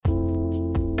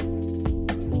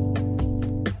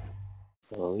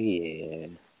Yeah.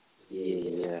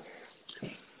 Yeah. Can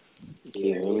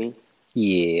you hear me?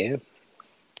 Yeah.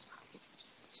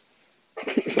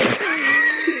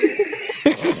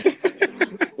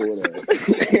 Hold up.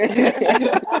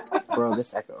 Bro,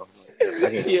 this echo.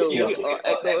 Okay. Yo, we all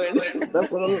echoing.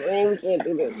 That's what I'm saying. We can't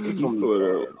do this. It's gonna be Hold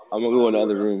bad. up. I'm gonna go in the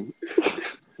other room.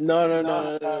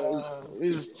 No. We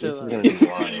just This is chill gonna be Look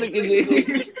wild. at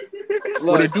this.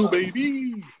 What it do,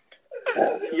 baby?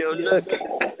 Yo, look.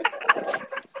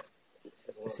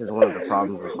 This is one of the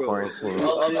problems of Bro. quarantine.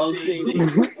 I'll see.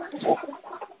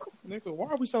 Nigga, why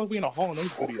are we sound like we in a Hall &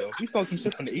 Oates video? We sound some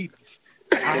shit from the 80s.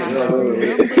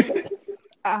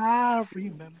 I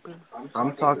remember.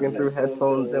 I'm talking through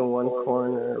headphones in one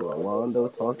corner. Rolando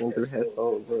talking through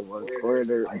headphones in one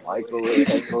corner. Michael with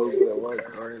headphones in one I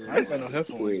corner. ain't got no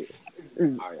headphones. Wait.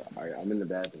 Alright, I'm in the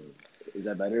bathroom. Is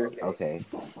that better? Okay.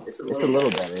 It's a little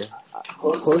better.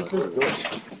 Close this door.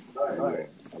 Alright,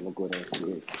 I'm gonna go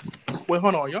downstairs. Wait,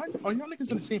 hold on. Are y'all niggas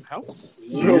in the same house?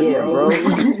 Yeah, bro.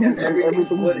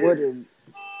 Everything's wooden.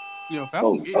 Yo, if I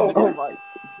don't get in the Oh my.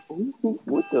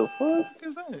 What the fuck? what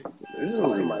is that? This is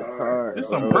my car. It's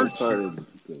some bro. perch.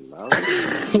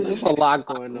 There's a lot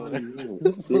going on.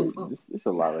 It's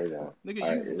a lot right now. Nigga,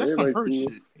 Alright, that's some perch cool?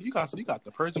 shit. You got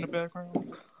the perch in the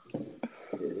background.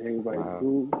 Is everybody Wow.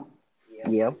 cool?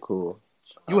 Yeah, I'm cool.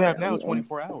 You have now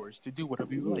 24 hours to do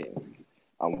whatever you like. Yeah.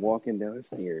 I'm walking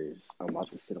downstairs. I'm about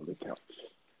to sit on the couch.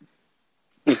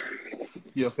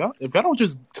 Yeah, if y'all don't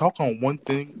just talk on one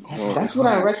thing, That's what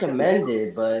I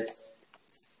recommended, but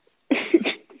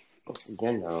you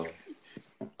know.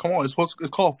 come on, it's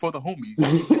called For the Homies.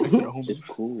 You sit next to the homies. It's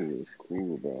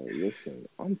cool, bro. Listen,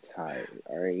 I'm tired,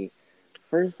 alright?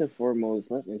 First and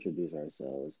foremost, let's introduce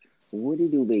ourselves. What do you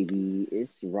do, baby?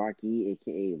 It's Rocky,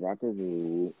 a.k.a.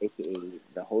 Rockaroo, a.k.a.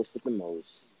 the host with the most,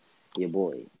 your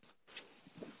boy.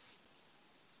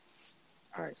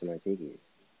 Alright, so now take it.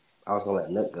 I was gonna let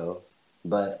Nook go.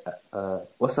 But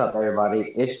what's up,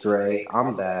 everybody? It's Dre.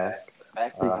 I'm back.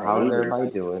 How's everybody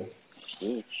doing?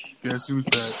 Guess who's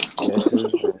back? Guess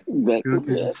who's back?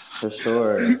 Good. For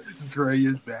sure. Dre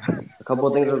is back. A couple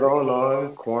of things are going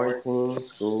on. Quarantine,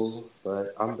 school,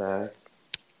 but I'm back.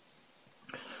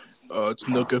 It's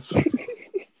Nooketh.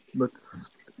 Look,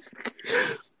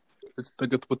 it's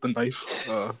Nooketh with the knife.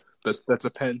 That's a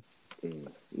pen.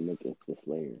 Look at the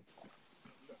Slayer.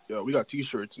 Yo, we got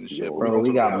T-shirts and shit. Bro,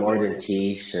 we got more than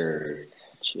T-shirts.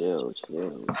 Chill.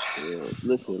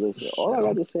 Listen. All I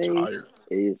got to say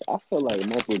is I feel like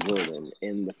Michael Jordan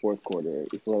in the fourth quarter.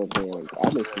 You feel what I'm saying? Like,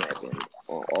 I've been snapping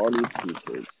on all these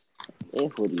T-shirts and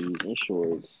hoodies and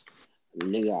shorts.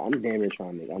 Nigga, I'm damn near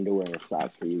trying to make underwear and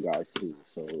socks for you guys too.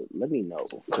 So let me know.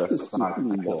 Just socks. I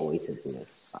can't wait to do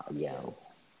this.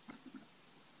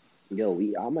 Yo,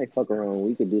 I might fuck around.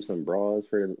 We could do some bras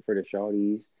for the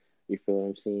shawties. You feel what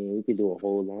I'm saying? We could do a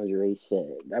whole lingerie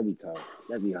set. That'd be tough.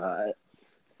 That'd be hot.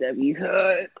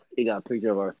 We got a picture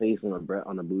of our face on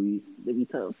the booties. That'd be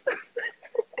tough.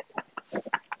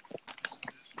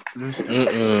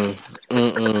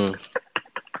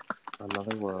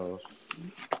 Another world.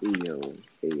 Hey yo.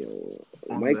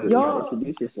 Michael, you gotta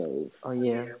introduce yourself. Oh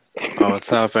yeah. Oh,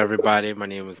 what's up, everybody? My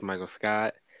name is Michael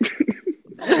Scott.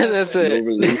 That's it.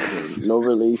 No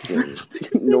relation.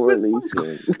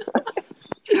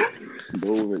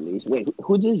 Wait,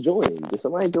 who just joined? Did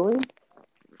somebody join?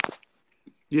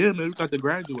 Yeah, man, we got the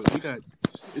graduate.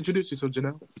 Introduce yourself,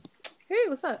 Janelle. Hey,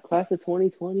 what's up? Class of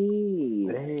 2020.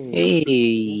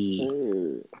 Hey.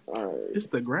 All right. It's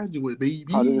the graduate,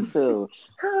 baby. How does it feel?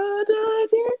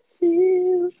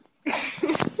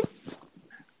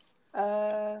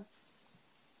 I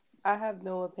have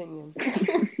no opinion.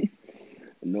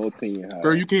 No opinion.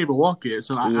 Girl, you can't even walk yet,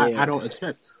 so I don't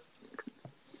expect.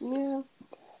 Yeah.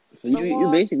 So you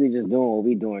basically just doing what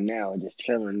we doing now, just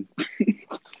chilling.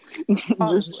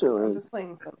 Just chilling. I'm just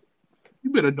playing some. You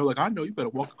better know, I know you better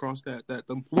walk across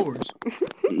them floors.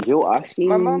 Yo, I seen.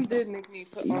 My mom did make me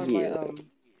put on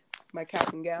my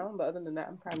cap and gown, but other than that,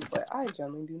 I'm kind of like, I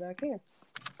generally do not care.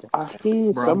 I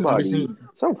seen some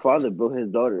father brought his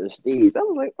daughter to stage. I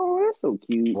was like, oh, that's so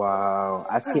cute. Wow.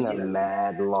 I seen a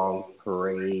mad long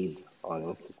parade on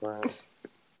Instagram.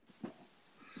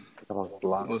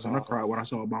 Listen, I cried when I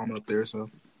saw Obama up there, so.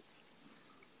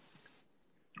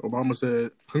 Obama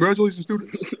said, congratulations,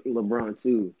 students. LeBron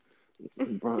too.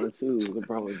 LeBron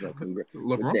was like, LeBron?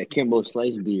 with that Kimbo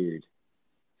Slice beard.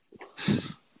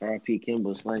 R.I.P.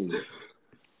 Kimbo Slice.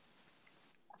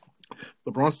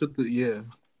 LeBron said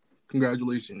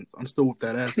congratulations. I'm still with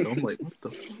that ass, though. I'm like, what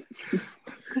the fuck?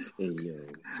 Hey,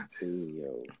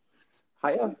 yo.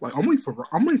 Hiya. Like, I'm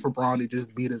waiting for Bron to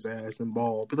just beat his ass and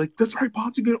ball. Be like, that's right,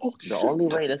 Bob, you get all The only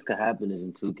way this could happen is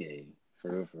in 2K.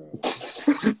 For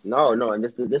real. No, and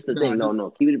this the thing. No,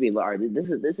 keep it to be. All right,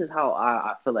 this is how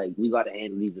I feel like we gotta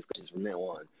handle these discussions from now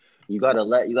on. You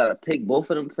gotta pick both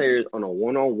of them players on a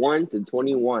 1-on-1 to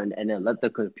 21, and then let the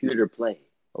computer play.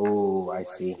 Oh, I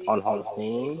see. On Hall of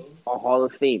Fame? On Hall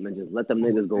of Fame, and just let them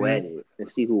niggas go at it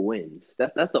and see who wins.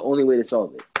 That's the only way to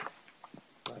solve it.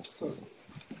 I see.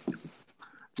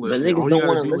 But niggas don't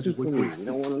want to listen to me. They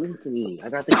don't want to listen to me. I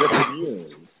got the good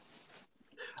ideas.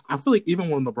 I feel like even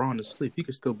when LeBron is asleep, he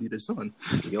could still beat his son.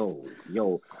 Yo.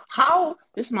 How?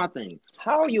 This is my thing.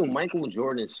 How are you Michael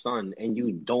Jordan's son and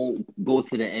you don't go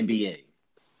to the NBA?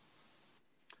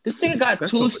 This nigga got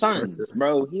two sons,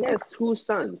 bro. He has two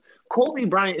sons. Kobe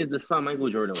Bryant is the son Michael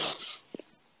Jordan was.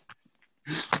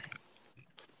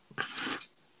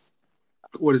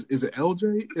 What is it?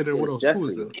 LJ? And then what else? Jeffrey. Who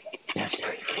is it?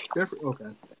 Jeffrey.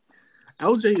 Okay.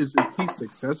 LJ is if he's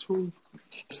successful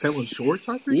selling shorts,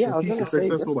 I think. Yeah, I was he's gonna say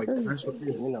successful that's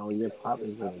your pop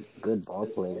is a good ball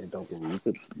player. Don't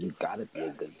you gotta be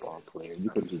a good ball player. You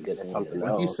could be good at something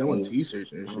else. He's selling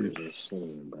t-shirts and shit. I'm just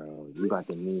saying, bro. You got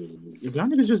the means. If y'all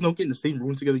niggas just don't get in the same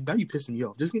room together, now you pissing me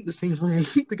off. Just get in the same room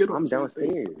together. I'm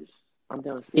downstairs.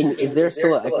 Is there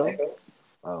still an echo?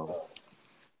 Oh,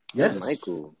 yes,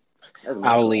 Michael.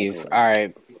 I'll leave. All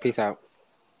right, peace out.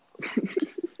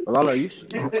 Alana, you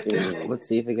should. Let's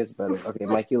see if it gets better. Okay,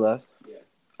 Mike, you left.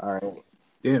 All right.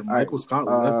 Damn, Michael Scott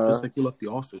left just like he left the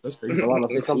office. That's crazy.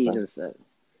 Alana, say something.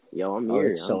 Yo, I'm here.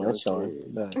 It's showing.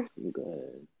 You go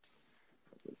ahead.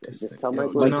 Just tell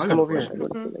Mike, Michael. come over here.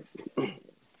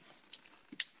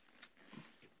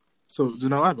 So,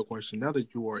 Janelle, I have a question. Now that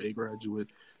you are a graduate,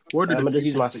 what are I'm gonna just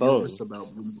use my phone. Just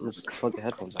plug the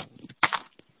headphones out.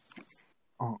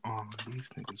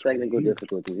 Technical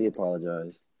difficulties. We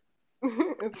apologize.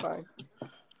 It's fine.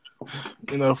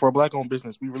 For a black-owned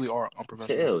business, we really are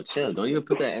unprofessional. Chill. Don't even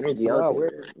put that energy out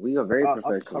there. We are very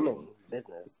professional. Upcoming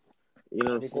business. You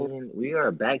know what I'm saying? We are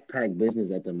a backpack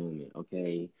business at the moment,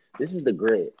 okay? This is the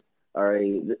grit, all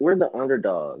right? We're the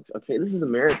underdogs, okay? This is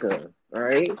America, all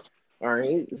right?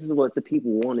 This is what the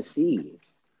people want to see,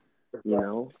 you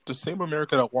know? The same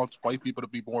America that wants white people to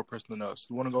be more oppressed than us.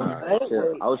 You want to go there?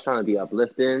 Right, I was trying to be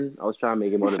uplifting. I was trying to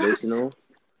make it motivational.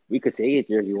 We could take it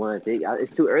there if you want to take it.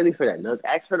 It's too early for that. No,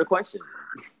 ask her the question.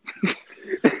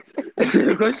 Ask her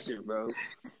the question, bro.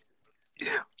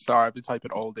 Sorry, I've been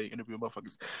typing all day, interviewing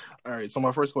motherfuckers. All right, so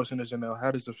my first question is, Janelle,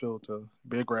 how does it feel to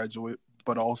be a graduate,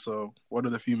 but also, what are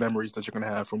the few memories that you're going to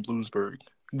have from Bloomsburg?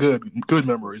 Good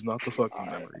memories, not the fucking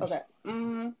memories. Okay.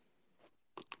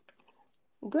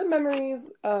 Good memories,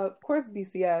 of course,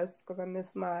 BCS, because I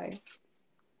miss my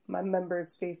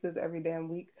members' faces every damn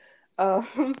week.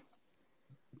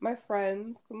 My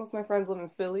friends, most of my friends live in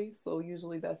Philly, so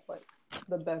usually that's like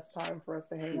the best time for us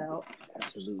to hang out.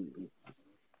 Absolutely.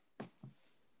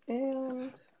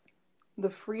 And the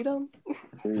freedom.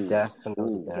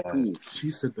 Definitely.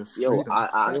 She said the freedom. Yo,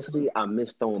 I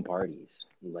miss throwing parties.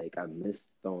 Like, I miss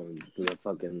throwing the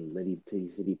fucking Liddy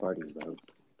City parties, bro.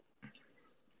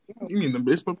 You mean the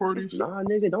basement parties? Nah,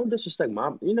 nigga, don't disrespect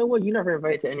my... You know what? You never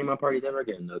invited to any of my parties ever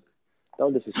again, Nook.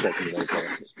 Don't disrespect me like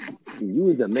that. You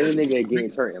was the main nigga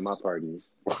getting turned at my parties.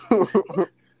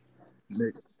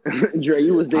 Dre,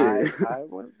 you was there. I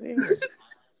was there.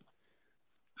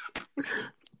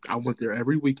 I went there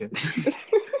every weekend.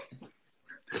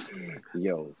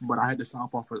 Yo. But I had to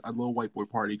stop off a little white boy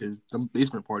party because the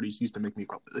basement parties used to make me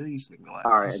laugh.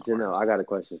 All right, Janelle, I got a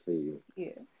question for you.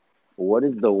 Yeah. What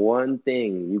is the one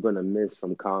thing you're going to miss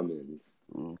from Commons?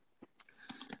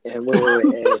 And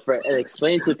and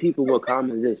explain to people what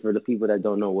Commons is for the people that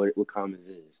don't know what Commons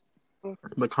is.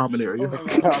 The common area.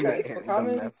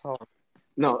 Commons?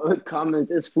 No, Commons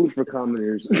is food for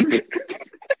commoners.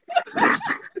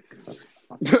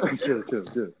 Chill.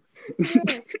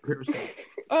 Parasites.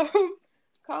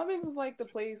 Commons is like the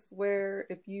place where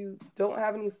if you don't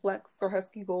have any Flex or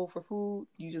Husky Gold for food,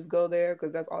 you just go there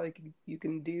because that's all you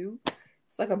can do.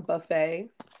 It's like a buffet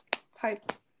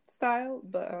type style,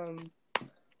 but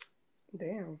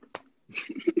damn.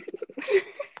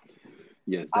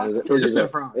 Yes,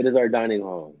 it is our dining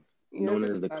hall, known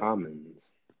as the Commons.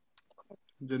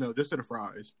 No, just to the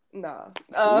fries. Nah.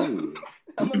 I'm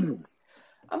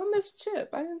gonna miss Chip.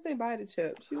 I didn't say bye to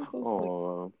Chip. She was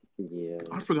so sweet. Yeah.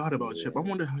 I forgot about Chip. I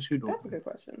wonder how she doing. That's a good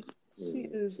question. She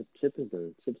is. Chip's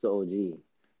the OG.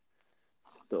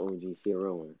 The OG. She a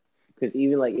real one. Because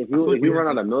even like if you run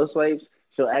out of milk swipes,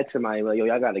 she'll ask somebody like, "Yo,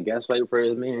 y'all got a gas swipe for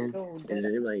this man?" And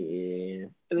they're like, "Yeah."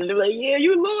 And then they're like, "Yeah,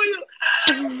 you loyal."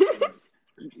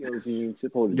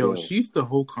 Yo, she's the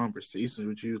whole conversation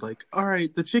with you. Like, all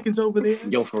right, the chicken's over there.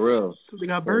 Yo, for real. They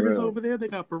got burgers over there. They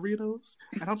got burritos.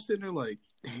 And I'm sitting there like,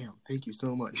 damn, thank you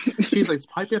so much. She's like,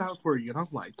 pipe it out for you. And I'm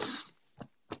like,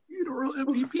 you the real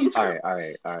MVP.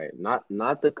 All right.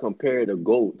 Not to compare the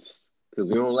goats, because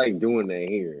we don't like doing that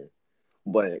here.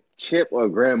 But Chip or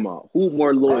Grandma, who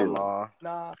more loyal?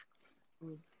 Nah.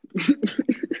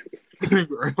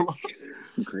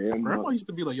 Grandma used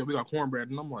to be like, yo, we got cornbread.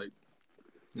 And I'm like,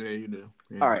 yeah, you do.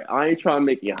 Yeah. All right, I ain't trying to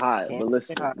make it hot, but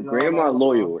listen, Grandma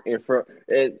loyal,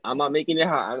 and I'm not making it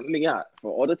hot. I'm making it hot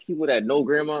for all the people that know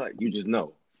Grandma. You just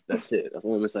know. That's it. That's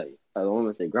all I'm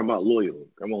gonna say. Grandma loyal.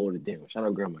 Grandma hold it down. Shout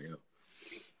out Grandma, yo.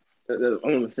 That's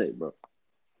all I'm gonna say, bro.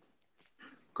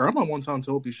 Grandma one time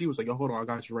told me, she was like, yo, hold on, I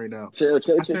got you right now. Chill.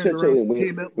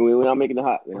 We're not making it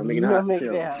hot. We're not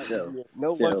making it hot. Chill.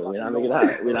 We're not making it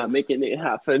hot. We're not making it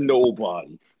hot for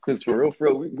nobody. Because for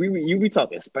real, you be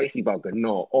talking spicy about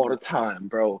Ganol all the time,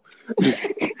 bro.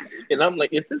 And I'm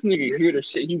like, if this nigga hear the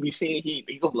shit you be saying, he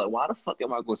gonna be like, why the fuck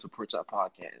am I going to support your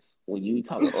podcast when you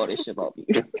talking all this shit about me?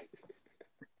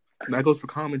 That goes for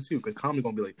Common too, because Common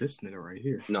gonna be like, this nigga right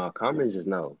here. No, Common just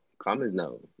know. Commons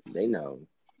know. They know.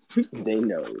 They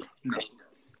know. No.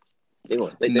 They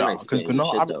because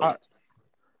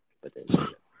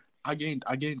I gained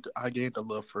a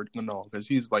love for Ganol because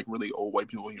he's like really old white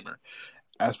people humor.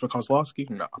 As for Kozlowski,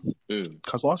 nah.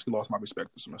 Kozlowski lost my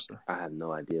respect this semester. I have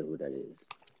no idea who that is.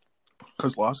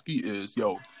 Kozlowski is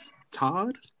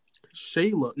Todd and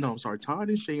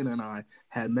Shayla and I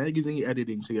had magazine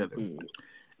editing together.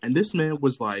 And this man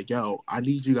was like, yo, I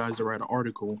need you guys to write an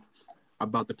article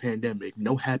about the pandemic.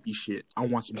 No happy shit. I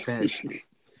want some sad shit.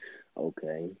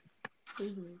 Okay.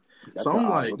 So I'm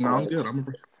like, no, I'm good.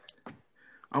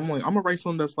 I'm gonna write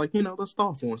something that's like, that's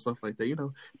thoughtful and stuff like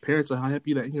that. Parents are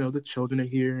happy that, the children are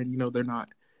here and, they're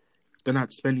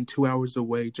not spending 2 hours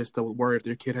away just to worry if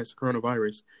their kid has the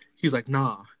coronavirus. He's like,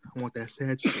 nah, I want that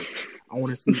sad shit. I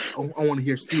want to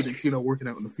hear students, working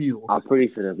out in the field. I'm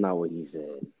pretty sure that's not what he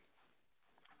said.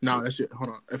 Nah, that shit, hold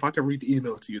on. If I can read the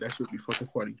email to you, that should be fucking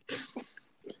funny.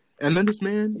 And then this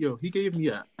man, he gave me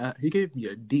a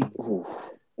D.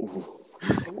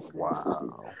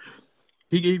 Wow.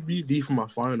 He gave me a D for my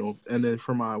final, and then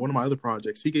for one of my other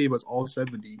projects, he gave us all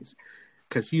 70s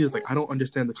because he was like, I don't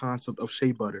understand the concept of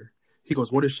shea butter. He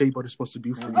goes, what is shea butter supposed to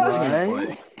do for you?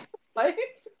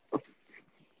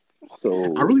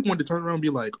 So I really wanted to turn around and be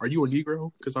like, are you a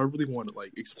Negro? Because I really want to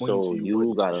explain to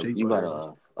you. So you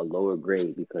got a lower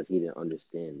grade because he didn't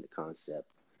understand the concept.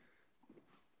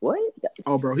 What?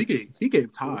 Oh, bro, he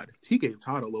gave Todd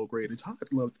a low grade, and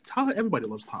Todd. Everybody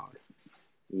loves Todd.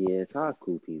 Yeah, Todd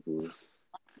cool people.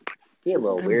 He a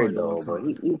little weird though, but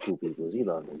he cool people. We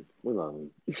love him.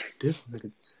 This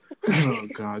nigga. Oh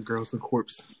God, girls and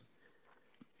corpse.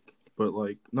 But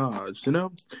nah,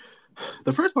 Janelle.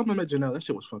 The first time I met Janelle, that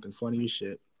shit was fucking funny as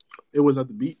shit. It was at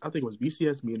I think it was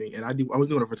BCS meeting, and I was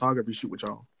doing a photography shoot with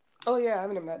y'all. Oh yeah, I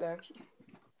remember that day.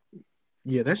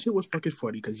 Yeah, that shit was fucking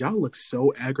funny because y'all look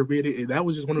so aggravated, and that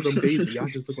was just one of them days where y'all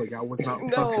just look like y'all was not.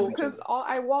 No, because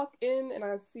I walk in and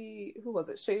I see who was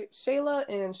it, Shayla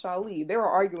and Shali. They were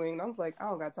arguing, and I was like, I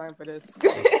don't got time for this.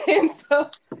 And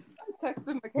so I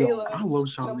texted Michaela. I love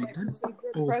Shali.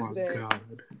 Oh my God.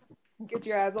 Get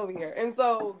your ass over here. And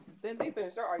so then they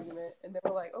finished their argument, and they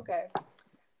were like, okay,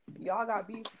 y'all got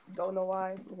beef. Don't know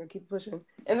why. We're gonna keep pushing.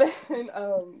 And then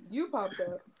you popped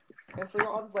up. And so we're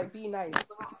all just be nice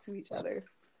to each other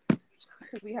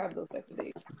because we have those type of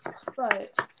days.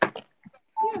 But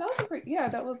yeah,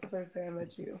 that was the first time I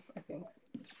met you, I think.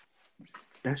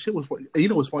 That shit was funny. You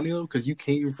know what's funny though? Because you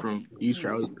came from East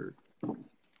Stroudsburg.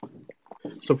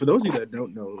 So for those of you that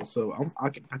don't know, so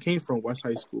I came from West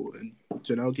High School, and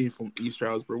Janelle came from East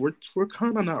Stroudsburg. We're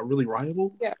kind of not really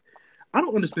rivals. Yeah. I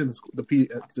don't understand the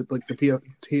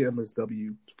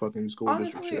PMSW fucking school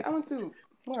district. Honestly, I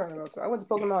went to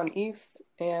Pokemon East,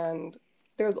 and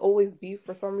there's always beef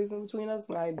for some reason between us,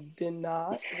 and I did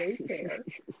not really care.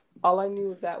 All I knew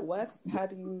was that West had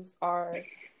to use our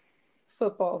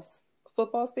football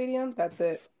stadium. That's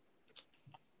it.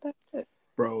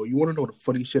 Bro, you want to know the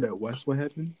funny shit at West? What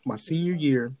happened? My senior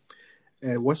year,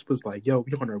 and West was like, yo,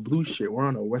 we on our blue shit. We're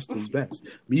on our West is best.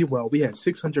 Meanwhile, we had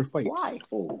 600 fights. Why?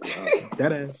 Oh,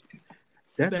 God.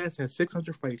 That ass had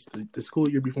 600 fights the school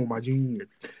year before my junior year.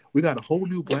 We got a whole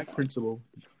new black principal.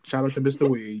 Shout out to Mr.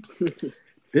 Wade.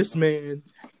 This man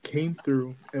came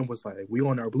through and was like, we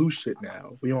on our blue shit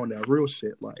now. We on that real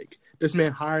shit. This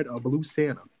man hired a blue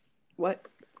Santa. What?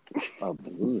 A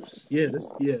blue? Yeah,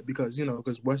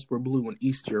 because West were blue and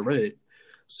East you're red.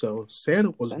 So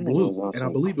Santa was blue, and I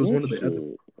believe it was one of the other.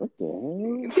 What the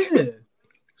hell?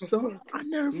 Yeah. So I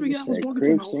never forget. I was said walking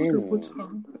to Crib my locker Santa. one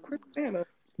time. Crib Santa.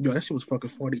 Yo, that shit was fucking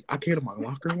funny. I came to my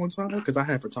locker one time because I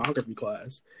had photography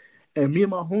class, and me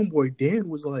and my homeboy Dan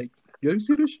was like, "Yo, you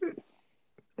see this shit?"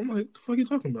 I'm like, "What the fuck are you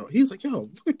talking about?" He's like, "Yo,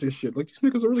 look at this shit. Like these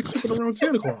niggas are really tripping around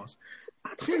Santa Claus."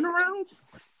 I turned around,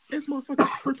 this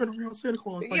motherfucker's tripping around Santa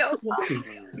Claus. Like, Yo. walking.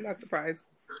 I'm not surprised.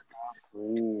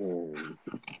 Mm.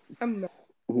 I'm not.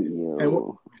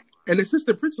 Yo. And the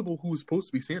assistant principal, who was supposed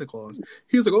to be Santa Claus,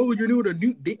 he was like, "Oh, you're doing a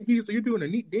neat. He's like, you're doing a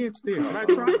neat dance there." Can I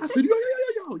try? I said, "Yo."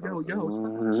 Yo, y'all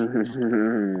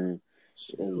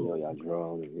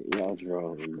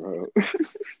drawing, bro.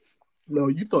 No,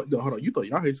 you thought. No, hold on. You thought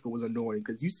your high school was annoying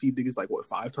because you see niggas like what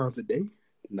 5 times a day?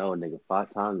 No, nigga,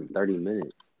 5 times in 30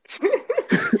 minutes.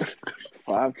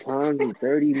 5 times in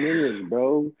 30 minutes,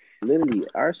 bro. Literally,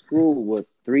 our school was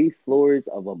 3 floors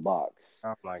of a box.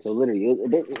 Oh my So literally, it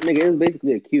was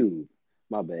basically a cube.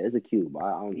 My bad, it's a cube. I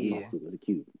don't know my school, it's a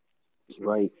cube,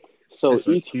 right? So It's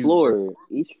a each cube,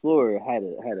 floor had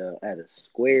a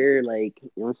square, like, you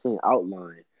know what I'm saying,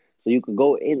 outline. So you could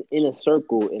go in a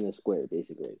circle in a square,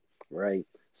 basically, right?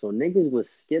 So niggas would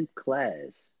skip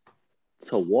class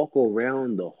to walk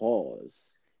around the halls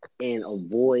and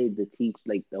avoid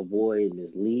avoid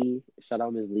Ms. Lee. Shout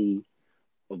out Ms. Lee.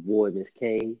 Avoid Miss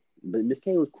K. But Miss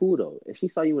K was cool though. If she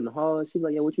saw you in the hall, she's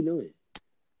like, "Yo, what you doing?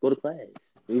 Go to class." And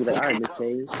he was like, "All right, Miss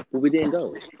K." But we didn't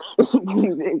go. We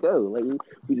didn't go. Like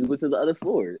we just went to the other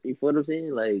floor. You feel what I'm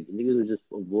saying? Like niggas was just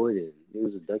avoiding. Niggas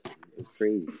was just ducking. It was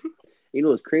crazy. You know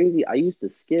what's crazy? I used to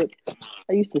skip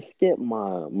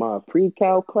my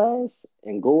pre-cal class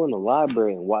and go in the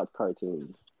library and watch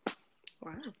cartoons.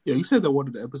 Wow. Yeah, you said that one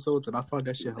of the episodes, and I found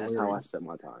that shit That's hilarious. how I spent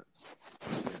my time.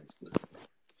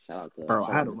 Shout out to Bro,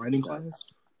 I had a Mr. writing Scott.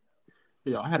 class.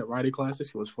 Yeah, I had a writing class. This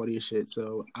shit was funny as shit.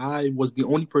 So I was the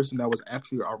only person that was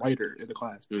actually a writer in the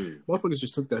class. Motherfuckers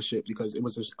just took that shit because it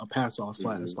was just a pass-off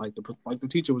class. Like the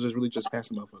teacher was just really just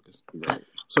passing motherfuckers. Right.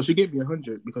 So she gave me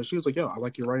 100 because she was like, "Yo, I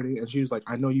like your writing," and she was like,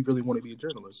 "I know you really want to be a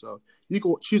journalist, so you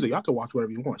go." She's like, "Y'all can watch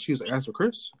whatever you want." She was like, "As for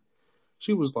Chris,"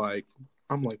 she was like,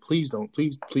 "I'm like, please don't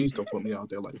put me out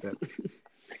there like that."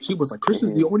 She was like, "Chris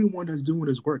is the only one that's doing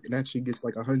his work and actually gets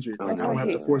like 100. Like I don't have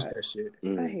to force that shit."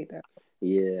 I hate that.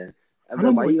 Yeah. And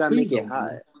I'm Why like, you gotta please make it don't, hot?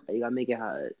 dude. Why you gotta make it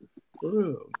hot?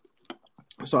 Bro.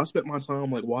 So I spent my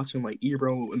time like watching like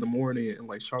Ebro in the morning and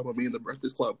like Charlamagne in the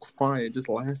Breakfast Club crying, just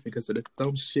laughing because of the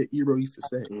dumb shit Ebro used to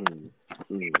say.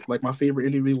 Like my favorite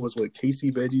interview was with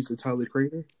Casey Veggies and Tyler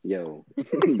Creator. Yo,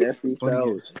 that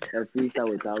freestyle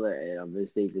with Tyler and Vince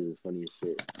Staples is funny as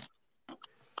shit.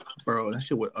 Bro, that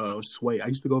shit with Sway. I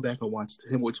used to go back and watch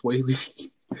him with Sway Lee,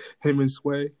 him and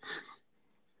Sway.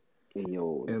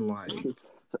 Yo, and like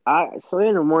Sway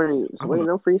in the morning. Sway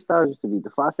no freestyles used to be the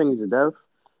 5 Fingers of Death.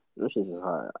 That shit is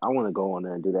hard. I want to go on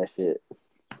there and do that shit.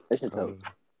 That shit's tough.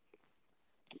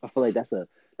 I feel like that's a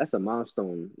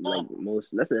milestone. Like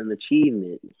that's an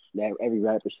achievement that every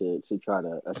rapper should try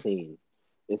to attain,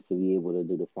 is to be able to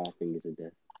do the 5 Fingers of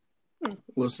Death.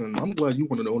 Listen, I'm glad you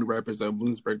one of the only rappers at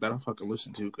Bloomsburg that I fucking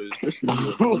listen to, because this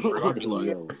nigga at Bloomsburg, I'll be like,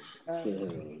 yo,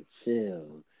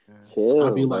 chill.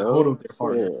 I'll be like, bro. hold up there,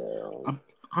 partner.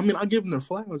 I mean, I give them their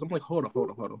flowers. I'm like, hold up.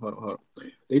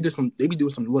 They be doing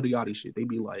some Lil Yachty shit. They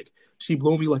be like, she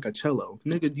blow me like a cello.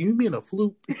 Nigga, do you mean a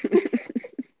flute?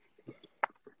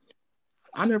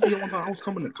 I never forget one time I was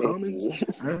coming to Commons.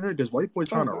 I heard this white boy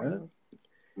trying to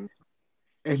rap.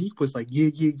 And he was like, yeah,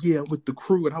 I'm with the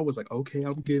crew. And I was like, okay,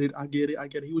 I get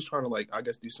it. He was trying to, like, I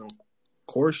guess do some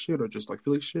chorus shit or just, like,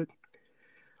 Philly shit.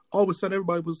 All of a sudden,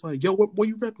 everybody was like, yo, where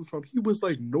you rapping from? He was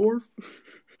like, North.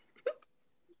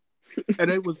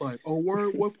 And it was like, oh,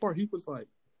 word, what part? He was like,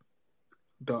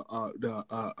 the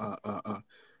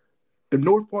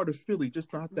north part of Philly,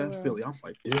 just not that Philly. I'm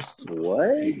like, this.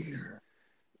 What?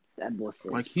 That boy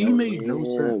said, like, he made no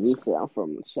sense. We said, I'm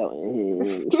from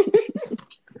Shelton.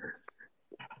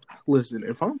 Listen,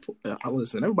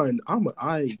 everybody, I'm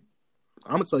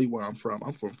gonna tell you where I'm from.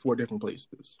 I'm from 4 different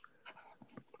places.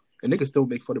 And niggas still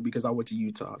make fun of me because I went to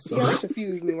Utah. So. Yeah, that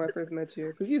confused me when I first met you.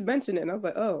 Because you mentioned it, and I was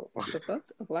like, oh, what the fuck?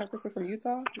 A black person from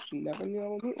Utah? Never knew I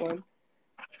would meet one.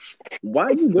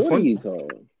 Why you go to Utah?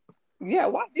 Yeah,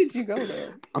 why did you go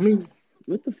there? I mean,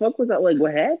 what the fuck was that? Like,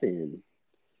 what happened?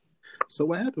 So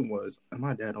what happened was, and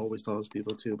my dad always tells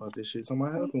people too about this shit. So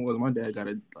what happened was, my dad got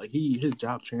his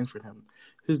job transferred him.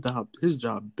 His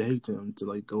job begged him to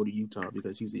like go to Utah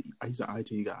because he's an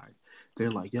IT guy.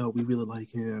 They're like, yo, we really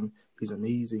like him. He's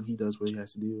amazing. He does what he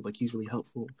has to do. Like, he's really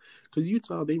helpful. Because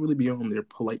Utah, they really be on their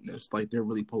politeness. Like, they're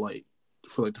really polite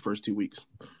for like the first 2 weeks.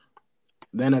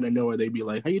 Then out of nowhere, they be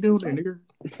like, how you doing there, nigga?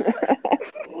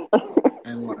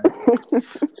 And like,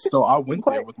 so I went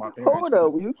there with my parents. Hold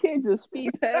up, you can't just speed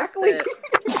past that.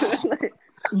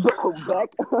 Bro, back.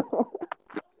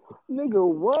 Nigga,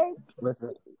 what?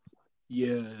 Listen.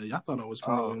 Yeah, I thought I was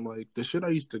funny. Like the shit I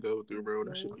used to go through, bro.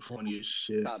 That shit be funny as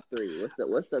shit. Top 3.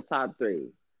 What's the top 3?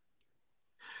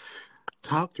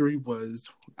 Top 3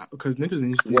 was because niggas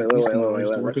used to work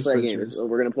as spreadsheets.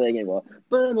 We're gonna play a game. Well,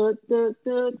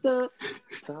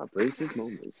 top racist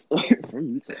moments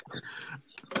from Utah.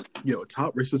 Yo,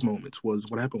 top racist moments was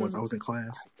what happened was I was in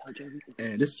class,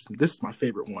 and this is my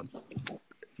favorite one.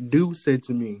 Dude said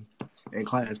to me in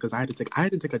class because I had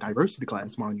to take a diversity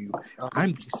class, mind you.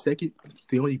 I'm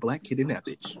the only black kid in that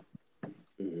bitch.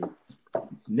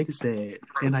 Nigga said,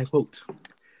 and I quote,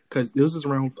 because this is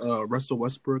around Russell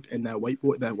Westbrook and that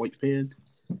white fan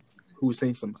who was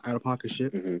saying some out of pocket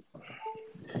shit.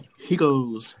 He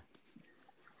goes,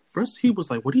 first he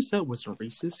was like, what he said wasn't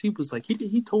racist. He was like,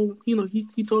 he told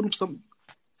him some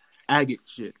agate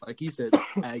shit. Like he said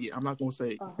agate. I'm not gonna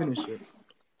say finish it.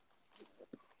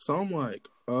 So I'm like,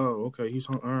 oh, okay. He's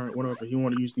all right, whatever. He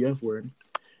want to use the F word.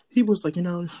 He was like,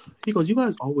 he goes, you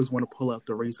guys always want to pull out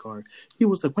the race card. He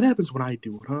was like, what happens when I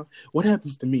do it, huh? What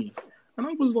happens to me? And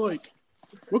I was like,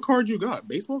 what card you got?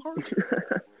 Baseball card?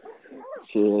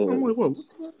 I'm like, what the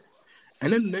fuck?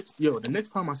 And then the next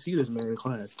time I see this man in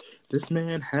class, this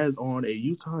man has on a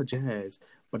Utah Jazz,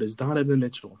 but it's Donovan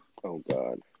Mitchell. Oh,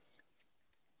 God.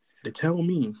 To tell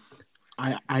me,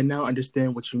 I now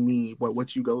understand what you mean,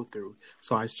 what you go through.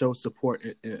 So I show support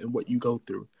in what you go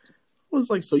through. I was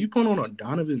like, so you put on a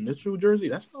Donovan Mitchell jersey?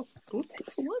 That's not what?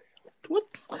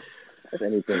 That's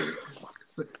anything.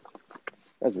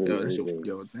 That's really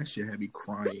that shit had me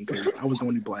crying because I was the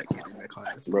only black kid in that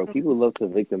class. Bro, people love to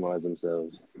victimize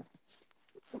themselves.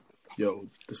 Yo,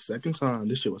 the second time,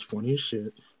 this shit was funny as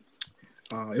shit.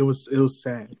 It was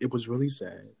sad. It was really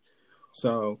sad.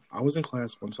 So I was in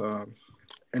class one time,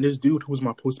 and this dude who was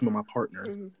supposed to be my partner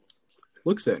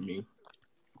looks at me,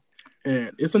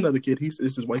 and it's another kid. It's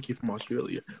this white kid from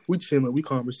Australia. We chilling, we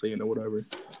conversating or whatever.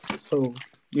 So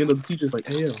the teacher's like,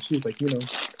 "Hey, she's like,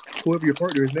 whoever your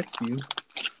partner is next to you,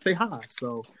 say hi."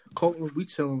 So Colton, we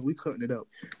chilling, we cutting it up.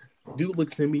 Dude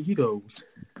looks at me. He goes,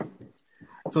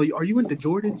 "So are you into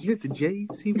Jordans? You into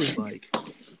J's?" He was like,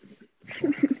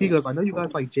 he goes, "I know you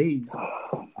guys like J's." Like,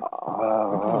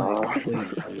 wait,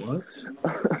 what?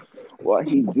 Why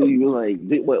do you like?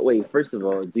 Wait. First of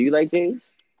all, do you like J's?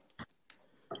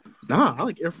 Nah, I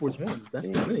like Air Force Ones. That's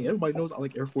the thing. Everybody knows I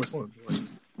like Air Force Ones. Like,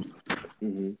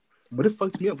 but it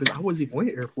fucked me up because I wasn't even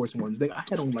wearing Air Force Ones. I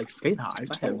had on like skate highs.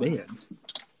 I had Vans.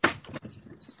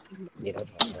 Yeah.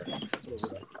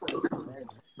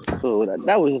 So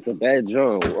that was just a bad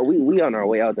joke. We on our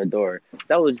way out the door.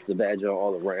 That was just a bad joke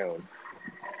all around.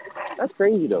 That's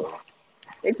crazy though.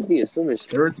 They could be assuming shit.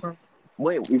 Third time.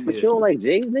 Wait, but you don't like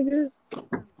J's, nigga?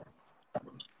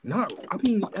 Nah, I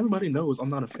mean everybody knows I'm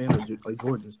not a fan of like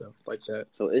Jordan and stuff like that.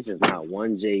 So it's just not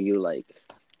one J you like.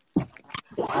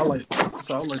 I like the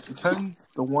 10s,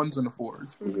 the 1s, and the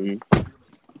 4s.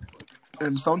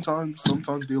 And sometimes the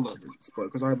 11s, but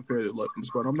because I have a pair of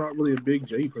 11s. But I'm not really a big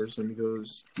J person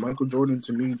because Michael Jordan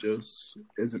to me just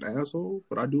is an asshole.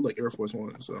 But I do like Air Force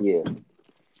Ones. So yeah,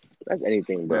 that's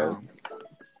anything, bro.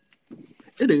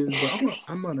 It is, but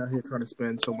I'm not out here trying to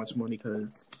spend so much money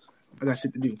because I got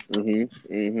shit to do.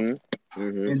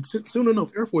 And soon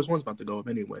enough, Air Force One's about to go up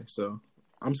anyway, so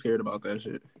I'm scared about that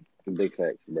shit. Big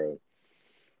facts, bro.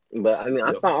 But I mean,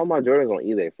 I found all my Jordans on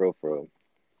eBay for real.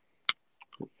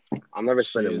 I'm never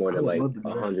spending more than like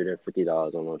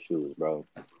 $150 on those shoes, bro.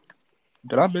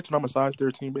 Did I mention I'm a size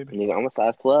 13, baby? Nigga, I'm a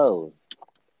size 12.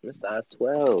 I'm a size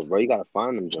 12, bro. You gotta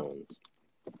find them Jones.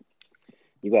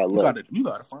 You gotta look. You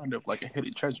gotta find them like a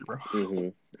hidden treasure, bro.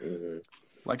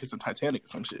 Like it's a Titanic or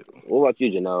some shit. What about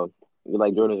you, Janelle? You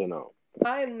like Jordans or no?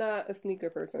 I am not a sneaker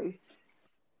person.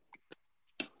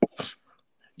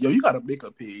 Yo, you got a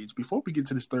makeup page. Before we get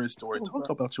to this third story, talk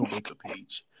about your makeup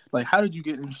page. Like, how did you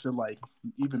get into like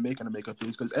even making a makeup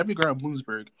page? Because every girl in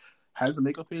Bloomsburg has a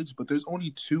makeup page, but there's only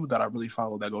 2 that I really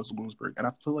follow that goes to Bloomsburg, and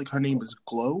I feel like her name is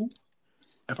Glow,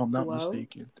 if I'm not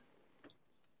mistaken.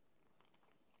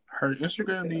 Her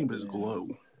Instagram name is Glow.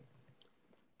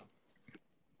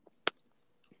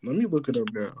 Let me look it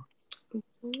up now.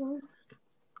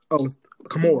 Oh, it's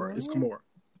Kimora. It's Kimora.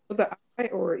 With the I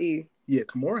or E? Yeah,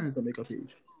 Kimora has a makeup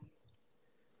page.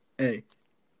 A.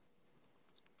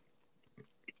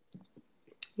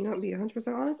 You know, to be 100%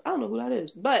 honest, I don't know who that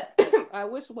is, but I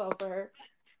wish well for her.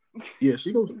 Yeah,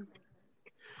 she goes.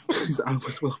 I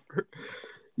wish well for her.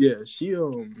 Yeah, she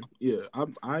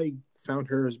I found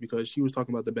hers because she was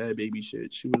talking about the Bad Baby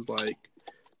shit. She was like,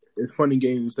 it's fun and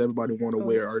games that everybody want to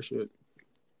wear our shit.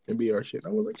 and be our shit. I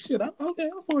was like, shit, okay,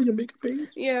 I'll follow your makeup page.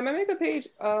 Yeah, my makeup page.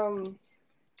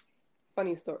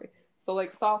 Funny story. So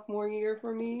like sophomore year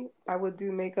for me, I would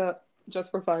do makeup just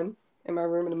for fun in my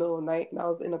room in the middle of the night, and I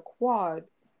was in a quad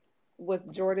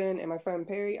with Jordan and my friend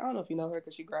Perry. I don't know if you know her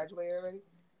because she graduated already,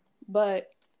 but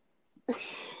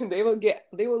they would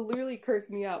literally curse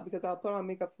me out because I'll put on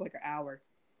makeup for like an hour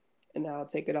and then I'll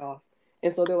take it off.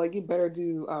 And so they're like, you better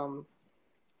do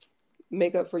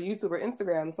makeup for YouTube or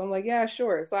Instagram. So I'm like, yeah,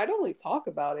 sure. So I don't really talk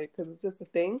about it because it's just a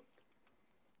thing.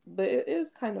 But it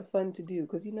is kind of fun to do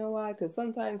because you know why? Because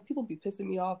sometimes people be pissing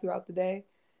me off throughout the day.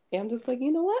 And I'm just like,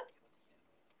 you know what?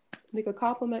 They could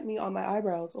compliment me on my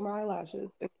eyebrows or my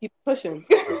eyelashes and keep pushing.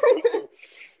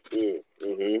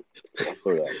 Mm-hmm. I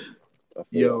feel that.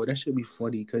 Yo, that should be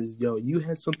funny because you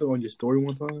had something on your story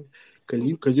one time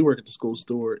because you work at the school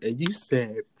store and you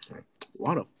said,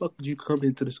 why the fuck did you come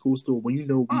into the school store when you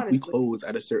know we close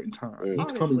at a certain time? You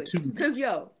come in 2 weeks. Because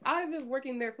I've been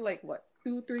working there for like what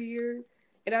 2-3 years,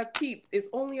 and I've peeped. It's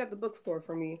only at the bookstore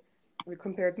for me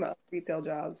compared to my other retail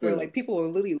jobs where like people will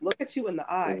literally look at you in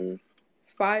the eye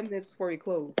 5 minutes before you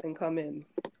close and come in.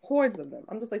 Hordes of them.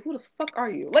 I'm just like, who the fuck are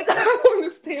you? Like, I don't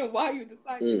understand why you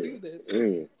decided to do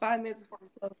this. 5 minutes before you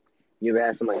close. You ever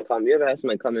had somebody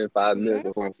come in 5 minutes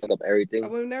before and fuck up everything? I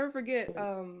will never forget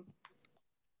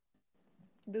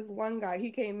this one guy.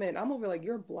 He came in. I'm over like,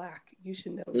 you're black. You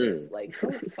should know this. Like,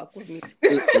 don't fuck with me.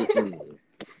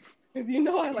 Because you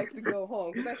know I like to go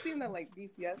home. Because I've seen that like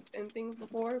BCS and things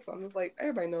before. So I'm just like,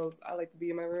 everybody knows I like to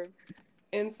be in my room.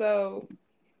 And so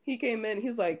he came in.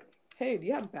 He's like, hey, do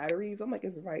you have batteries? I'm like,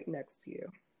 it's right next to you.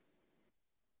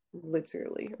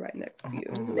 Literally right next to you.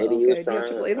 Maybe he was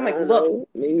trying. I'm like, look.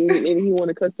 Maybe he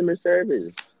wanted customer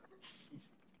service.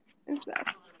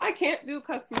 Exactly. I can't do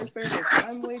customer service.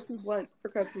 I'm way too blunt for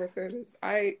customer service.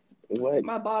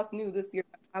 My boss knew this year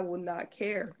I will not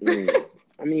care.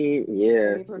 I mean,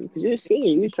 yeah. Because you're seeing,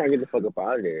 you was trying to get the fuck up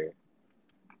out of there.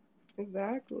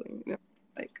 Exactly.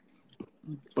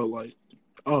 But like,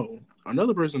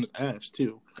 another person is Ash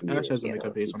too. Ash has a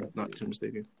makeup page. I'm not too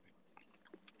mistaken.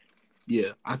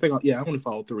 Yeah, I think. I only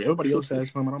follow 3. Everybody else has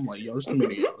some, and I'm like, yo, just a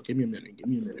minute, give me a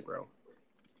minute, bro.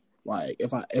 Like,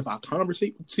 if I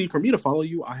conversate, see, for me to follow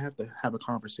you, I have to have a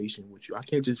conversation with you. I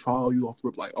can't just follow you off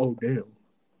rip like, oh damn.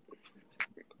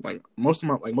 Like most of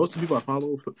the people I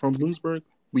follow from Bloomsburg,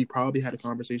 we probably had a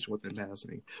conversation with them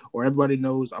passing, or everybody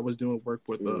knows I was doing work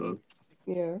with The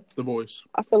Voice.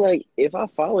 I feel like if I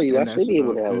follow you, I should be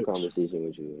able to have a conversation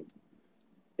with you.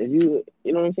 If you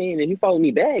know what I'm saying? If you follow me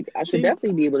back, I should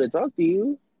definitely be able to talk to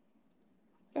you.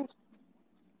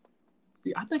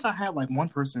 See, I think I had like one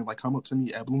person like come up to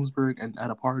me at Bloomsburg and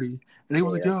at a party, and they were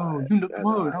like, "Yo, you Nook the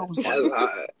Mug." And I was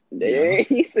like,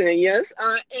 He said, "Yes,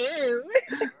 I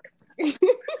am."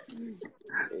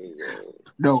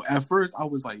 No, at first I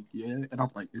was like, "Yeah," and I'm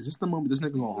like, "Is this the moment this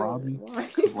nigga gonna rob me?"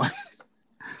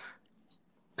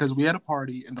 Because we had a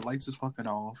party and the lights is fucking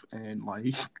off, and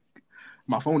like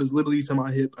my phone is literally to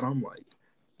my hip, and I'm like,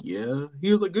 "Yeah."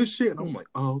 He was like, "Good shit," and I'm like,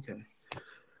 "Oh, okay."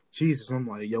 Jesus, I'm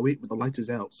like, yo, wait, the lights is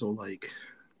out, so like,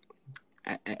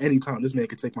 at any time, this man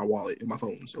could take my wallet and my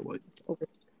phone, so like,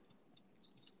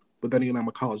 but then again, I'm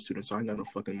a college student, so I ain't got no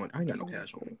fucking money, I ain't got no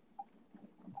cash on me.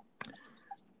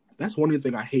 That's one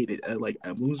thing I hated at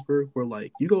Bloomsburg, where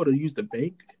like, you go to use the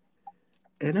bank,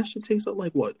 and that shit takes up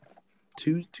like, what,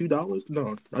 $2?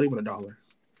 No, not even $1.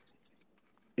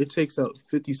 It takes out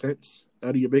 50 cents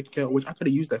out of your bank account, which I could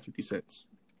have used that 50 cents.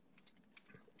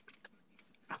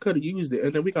 I could have used it,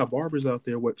 and then we got barbers out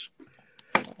there, which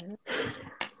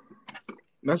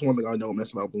that's one thing I don't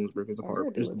mess about Bloomsburg is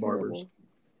the barbers.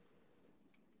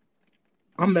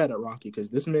 I'm mad at Rocky because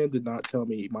this man did not tell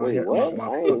me my shit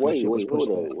was pushed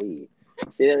back.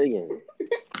 Say that again.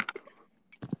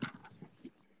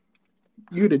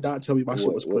 You did not tell me my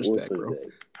shit was pushed back, bro.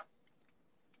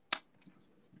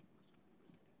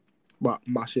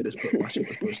 My shit was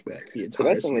pushed back the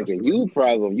entire semester. That's like a you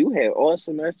problem. You had all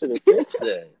semester to fix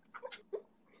that.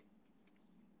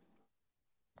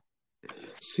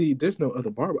 See, there's no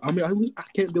other barber. I mean, I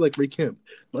can't be like Ray Kim.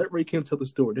 Let Ray Kim tell the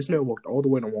story. This man walked all the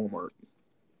way to Walmart.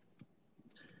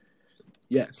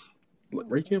 Yes.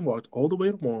 Ray Kim walked all the way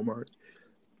to Walmart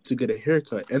to get a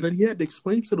haircut. And then he had to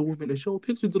explain to the woman and show a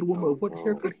picture to the woman of what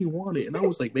haircut he wanted. And I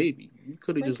was like, baby, you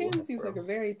could have just Ray Kim seems like a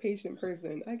very patient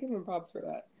person. I give him props for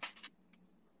that.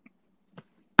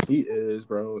 He is,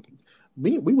 bro.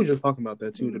 We were just talking about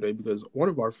that too today because one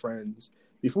of our friends,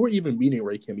 before even meeting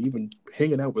Ray Kim, even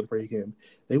hanging out with Ray Kim,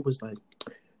 they was like,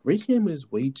 Ray Kim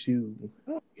is way too.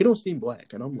 He don't seem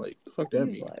black, and I'm like, the fuck that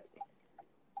mean?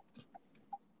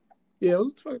 Yeah,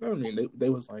 what the fuck? I mean, they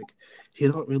was like, he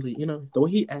don't really, the way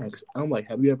he acts. I'm like,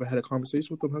 have you ever had a conversation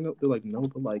with them, hung up? They're like, no,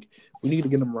 but like, we need to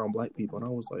get him around black people. And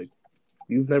I was like,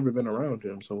 you've never been around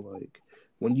him, so like,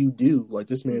 when you do, like,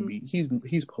 this man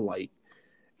he's polite.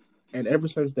 And ever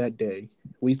since that day,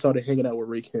 we started hanging out with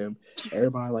Rakim.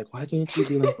 Everybody like, why can't you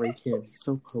be like Rakim? He's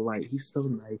so polite. He's so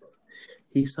nice.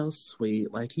 He's so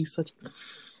sweet. Like, he's such.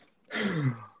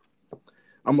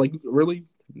 I'm like, really?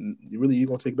 Really, you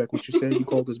gonna take back what you said? You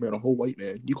called this man a whole white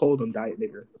man. You called him diet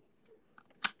nigger.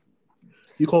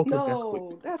 You called him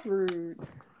Nesquik. That's rude.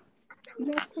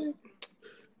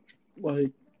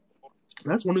 Like,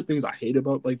 that's one of the things I hate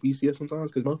about like BCS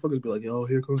sometimes, because motherfuckers be like, "Yo,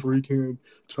 here comes Rakim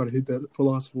trying to hit that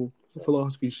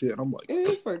philosophy shit." And I'm like, it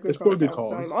is for a good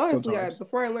cause. Honestly,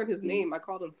 before I learned his name, I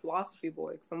called him Philosophy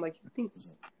Boy because I'm like, he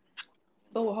thinks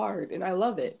so hard, and I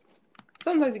love it.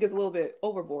 Sometimes he gets a little bit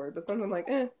overboard, but sometimes I'm like,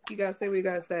 you gotta say what you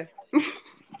gotta say.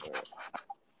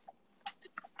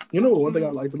 You know, one thing I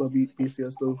liked about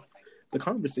BCS though, the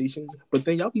conversations. But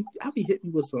then y'all be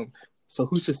hitting me with some. So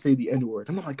who should say the N-word?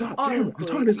 I'm like, God damn it! I'm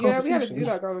tired of this conversation. Yeah, we had to do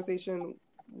that conversation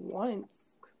once.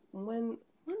 When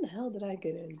the hell did I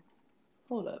get in?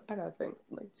 Hold up, I gotta think.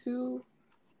 Like 2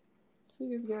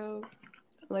 years ago.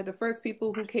 Like the first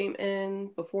people who came in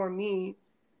before me,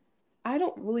 I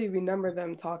don't really remember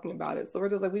them talking about it. So we're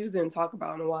just like, we just didn't talk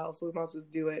about it in a while, so we might as well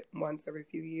just do it once every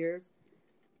few years.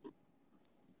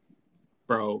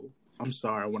 Bro, I'm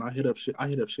sorry. When I hit up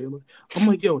Shayla, I'm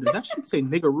like, yo, does that shit say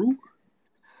niggeroo?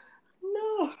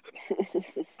 No.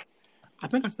 I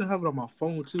think I still have it on my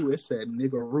phone too. It said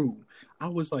niggeroo. I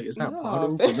was like, is that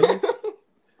Bonu for niggas?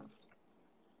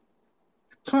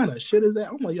 Kind of shit is that?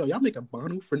 I'm like, yo, y'all making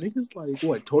Bonu for niggas? Like,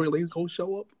 what? Tory Lane's gonna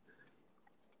show up?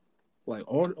 Like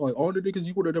all the niggas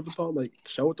you would have never thought like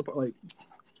show at the like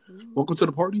welcome to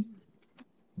the party.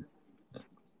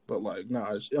 But like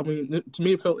nah, I mean to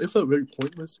me it felt very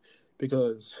pointless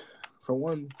because for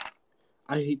one,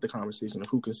 I hate the conversation of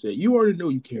who can say it. You already know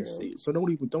you can't say it, so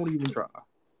don't even try.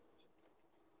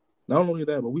 Not only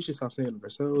that, but we should stop saying it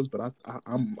ourselves. But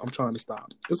I'm trying to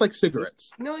stop. It's like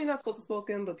cigarettes. No, you're not supposed to smoke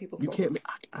in, but people smoke. You can't.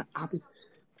 I be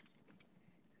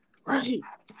right.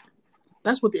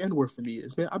 That's what the N-word for me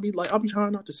is, man. I'll be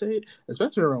trying not to say it,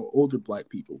 especially around older black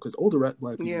people, because older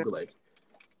black people be like,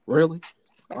 really?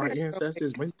 Our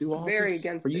ancestors went through all very this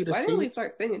against for you to I say didn't really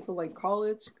start saying it until like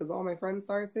college, because all my friends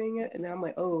started saying it, and then I'm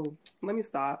like, oh, let me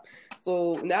stop.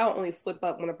 So now I only slip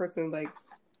up when a person like,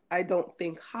 I don't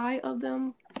think high of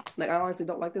them. Like, I honestly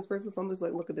don't like this person, so I'm just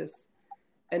like, look at this.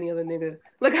 Any other nigga.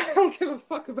 Like, I don't give a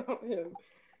fuck about him.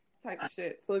 Type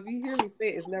shit. So if you hear me say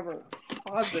it, it's never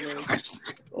positive. It's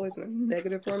always in a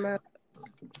negative format.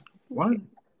 Why?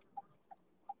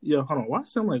 Yeah, hold on. Why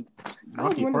sound like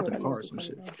Rocky parking the car or some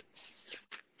shit?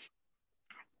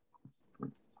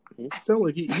 Sound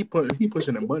like he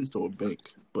pushing them buttons to a bank,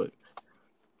 but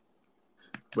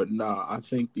nah. I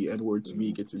think the N-word to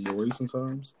me gets annoying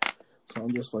sometimes. So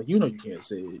I'm just like, you can't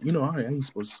say it. I ain't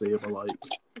supposed to say it, but like,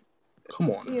 come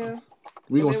on. Yeah.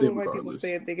 We gonna say it regardless. People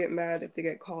say it, they get mad if they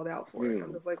get called out for it.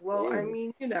 I'm just like, well, I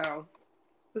mean,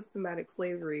 systematic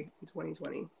slavery in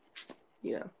 2020.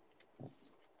 Yeah.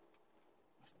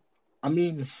 I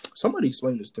mean, somebody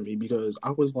explained this to me because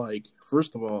I was like,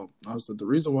 first of all, I was like, the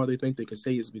reason why they think they can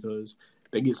say it is because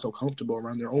they get so comfortable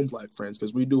around their own black friends,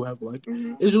 because we do have black.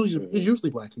 It's usually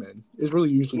black men. It's really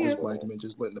usually just black men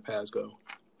just letting the past go.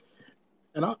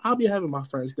 And I'll be having my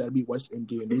friends that be West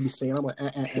Indian. They be saying, I'm like,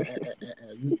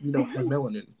 you don't have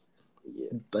melanin.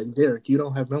 Yeah. Like, Derek, you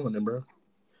don't have melanin, bro.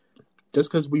 Just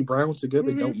because we brown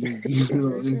together don't mean, you know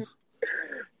what I mean?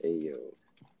 Hey, yo.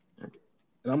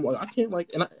 And I'm like, I can't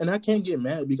I can't get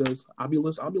mad because I'll be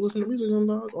listening to music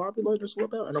sometimes, or I'll be letting her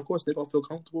slip out. And of course, they're going to feel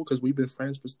comfortable because we've been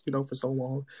friends for so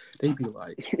long. They be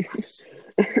like, I can say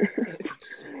it.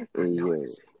 I know I can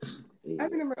say it.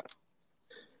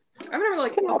 I remember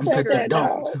like, can I pet that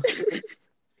dog?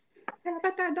 Can I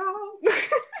pet that dog?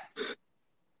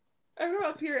 I remember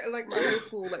up here at like my high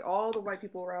school, like all the white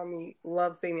people around me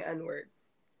love saying the N-word,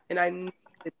 and I never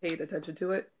paid attention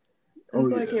to it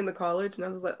until I came to college, and I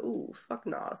was like, ooh, fuck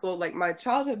nah. So like my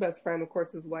childhood best friend, of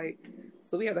course, is white,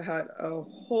 so we had a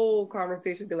whole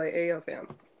conversation, be like, hey, yo,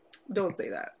 fam, don't say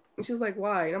that. And she was like,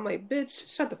 why? And I'm like,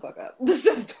 bitch, shut the fuck up.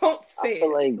 Just don't say it. I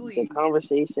feel like please. The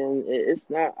conversation, it's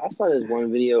not. I saw this one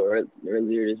video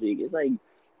earlier this week. It's like,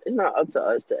 it's not up to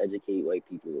us to educate white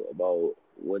people about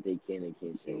what they can and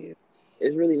can't say. Yeah.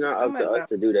 It's really not up to us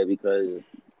to do that because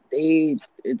they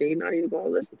not even gonna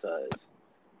listen to us.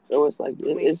 So it's like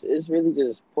it's really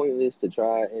just pointless to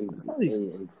try and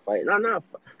fight.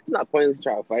 It's not pointless to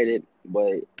try to fight it,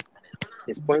 but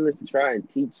it's pointless to try and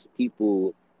teach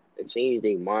people change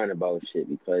their mind about shit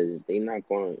because they not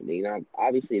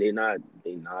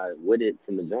with it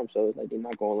from the jump. So it's like they're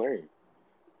not gonna learn.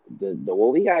 The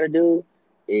what we gotta do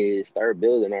is start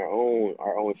building our own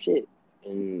shit,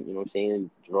 and you know what I'm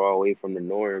saying, draw away from the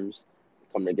norms,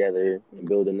 come together and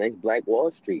build the next Black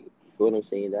Wall Street. You feel what I'm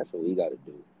saying? That's what we gotta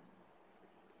do.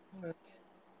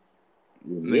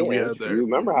 Yeah, you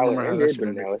remember how it ended,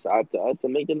 but now it's up to us to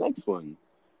make the next one.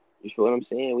 You feel what I'm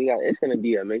saying? It's gonna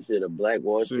be a mixture of the Black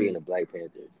Wall Street and the Black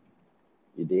Panthers.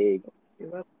 You dig?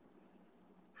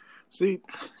 See,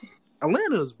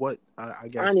 Atlanta is what I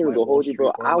guess. I ain't even gonna hold you,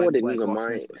 bro. I wouldn't even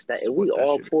mind if we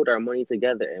all pulled our money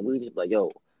together and we just like,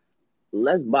 yo,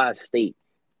 let's buy a state.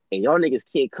 And y'all niggas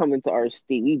can't come into our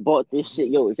state. We bought this shit.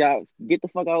 Yo, if y'all get the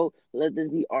fuck out, let this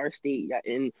be our state.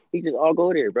 And we just all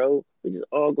go there, bro. We just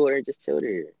all go there and just chill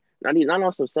there. Not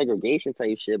on some segregation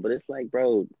type shit, but it's like,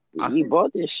 bro, we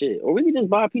bought this shit. Or we can just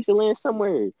buy a piece of land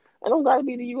somewhere. It don't gotta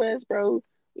be the US, bro.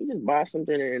 We just buy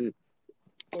something and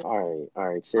all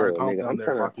right, chill, nigga. I'm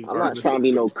not trying to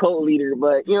be no cult leader,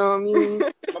 but you know what I mean?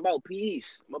 I'm about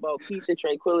peace. I'm about peace and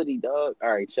tranquility, dog.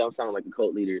 All right, chill. I'm sounding like a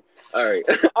cult leader. All right,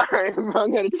 bro, I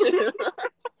gotta chill.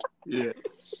 Yeah.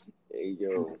 Hey,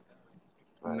 yo.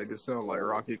 Niggas sound like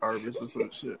Rocky Garbus or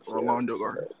some shit. Orlando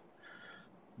Garbus.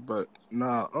 But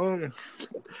nah,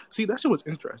 see, that shit was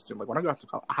interesting. Like when I got to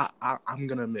college, I'm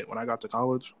gonna admit, when I got to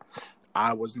college,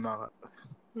 I was not.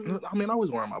 I mean, I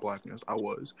was wearing my blackness. I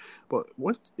was, but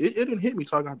what it didn't hit me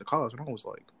till I got to college, and I was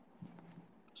like,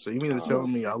 "So you mean to tell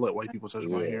me I let white people touch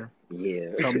my hair?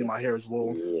 Yeah. Tell me my hair is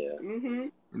wool? Yeah.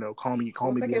 You know, call me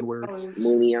the N-word.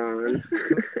 Mulian.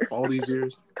 All these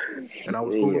years, and I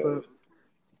was cool with that.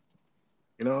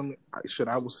 You know,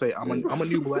 I will say I'm a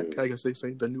new black. I guess they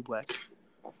say the new black.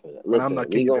 Listen,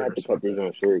 we gonna have to cut this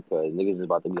one short because niggas is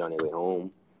about to be on their way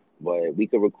home. But we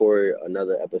could record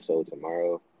another episode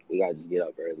tomorrow. We gotta just get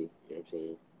up early. You know what I'm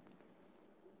saying?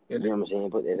 You know what I'm saying?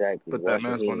 But exactly. Wash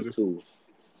your hands too.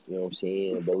 You know what I'm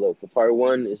saying? But look, for part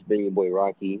 1, it's been your boy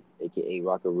Rocky, aka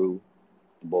Rockaroo,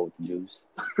 the boy with the juice.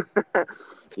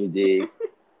 You dig?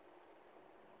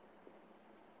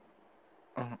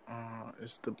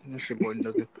 It's your boy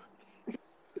Nugget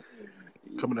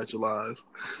coming at you live.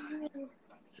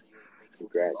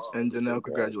 Congrats. And Janelle,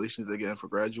 congratulations again for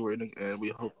graduating, and we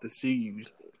hope to see you.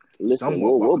 Listen,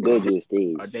 we'll build you a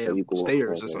stage. A damn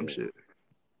stairs or some shit.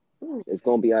 It's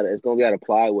gonna be out of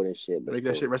plywood and shit. Make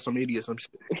that shit WrestleMania or some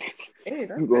shit. Hey,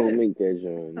 that's you gonna make that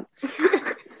joint.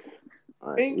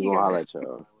 All right, we gonna holler at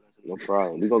y'all. No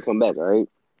problem. We gonna come back. All right.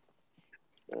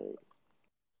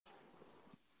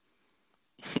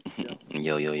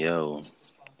 Yo.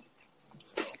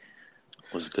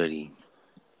 What's goody?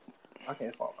 I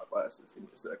can't find my glasses. Give me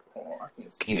a second. Hold on. I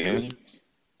can't see. Can you hear me?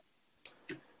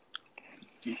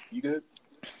 You good?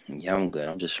 Yeah, I'm good.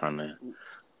 I'm just trying to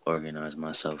organize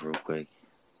myself real quick.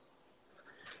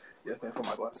 Yeah, I can't find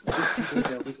my glasses.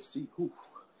 We can see who.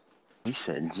 He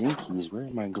said, Jinkies, where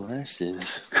are my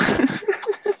glasses?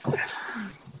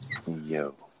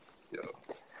 Yo.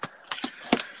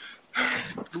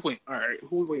 Wait, all right.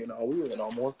 Who we waiting on? We waiting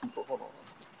on more people. Hold on.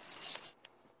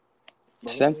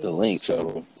 Sent the link,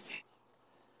 so.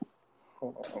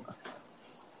 Hold on.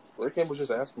 Rick was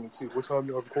just asking me too. What time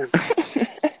y'all record?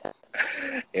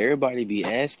 Everybody be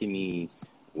asking me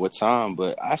what time,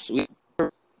 but I swear,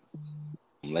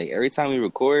 like every time we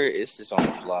record, it's just on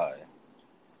the fly.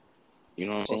 You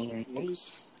know what I'm saying?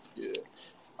 Yeah.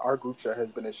 Our group chat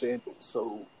has been in shambles,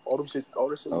 so all the shit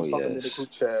we talking in the group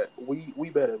chat, we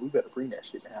better bring that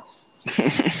shit now.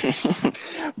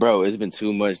 Bro, it's been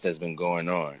too much that's been going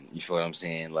on. You feel what I'm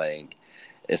saying? Like,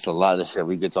 it's a lot of shit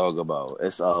we could talk about.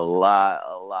 It's a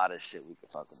lot of shit we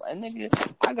could talk about. And nigga,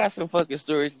 I got some fucking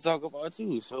stories to talk about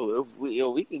too. So if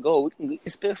we can go, we can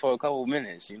spit for a couple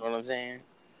minutes. You know what I'm saying?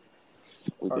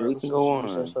 We can go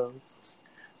on.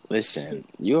 Listen,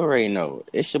 you already know.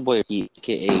 It's your boy,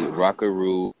 a.k.a.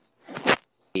 Rockaroo.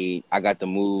 I got the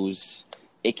moves.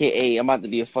 A.k.a. I'm about to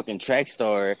be a fucking track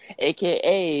star.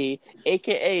 A.k.a.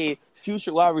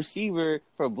 future wide receiver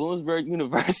for Bloomsburg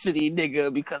University,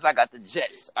 nigga, because I got the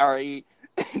Jets. All right?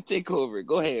 Take over.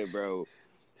 Go ahead, bro.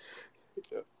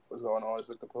 What's going on? It's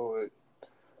Nick the poet,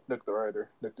 Nick the writer,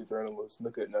 Nick the journalist,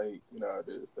 Nick at night. You know how it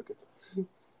is.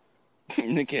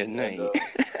 Nick at night.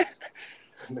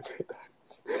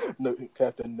 Nick,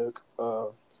 Captain Nick.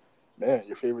 Man,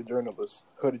 your favorite journalist,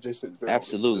 hood adjacent journalist.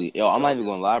 Absolutely. Yo, I'm not even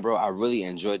gonna lie, bro. I really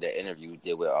enjoyed that interview we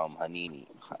did with Hanini.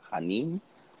 Hanini?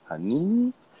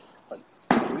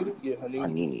 Yeah, Hanini.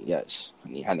 Hanini, yes.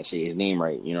 I had to say his name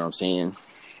right. You know what I'm saying?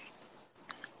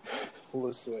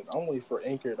 Listen, I'm waiting for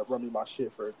Anchor to run me my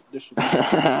shit for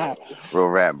distribution. Real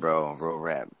rap, bro. Real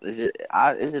rap. Is it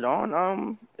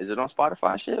on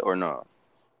Spotify shit or no?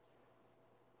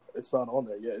 It's not on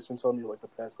there yet. It's been telling me like the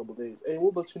past couple days. Hey,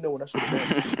 we'll let you know when that shit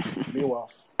is done.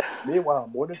 Meanwhile,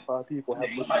 more than 5 people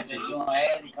have listened to it.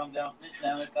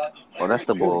 Oh, that's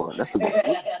the bull. That's the bull.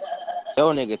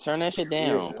 Yo, nigga, turn that shit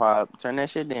down, Yeah. Pop. Turn that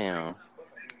shit down.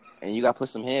 And you gotta put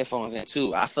some headphones in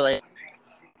too. I feel like it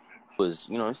was,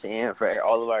 you know what I'm saying, for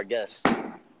all of our guests.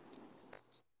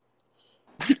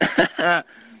 Hey,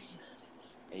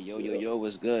 yo,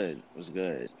 what's good? What's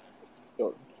good?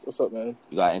 Yo, what's up, man?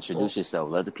 You gotta introduce yourself.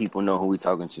 Let the people know who we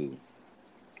talking to.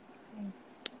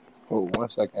 Oh, 1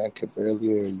 second. I could barely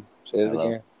hear you. Say it Hello?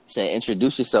 again. Say,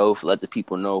 introduce yourself. Let the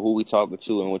people know who we talking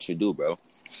to and what you do, bro.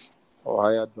 Oh, how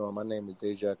y'all doing? My name is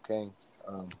Deja King.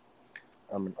 I'm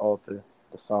an author,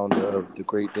 the founder of The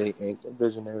Great Day Inc. and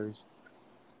Visionaries.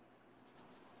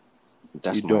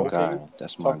 That's You my doing? guy.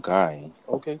 That's my guy.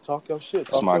 Okay, talk your shit.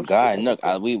 That's my guy. Look,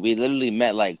 we literally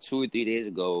met like 2 or 3 days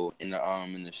ago in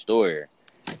the store.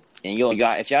 And y'all,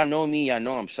 if y'all know me, y'all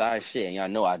know I'm shy as shit, and y'all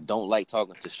know I don't like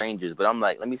talking to strangers. But I'm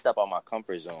like, let me step out my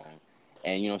comfort zone.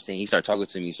 And you know what I'm saying? He started talking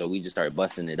to me, so we just started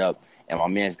busting it up. And my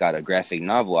man's got a graphic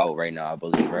novel out right now, I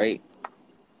believe, right?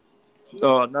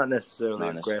 No, not necessarily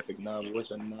Not a graphic novel.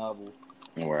 It's a novel.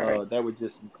 Right. That was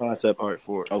just some concept art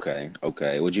for it.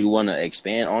 Okay. Would you want to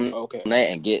expand on that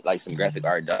and get like some graphic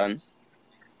art done?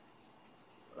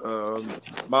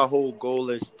 My whole goal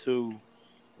is to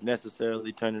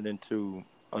necessarily turn it into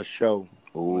a show.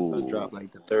 Once I drop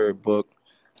like the 3rd book,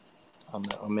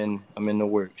 I'm in the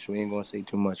works. We ain't gonna say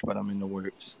too much, but I'm in the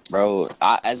works, bro.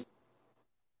 As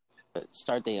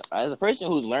a person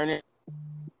who's learning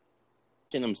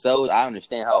themselves, I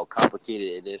understand how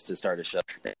complicated it is to start a show.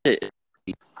 It's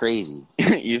crazy.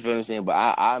 You feel what I'm saying?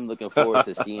 But I'm looking forward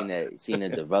to seeing it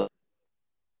develop.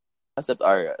 Concept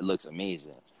art looks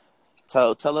amazing.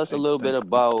 Tell us a little bit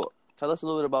about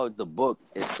the book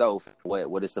itself,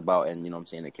 what it's about, and you know what I'm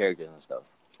saying, the characters and stuff.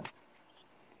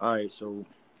 All right, so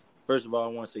first of all, I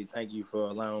want to say thank you for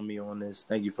allowing me on this.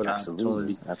 Thank you for the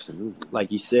opportunity. Absolutely. Like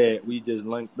you said, we just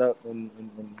linked up in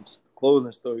the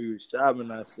clothing store. You was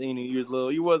shopping. I seen you.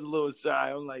 You was a little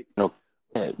shy. I'm like, no,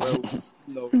 bro,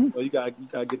 you gotta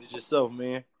get it yourself,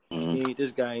 man. Mm-hmm.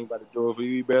 This guy ain't about to draw for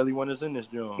you. He barely want us in this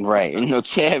joint. Right. No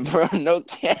cap, bro. No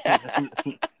cap.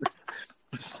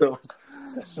 So,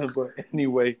 but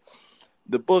anyway,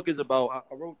 the book is about.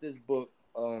 I wrote this book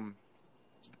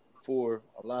for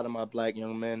a lot of my black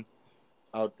young men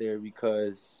out there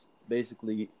because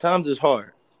basically times is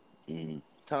hard. Mm-hmm.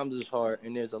 Times is hard,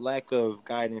 and there's a lack of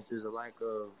guidance. There's a lack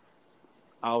of,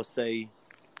 I'll say,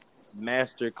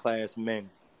 master class men.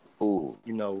 Ooh.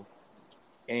 You know,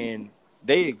 and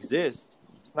they exist.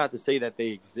 It's not to say that they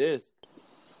exist.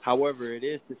 However, it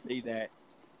is to say that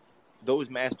those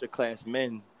master class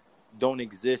men don't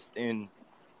exist in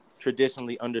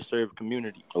traditionally underserved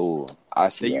communities. Oh, I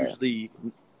see. They usually,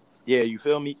 you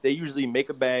feel me? They usually make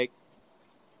a bag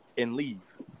and leave.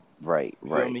 Right.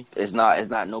 Feel me? It's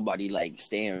not nobody like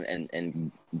staying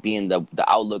and being the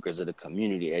outlookers of the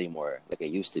community anymore like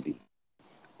it used to be.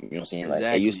 You know what I'm saying? Like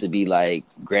it used to be like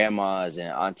grandmas and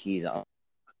aunties out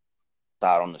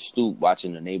on the stoop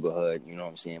watching the neighborhood. You know what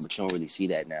I'm saying? But you don't really see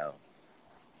that now.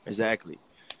 Exactly.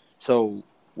 So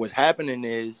what's happening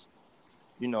is,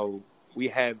 you know, we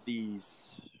have these.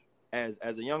 As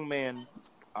a young man,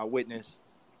 I witnessed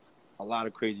a lot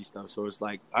of crazy stuff. So it's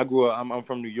like I grew up. I'm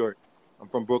from New York. I'm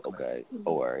from Brooklyn. Okay.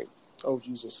 Oh, all right. Oh,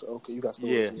 Jesus. Okay, you got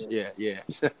stories. Yeah.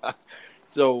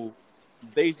 So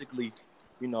basically,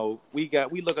 you know, we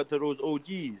look up to those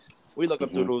OGs. We look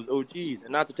up to those OGs,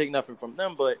 and not to take nothing from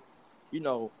them, but you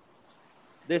know,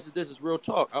 this is real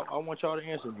talk. I want y'all to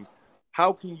answer me.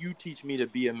 How can you teach me to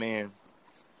be a man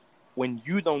when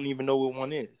you don't even know what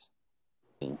one is?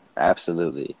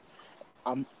 Absolutely.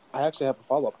 I actually have a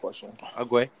follow-up question.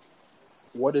 Okay.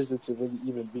 What is it to really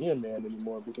even be a man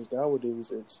anymore? Because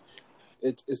nowadays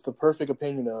it's the perfect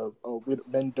opinion of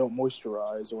men don't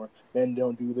moisturize, or men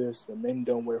don't do this, and men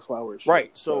don't wear flowers.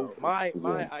 Right. So my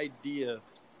idea,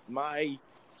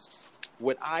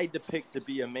 what I depict to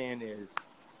be a man is,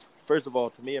 first of all,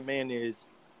 to me, a man is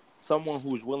someone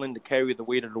who's willing to carry the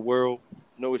weight of the world,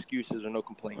 no excuses or no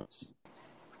complaints.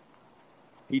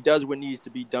 He does what needs to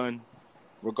be done,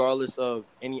 regardless of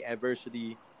any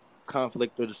adversity,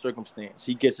 conflict, or the circumstance.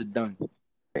 He gets it done,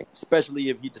 especially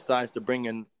if he decides to bring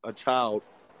in a child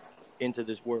into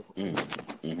this world.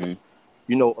 Mm-hmm.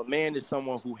 You know, a man is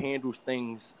someone who handles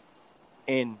things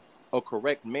in a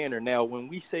correct manner. Now, when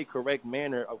we say correct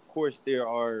manner, of course, there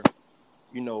are,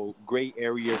 you know, gray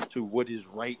areas to what is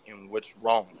right and what's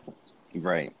wrong.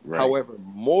 Right. However,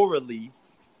 morally,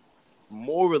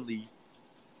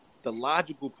 the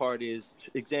logical part is,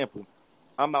 example,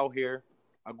 I'm out here.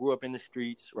 I grew up in the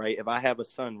streets, right? If I have a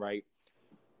son, right,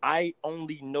 I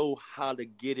only know how to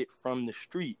get it from the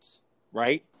streets,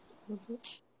 right?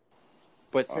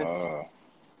 But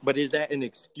is that an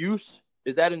excuse?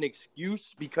 Is that an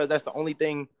excuse because that's the only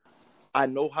thing I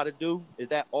know how to do? Is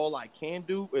that all I can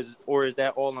do? Or is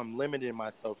that all I'm limiting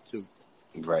myself to?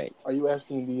 Right. Are you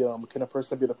asking can a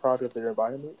person be the product of their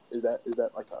environment? Is that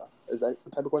the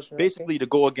type of question? Basically, to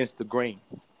go against the grain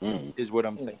is what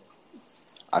I'm saying.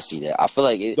 I see that. I feel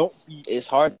like it's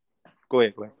hard. Go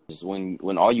ahead. It's when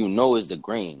all you know is the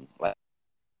grain. Like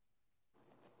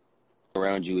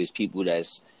around you is people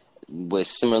that's with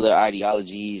similar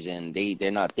ideologies, and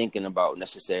they're not thinking about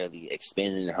necessarily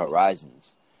expanding their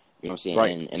horizons. You know what I'm saying?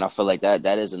 Right. And I feel like that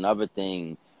is another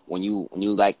thing. When you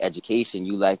like education,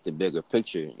 you like the bigger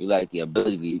picture. You like the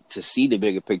ability to see the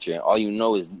bigger picture, and all you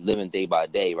know is living day by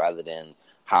day, rather than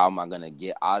how am I going to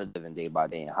get out of living day by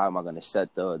day, and how am I going to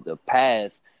set the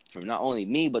path for not only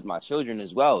me but my children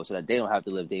as well, so that they don't have to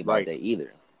live day by day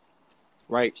either.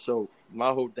 Right. So my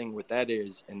whole thing with that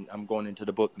is, and I'm going into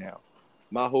the book now.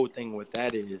 My whole thing with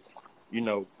that is,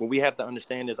 what we have to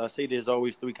understand is, I say there's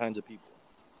always three kinds of people.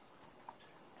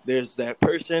 There's that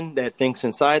person that thinks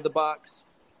inside the box,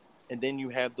 and then you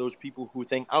have those people who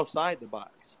think outside the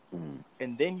box.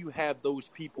 And then you have those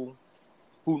people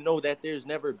who know that there's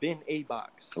never been a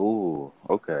box. Ooh,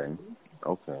 okay.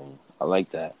 I like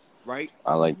that. Right?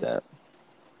 I like that.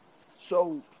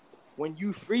 So when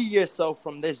you free yourself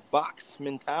from this box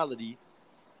mentality,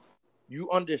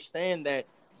 you understand that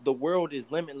the world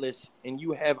is limitless and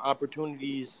you have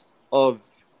opportunities of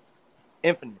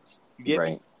infinite. You get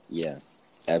me? Yeah,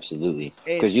 absolutely.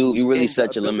 Because you really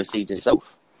set your limits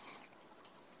yourself.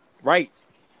 Right.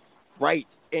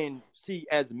 And see,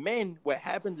 as men, what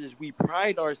happens is we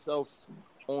pride ourselves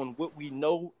on what we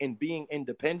know and being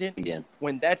independent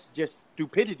when that's just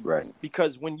stupidity. Right.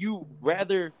 Because when you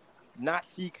rather not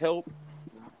seek help,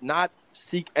 not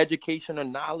seek education or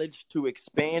knowledge to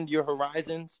expand your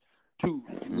horizons, to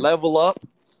level up,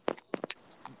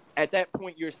 at that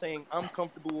point you're saying, I'm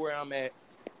comfortable where I'm at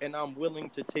and I'm willing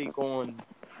to take on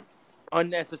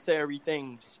unnecessary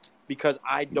things because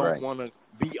I don't want to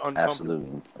be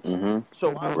uncomfortable. Absolutely.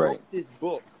 So I wrote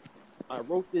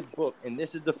this book, and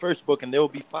this is the first book, and there will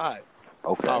be 5.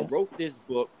 Okay. I wrote this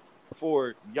book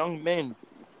for young men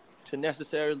to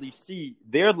necessarily see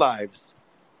their lives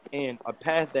and a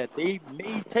path that they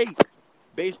may take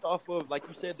based off of, like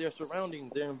you said, their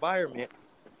surroundings, their environment.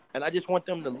 And I just want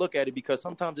them to look at it because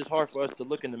sometimes it's hard for us to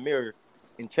look in the mirror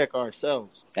and check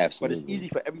ourselves. Absolutely. But it's easy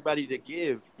for everybody to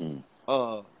give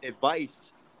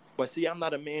advice. But see, I'm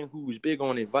not a man who's big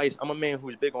on advice. I'm a man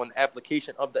who's big on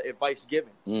application of the advice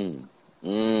given.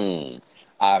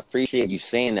 I appreciate you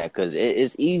saying that because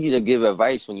it's easy to give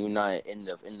advice when you're not in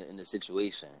the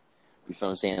situation. You feel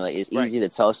what I'm saying? Like it's easy to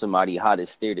tell somebody how to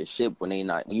steer the ship when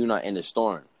you're not in the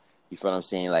storm. You feel what I'm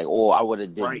saying? Like, oh, I would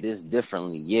have did this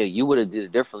differently. Yeah, you would have did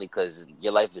it differently because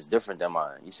your life is different than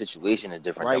mine. Your situation is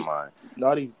different than mine.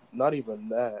 Not even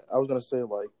that. I was gonna say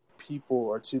like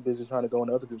people are too busy trying to go in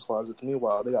other people's closets.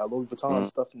 Meanwhile, they got Louis Vuitton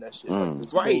stuff in that shit. Like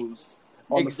this goes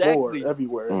on the floor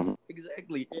everywhere.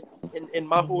 Exactly. And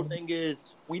my whole thing is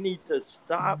we need to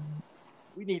stop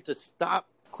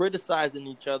criticizing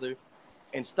each other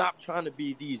and stop trying to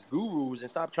be these gurus and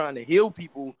stop trying to heal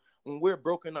people when we're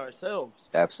broken ourselves.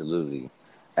 Absolutely.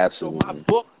 So my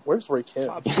book, where's Ray Kim?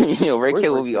 Ray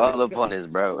Kim will be all up on this,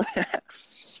 bro.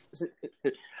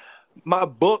 My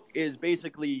book is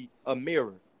basically a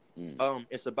mirror.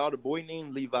 It's about a boy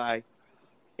named Levi,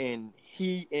 and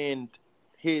he and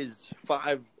his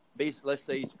 5 let's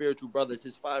say spiritual brothers.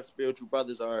 His 5 spiritual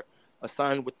brothers are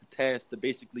assigned with the task to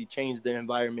basically change the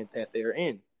environment that they're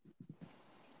in.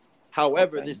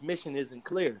 However, this mission isn't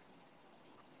clear.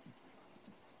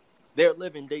 They're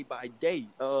living day by day.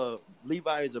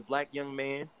 Levi is a black young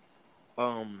man,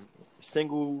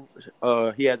 single.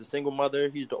 He has a single mother.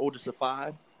 He's the oldest of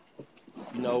 5.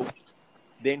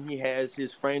 Then he has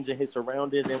his friends and his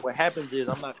surroundings. And what happens is,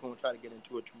 I'm not going to try to get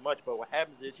into it too much, but what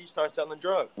happens is he starts selling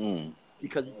drugs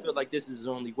because he feels like this is his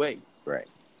only way. Right.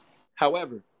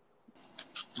 However,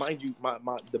 mind you,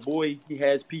 the boy, he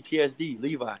has PTSD,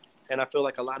 Levi. And I feel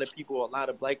like a lot of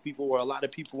black people, or a lot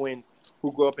of people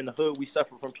who grow up in the hood, we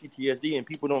suffer from PTSD, and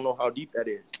people don't know how deep that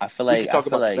is. I feel like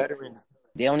veterans.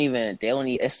 They don't even.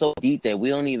 It's so deep that we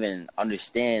don't even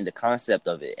understand the concept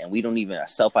of it, and we don't even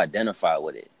self-identify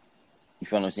with it. You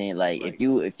feel what I'm saying? Like if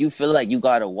you feel like you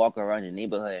gotta walk around the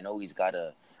neighborhood and always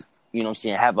gotta,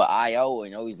 have an eye out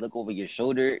and always look over your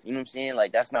shoulder, you know what I'm saying?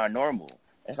 Like that's not normal.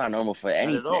 That's not normal for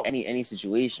any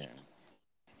situation.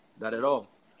 Not at all.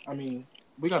 I mean,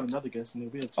 we got another guest in there.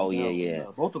 We have two Oh, now, yeah.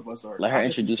 and, both of us are. Let her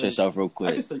introduce herself real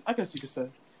quick. I guess you could say.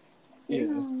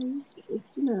 Yeah.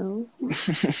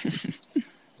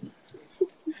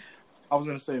 I was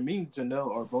gonna say me and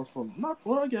Janelle are both from I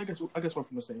guess we're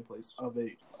from the same place of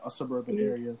a suburban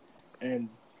area, and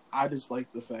I just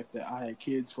like the fact that I had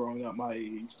kids growing up my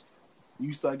age.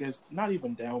 Used to, I guess, not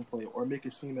even downplay or make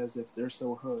it seem as if they're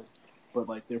so hood, but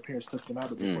like their parents took them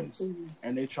out of the place,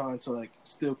 and they trying to like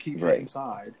still keep it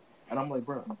inside. And I'm like,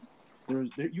 bro,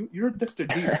 you're Dexter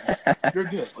Diaz. You're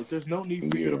good. Like, there's no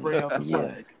need for you to bring out the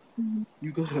flag.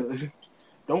 You good.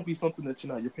 Don't be something that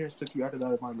you're not. Your parents took you out of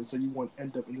that environment, so you won't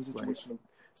end up in the situation of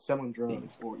selling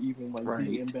drugs or even like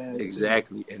being in bad.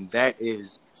 Exactly, and that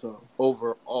is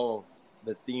overall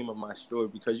the theme of my story,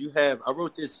 because I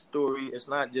wrote this story. It's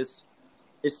not just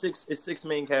it's six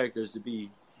main characters, to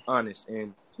be honest,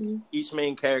 and each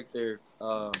main character,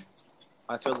 I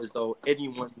feel as though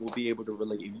anyone will be able to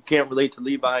relate. If you can't relate to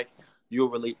Levi, you'll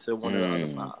relate to one of the other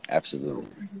five. Absolutely.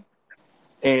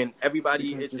 And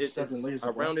everybody is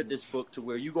surrounded this book to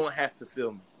where you're going to have to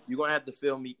feel me. You're going to have to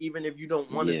feel me, even if you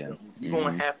don't want to feel me. You're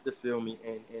going to have to feel me.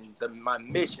 And my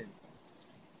mission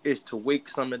is to wake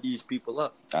some of these people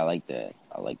up. I like that.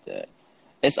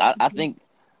 I think...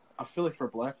 I feel like for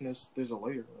Blackness, there's a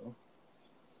layer, though.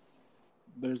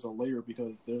 There's a layer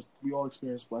because we all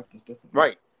experience Blackness differently.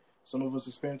 Right. Some of us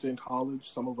experience it in college.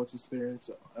 Some of us experience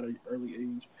it at an early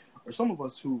age. Or some of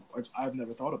us who, I've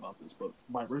never thought about this, but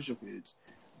my racial kids,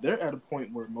 they're at a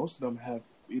point where most of them have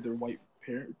either white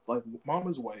parent, like mom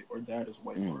is white or dad is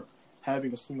white, or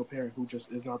having a single parent who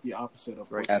just is not the opposite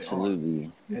of what Absolutely. they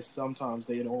are. And sometimes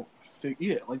they don't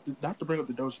not to bring up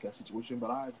the Doja Cat situation, but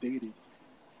I've dated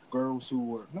girls who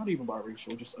were not even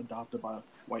biracial, just adopted by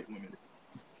white women.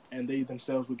 And they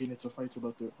themselves would get into fights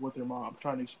about with their mom,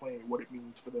 trying to explain what it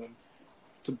means for them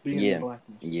to be in their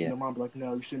blackness. Yeah. And their mom be like,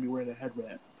 no, you shouldn't be wearing a head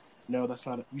wrap. No, that's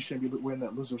not. You shouldn't be wearing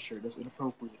that Lizzo shirt. That's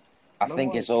inappropriate. I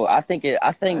think that's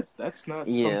not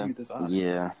something you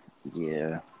desire.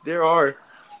 Yeah. There are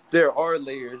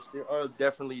layers. There are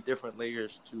definitely different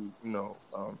layers to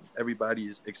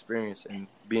everybody's experience in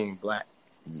being black.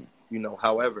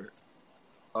 However,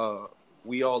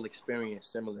 we all experience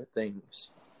similar things.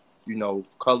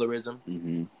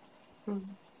 Colorism,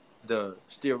 the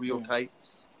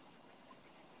stereotypes.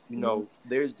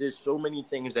 There's so many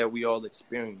things that we all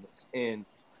experience, and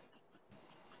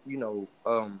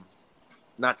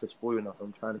not to spoil enough,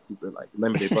 I'm trying to keep it like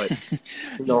limited,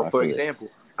 but for example,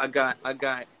 I got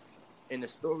in the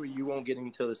story, you won't get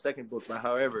into the second book, but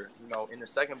however, in the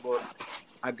second book,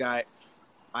 I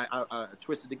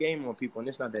twisted the game on people, and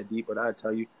it's not that deep, but I'll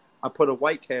tell you, I put a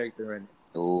white character in it.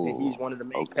 Ooh, and he's one of the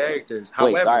main characters.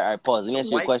 Wait, however, all right, pause. Let me ask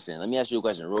you a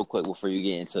question real quick before you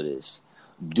get into this.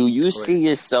 Do you see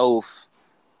yourself,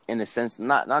 in a sense,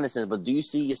 not in a sense, but do you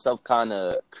see yourself kind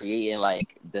of creating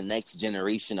like the next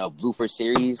generation of Blueford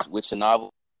series with your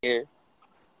novel here?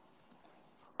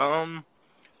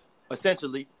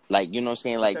 Essentially. Like, you know what I'm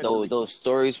saying? Like those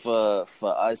stories for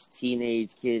us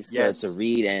teenage kids to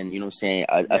read and, you know what I'm saying,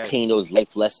 attain those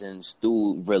life lessons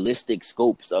through realistic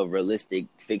scopes of realistic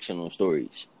fictional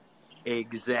stories.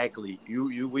 Exactly.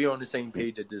 We on the same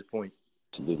page at this point.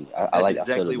 Absolutely. I like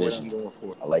exactly what I'm going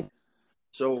for. I like.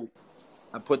 So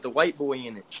I put the white boy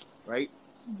in it, right?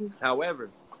 However,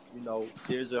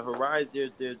 there's a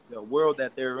horizon, there's a world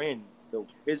that they're in. So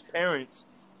his parents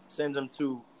sends him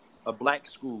to a black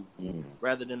school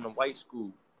rather than a white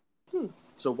school.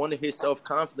 So one of his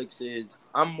self-conflicts is,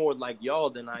 I'm more like y'all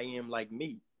than I am like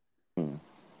me.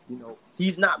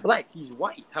 He's not black, he's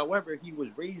white. However, he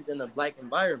was raised in a black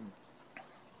environment.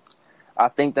 I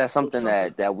think that's something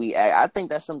I think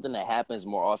that's something that happens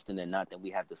more often than not that we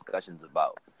have discussions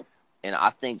about. And I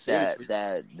think that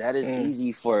is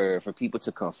easy for people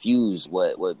to confuse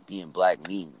what being black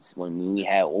means when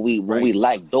we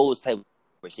like those type of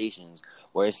conversations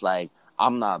where it's like,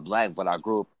 I'm not black, but I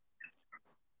grew up.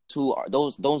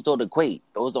 Those don't equate.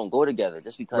 Those don't go together.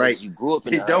 Just because you grew up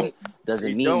in the hood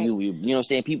doesn't mean you know what I'm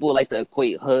saying? People like to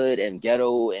equate hood and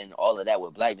ghetto and all of that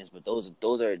with blackness, but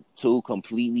those are two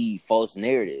completely false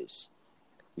narratives.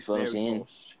 You feel what I'm saying?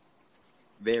 False.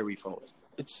 Very false.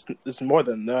 It's more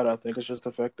than that. I think it's just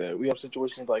the fact that we have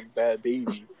situations like Bad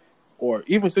Baby, or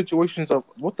even situations of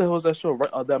what the hell is that show?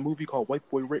 Right, that movie called White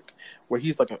Boy Rick, where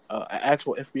he's like an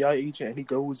actual FBI agent, and he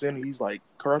goes in and he's like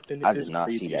corrupting. I did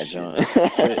not see that, John.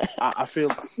 I feel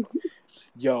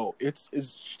Yo, it's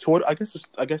sort. I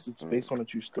guess it's based on a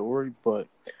true story, but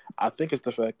I think it's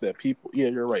the fact that people. Yeah,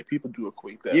 you're right. People do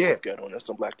equate that with ghetto-ness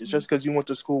and blackness. Just because you went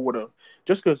to school with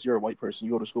just because you're a white person,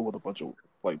 you go to school with a bunch of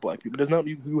like black people. Does not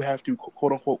mean you have to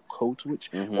quote unquote code switch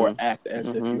or act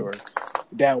as if you're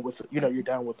down with you're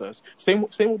down with us. Same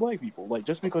with black people. Like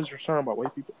just because you're concerned about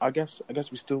white people, I guess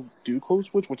we still do code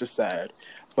switch, which is sad.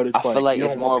 But it's I feel like you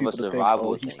it's don't more want of a people to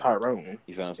survival think, he's thing. Tyrone.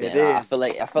 You feel what I'm saying? It is. I feel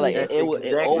like That's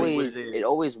exactly it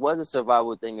always was a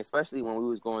survival thing, especially when we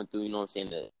was going through, you know what I'm saying,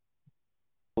 the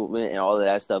movement and all of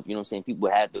that stuff. You know what I'm saying? People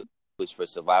had to push for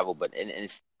survival, but in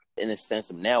a sense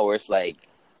of now where it's like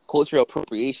cultural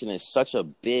appropriation is such a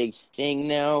big thing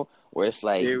now, where it's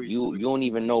like you don't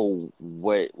even know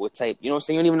what type. You know what I'm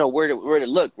saying? You don't even know where to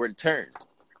look, where to turn.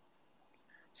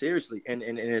 Seriously, and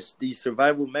it's these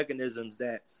survival mechanisms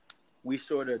that we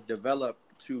sort of develop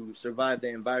to survive the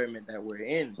environment that we're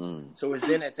in. So it's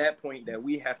then at that point that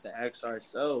we have to ask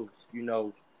ourselves, you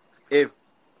know, if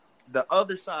the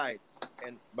other side,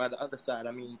 and by the other side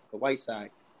I mean the white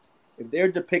side, if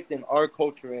they're depicting our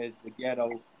culture as the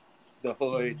ghetto, the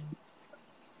hood,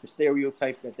 the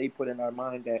stereotypes that they put in our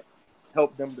mind that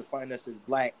help them define us as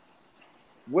black,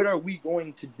 what are we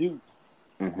going to do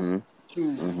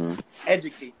to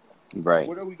educate them? Right.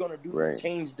 What are we going to do to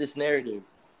change this narrative?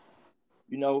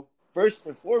 You know, first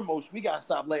and foremost, we got to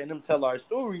stop letting them tell our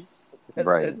stories.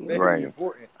 That's very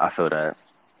important. I feel that.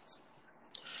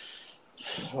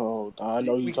 Oh, I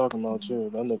know you're talking about too.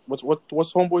 What's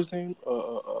homeboy's name?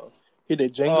 He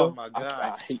did Django. Oh my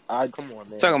god! Come on,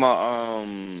 man. Talking about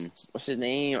what's his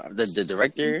name? The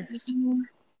director.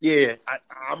 Yeah,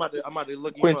 I'm about to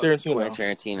look Quentin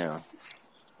Tarantino.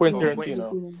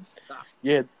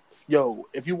 Yeah, yo,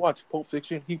 if you watch Pulp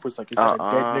Fiction, he was like, "Is that a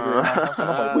dead nigga in my house?" And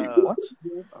I'm like, "Wait, what?"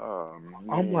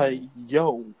 I'm like,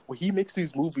 "Yo, he makes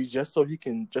these movies just so he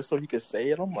can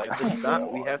say it." I'm like,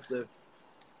 "Stop." We have to.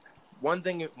 One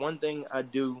thing I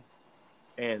do,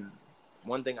 and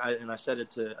one thing I said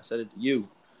it to you.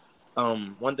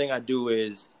 One thing I do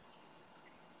is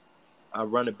I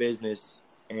run a business,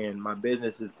 and my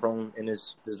business is prone and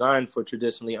is designed for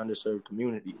traditionally underserved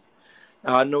communities.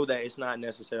 Now I know that it's not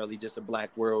necessarily just a black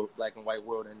and white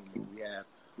world anymore. We have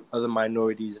other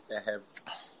minorities that have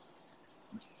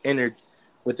entered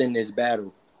within this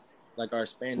battle, like our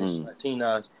Spanish,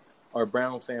 Latinas, our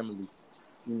brown family,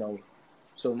 you know.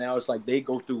 So now it's like they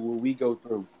go through what we go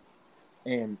through,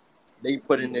 and they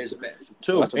put in their best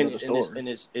too. And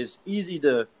it's easy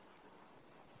to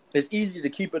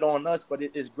keep it on us, but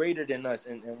it is greater than us.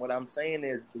 And what I'm saying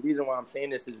is, the reason why I'm saying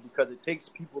this is because it takes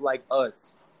people like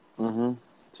us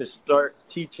to start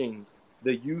teaching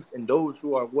the youth and those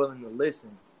who are willing to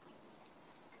listen,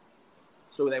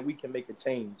 so that we can make a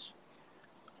change.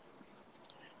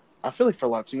 I feel like for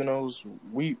Latinos,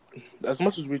 we, as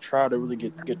much as we try to really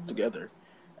get together,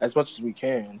 as much as we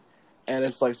can, and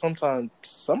it's like sometimes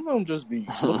some of them just be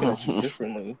looking at you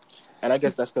differently, and I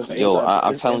guess that's because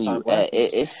I'm telling you,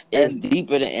 it's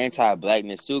deeper than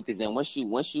anti-blackness too. Because then once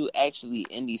you actually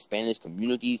in these Spanish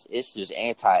communities, it's just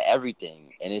anti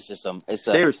everything, and it's just it's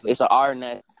a our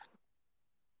net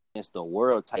against the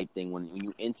world type thing when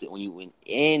you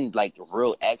in like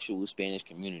real actual Spanish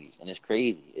communities, and it's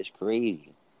crazy. It's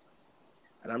crazy.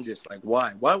 And I'm just like,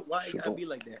 why it gotta be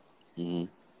like that?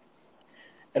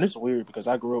 And it's weird because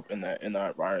I grew up in that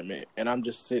environment, and I'm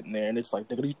just sitting there, and it's like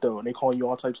negrito, and they calling you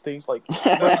all types of things. Like,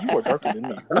 bro, you are darker than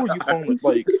me. Who are you calling it?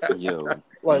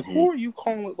 Like, who are you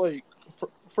calling it? Like,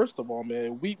 first of all,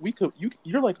 man,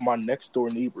 you're like my next door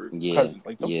neighbor cousin.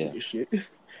 Like, don't do this shit.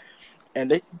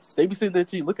 And they be sitting there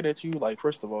to you, looking at you. Like,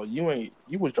 first of all, you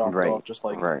was dropped off just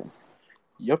like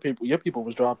your people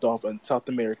was dropped off in South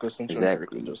America, Central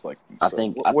America, just like you. I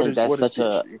think that's such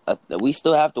a we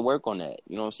still have to work on that.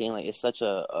 You know what I'm saying? Like, it's such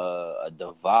a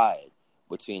divide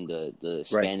between the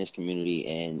Spanish community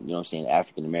and, you know what I'm saying,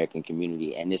 African American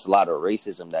community, and there's a lot of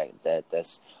racism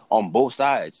that's on both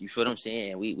sides. You feel what I'm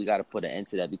saying? We got to put an end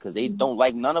to that because they don't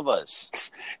like none of us.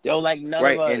 They don't like none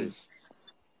of us.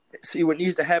 And see, what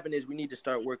needs to happen is we need to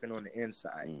start working on the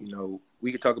inside. You know,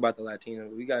 we could talk about the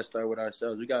Latinos. We got to start with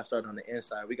ourselves. We got to start on the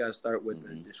inside. We got to start with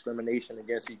the discrimination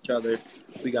against each other.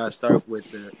 We got to start with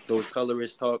those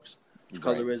colorist talks,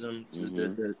 colorism.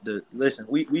 Listen,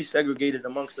 we segregated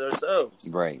amongst ourselves.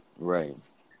 Right.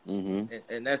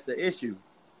 And that's the issue.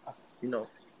 You know,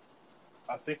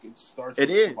 I think it starts. It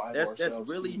is. That's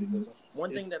really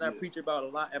one thing that I preach about a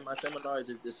lot at my seminars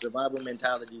is the survival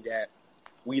mentality that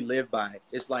we live by.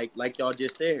 It's like y'all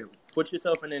just said, put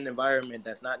yourself in an environment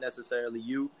that's not necessarily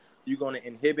you. You're going to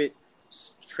inhibit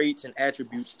traits and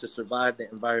attributes to survive the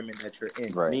environment that you're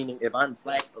in. Meaning, if I'm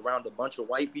black around a bunch of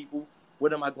white people,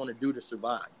 what am I going to do to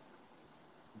survive?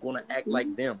 gonna act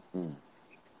like them. Mm.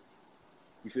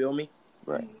 You feel me?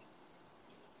 Right.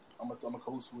 I'm a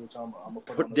code switch. I'm a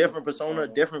Put different persona,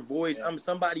 different voice. Yeah.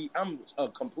 I'm a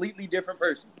completely different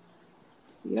person.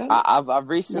 Yeah. I've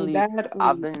recently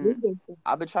I've been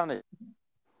trying to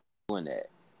doing that.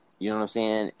 You know what I'm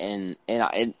saying? And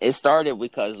it started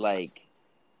because like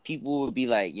people would be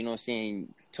like, you know what I'm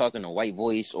saying, talking a white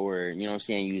voice or, you know what I'm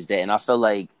saying, use that. And I feel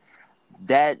like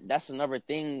that's another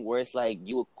thing where it's like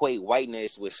you equate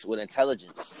whiteness with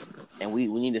intelligence. And we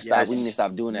need to stop. Yes. We need to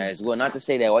stop doing that as well. Not to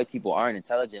say that white people aren't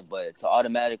intelligent, but to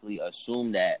automatically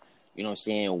assume that, you know what I'm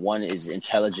saying, one is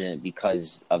intelligent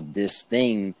because of this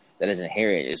thing that is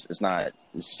inherent. It's not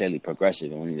necessarily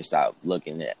progressive, and we need to stop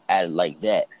looking at it like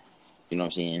that. You know what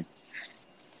I'm saying?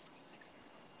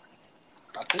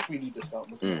 I think we need to stop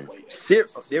looking at white.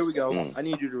 There we go. I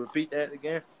need you to repeat that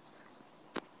again.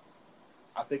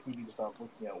 I think we need to stop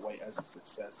looking at white as a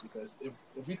success, because if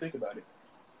you think about it,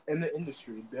 in the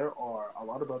industry, there are a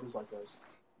lot of brothers like us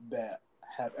that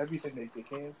have everything they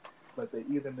can, but they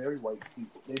either marry white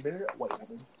people, they marry a white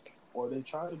woman, or they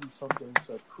try to be something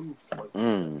to prove white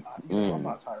people. I'm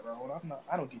not Tyrone.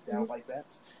 I don't get down like that.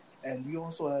 And you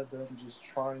also have them just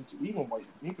trying to, even black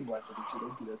people too,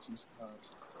 they do that too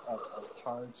sometimes, of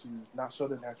trying to not show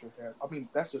their natural hair. I mean,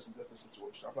 that's just a different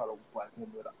situation. I'm not a black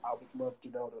woman, but I would love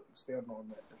Janelle to expand on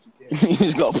that if she can. You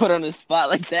just gonna put on the spot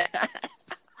like that?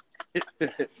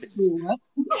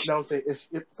 No, I'm saying if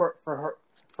for her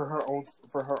own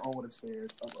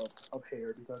experience of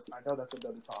hair, because I know that's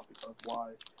another topic of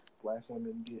why black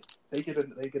women get it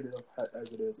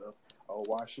as it is of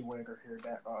why she wearing her hair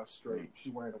that straight,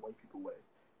 she wearing a white people way,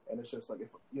 and it's just like,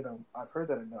 if I've heard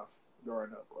that enough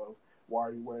growing up of why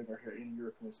are you wearing her hair in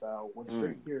European style when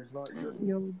straight hair is not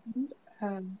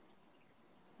European.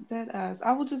 Dead ass.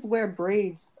 I would just wear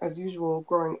braids as usual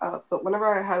growing up, but whenever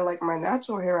I had like my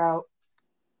natural hair out,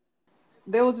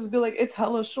 they would just be like, it's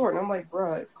hella short, and I'm like,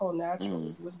 bruh, it's called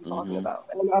natural. What are you talking about?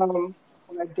 And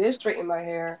when I did straighten my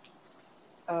hair,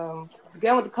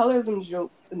 again with the colorism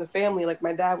jokes in the family, like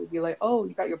my dad would be like, "Oh,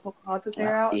 you got your Pocahontas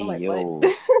hair out?" And I'm like,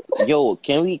 what? Yo,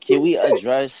 can we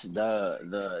address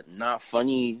the not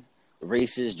funny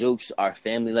racist jokes our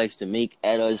family likes to make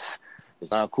at us? It's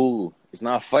not cool. It's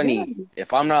not funny. Yeah.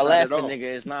 If I'm not laughing, nigga,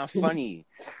 it's not funny.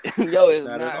 Yo, it's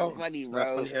not funny, bro.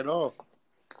 Not funny at all.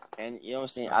 And you know what I'm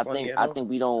saying? I think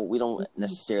we don't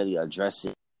necessarily address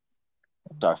it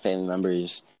to our family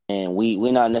members, and we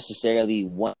not necessarily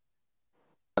want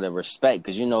to respect,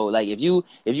 because like if you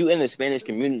in the Spanish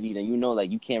community, then like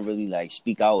you can't really like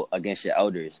speak out against your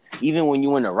elders, even when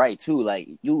you in the right too. Like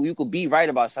you could be right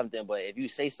about something, but if you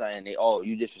say something, you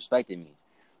disrespected me.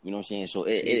 You know what I'm saying? So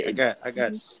I got.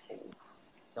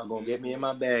 Y'all gonna get me in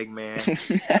my bag, man.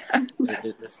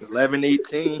 It's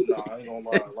 11:18. Nah, I ain't gonna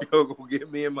lie. Y'all gonna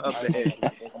get me in my bag.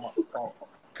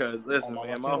 Cause listen,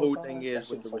 man, my whole thing is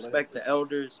with the respect to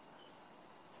elders.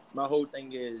 My whole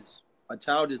thing is a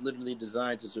child is literally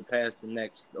designed to surpass the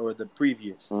next or the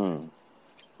previous. All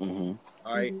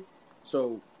right.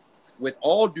 So, with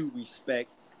all due respect,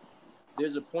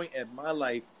 there's a point in my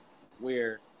life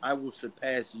where I will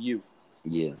surpass you.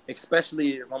 Yeah.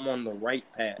 Especially if I'm on the right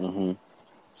path.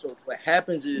 So what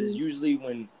happens is usually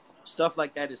when stuff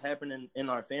like that is happening in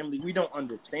our family, we don't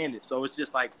understand it. So it's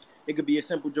just like, it could be a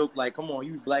simple joke like, come on,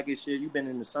 you black as shit, you've been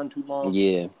in the sun too long.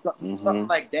 Yeah. Something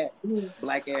like that.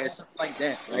 Black ass, something like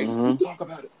that, right? Talk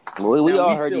about it. Well, we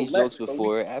all heard these jokes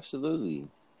before. Absolutely.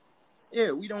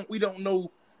 Yeah, we don't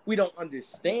know, we don't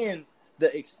understand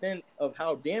the extent of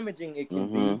how damaging it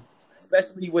can be,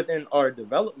 especially within our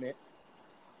development.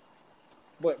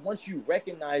 But once you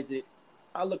recognize it,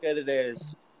 I look at it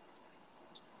as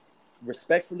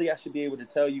respectfully, I should be able to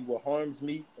tell you what harms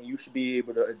me, and you should be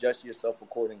able to adjust yourself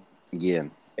accordingly. Yeah.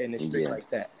 And it's straight like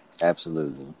that.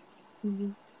 Absolutely.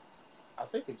 I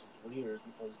think it's weird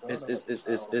because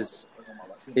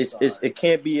it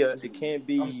can't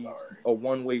be a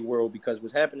one-way world, because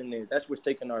what's happening is that's what's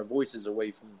taking our voices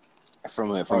away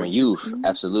from a youth.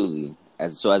 Absolutely.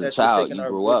 As a child, you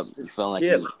grew up, you felt like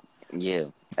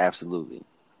absolutely.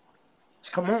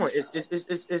 Come on, it's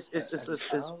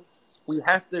we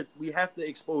have to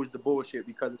expose the bullshit,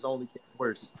 because it's only getting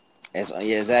worse.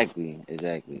 Exactly.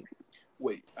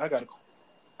 Wait, I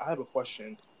have a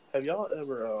question. Have y'all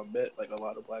ever met like a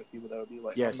lot of black people that would be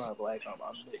like, yes. I'm not black, I'm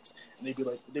mixed, and they'd be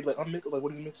like, I'm mixed. Like,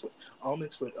 what do you mix with? I'll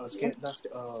mix with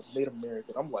Native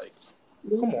American. I'm like,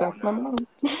 come on now.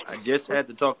 I just had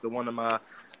to talk to one of my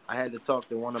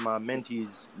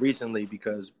mentees recently,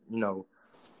 because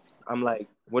I'm like,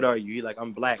 what are you? He's like,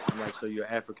 I'm black. I'm like, so you're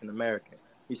African American?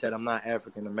 He said, I'm not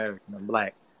African American, I'm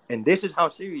black. And this is how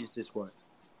serious this was,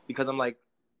 because I'm like,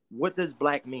 what does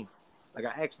black mean? Like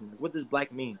I asked him, what does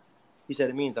black mean? He said,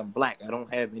 it means I'm black. I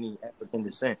don't have any African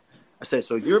descent. I said,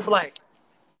 so you're black,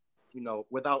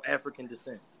 without African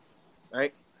descent,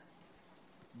 right?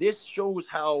 This shows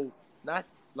how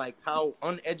how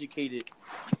uneducated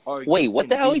are you. Wait, what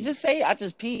the hell he just say? I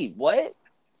just peed. What?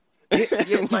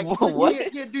 Yeah, like,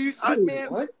 what? Yeah, dude. Man,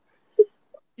 what?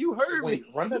 You heard me.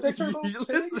 Run that back to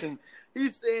Listen,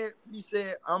 he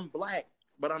said, I'm black,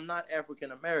 but I'm not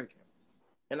African American.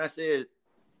 And I said,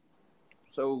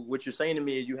 so what you're saying to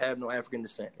me is you have no African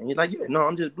descent. And he's like, yeah, no,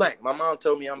 I'm just black. My mom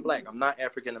told me I'm black. I'm not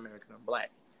African American. I'm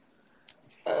black.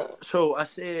 So I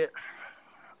said,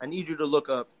 I need you to look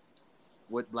up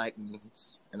what black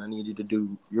means, and I need you to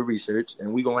do your research,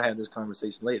 and we're going to have this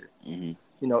conversation later.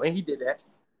 Mm-hmm. And he did that.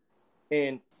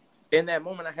 And in that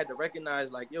moment, I had to recognize,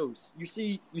 like, yo, you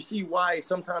see why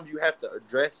sometimes you have to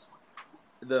address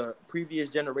the previous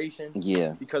generation,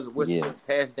 because of what's being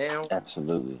passed down.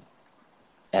 Absolutely.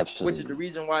 Which is the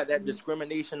reason why that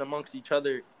discrimination amongst each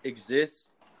other exists.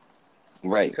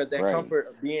 Right. Because that comfort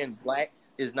of being black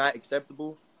is not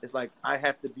acceptable. It's like I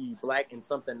have to be black and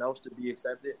something else to be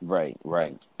accepted. Right.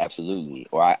 Absolutely.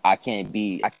 Or I can't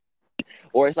be.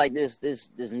 Or it's like this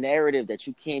narrative that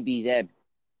you can't be that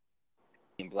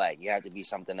black. You have to be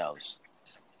something else.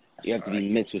 You have to be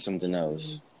mixed with something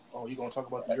else. Oh, you gonna talk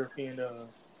about the European?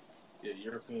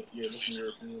 Looking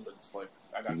European, but it's like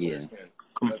I got clear skin.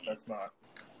 That's not.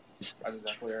 I just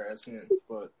got clear ass skin.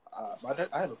 But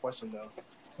I have a question though.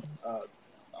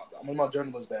 I'm in my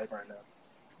journalist bag right now.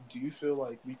 Do you feel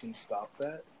like we can stop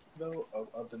that though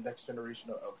of the next generation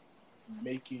of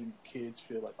making kids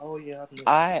feel like, oh yeah,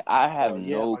 I have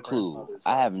no clue.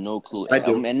 I have no clue. I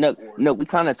do. And look, we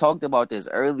kind of talked about this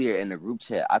earlier in the group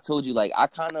chat. I told you, like, I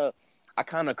kind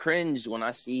of cringe when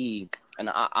I see, and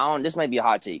I don't. This might be a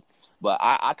hot take, but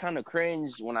I kind of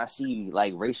cringe when I see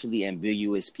like racially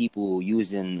ambiguous people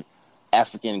using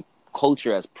African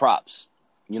culture as props.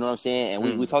 You know what I'm saying?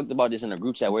 And we talked about this in the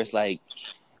group chat where it's like,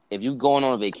 if you going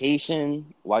on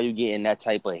vacation, why you getting that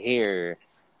type of hair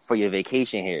for your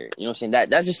vacation hair? You know what I'm saying?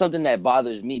 That's just something that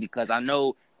bothers me, because I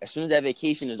know as soon as that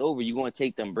vacation is over, you're going to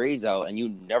take them braids out and you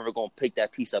never going to pick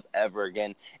that piece up ever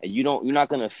again. And you're not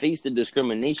going to face the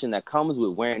discrimination that comes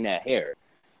with wearing that hair.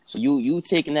 So you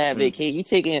taking that vacation, you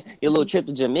taking your little trip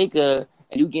to Jamaica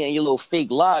and you getting your little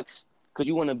fake locks because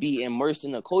you want to be immersed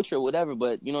in the culture or whatever.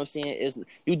 But you know what I'm saying?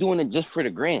 You're doing it just for the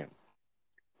gram.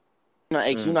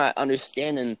 You're not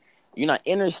understanding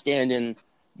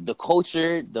the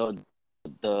culture,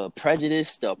 the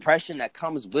prejudice, the oppression that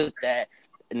comes with that,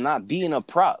 and not being a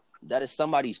prop. That is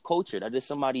somebody's culture. That is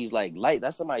somebody's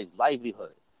that's somebody's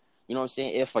livelihood. You know what I'm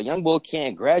saying? If a young boy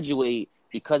can't graduate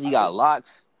because he got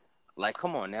locks, like,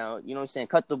 come on now. You know what I'm saying?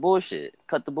 Cut the bullshit.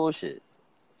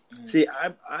 See,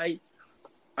 I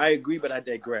agree, but I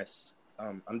digress.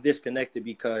 I'm disconnected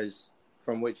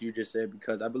from what you just said,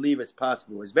 because I believe it's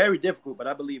possible. It's very difficult, but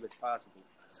I believe it's possible.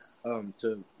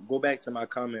 To go back to my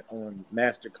comment on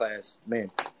masterclass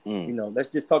men, let's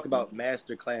just talk about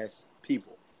masterclass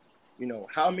people.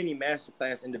 How many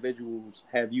masterclass individuals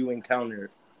have you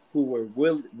encountered who were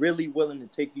really willing to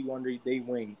take you under their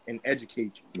wing and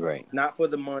educate you? Right. Not for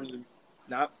the money,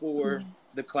 not for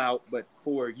the clout, but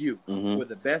for you, for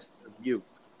the best of you.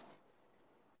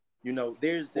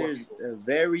 There's a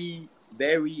very,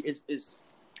 very,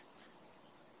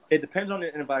 it depends on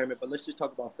the environment, but let's just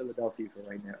talk about Philadelphia for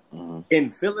right now. In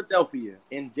Philadelphia,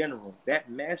 in general, that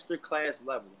master class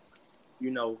level,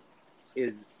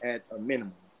 is at a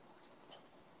minimum.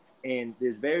 And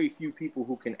there's very few people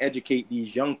who can educate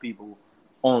these young people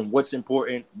on what's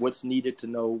important, what's needed to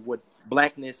know, what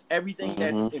blackness, everything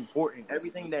that's important,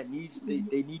 everything that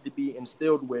they need to be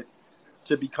instilled with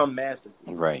to become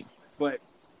masterful. Right. But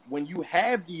when you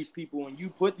have these people and you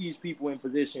put these people in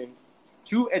position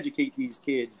to educate these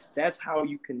kids, that's how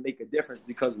you can make a difference,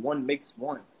 because one makes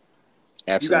one.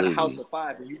 Absolutely. You got a house of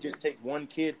 5 and you just take one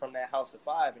kid from that house of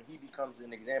 5 and he becomes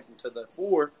an example to the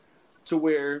 4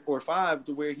 or 5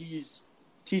 to where he's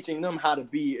teaching them how to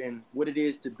be and what it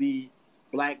is to be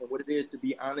black and what it is to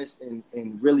be honest and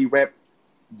really rep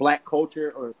black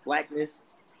culture or blackness.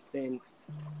 Then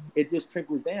it just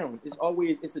trickles down.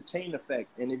 It's a chain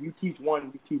effect. And if you teach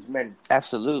one, you teach many.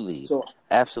 Absolutely. So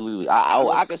absolutely.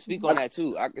 I can speak on that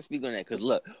too. Because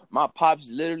look, my pops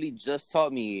literally just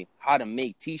taught me how to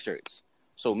make t-shirts.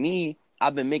 So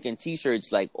I've been making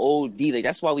t-shirts like OD. Like,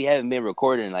 that's why we haven't been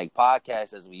recording like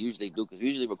podcasts as we usually do, because we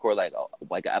usually record like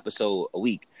an episode a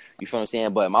week. You feel what I'm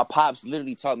saying? But my pops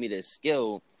literally taught me this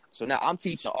skill. So now I'm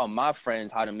teaching all my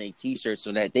friends how to make t-shirts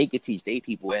so that they could teach their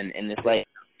people. And it's like,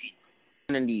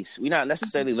 we're not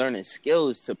necessarily learning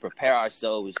skills to prepare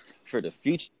ourselves for the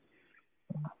future.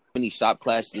 many shop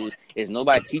classes. There's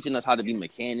nobody teaching us how to be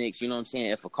mechanics. You know what I'm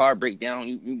saying? If a car break down,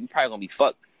 you probably gonna be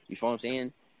fucked. You feel what I'm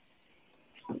saying?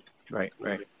 Right.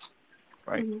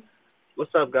 Mm-hmm.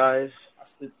 What's up, guys?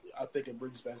 I think it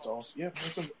brings back to also,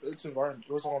 it's environment.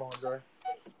 What's going on, Dre?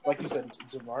 Like you said,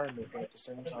 it's environment, but at the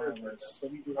same time,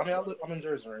 I'm in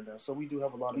Jersey right now, so we do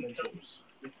have a lot of mentors.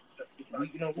 We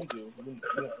do.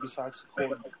 Besides Cory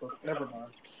Booker, never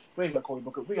mind. We ain't got Cory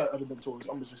Booker. We got other mentors.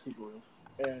 I'm just keep it real.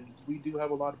 And we do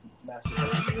have a lot of masters.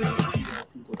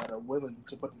 People that are willing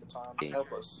to put in the time to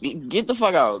help us. Get the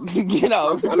fuck out. Get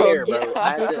out, bro. I'm here, bro.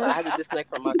 I had to disconnect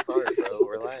from my car, bro.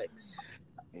 Relax.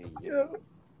 Yeah.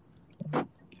 I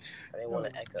didn't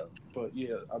want to echo. But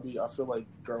yeah, I feel like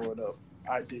growing up,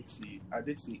 I did see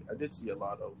a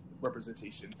lot of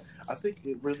representation. I think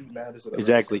it really matters about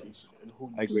representation and who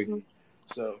you I agree. see.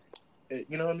 So,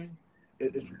 you know what I mean?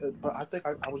 But I think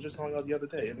I was just telling y'all the other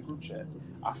day in the group chat.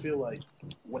 I feel like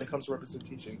when it comes to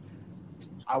representation,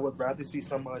 I would rather see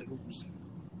somebody who's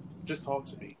just talk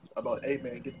to me about, hey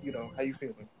man, how you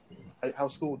feeling?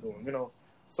 How's school doing?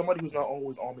 Somebody who's not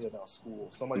always on me about school.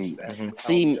 Somebody just asking me how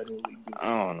See, genuinely do.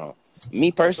 I don't know.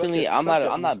 Me personally, Especially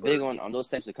I'm not big on those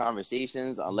types of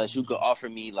conversations unless you could offer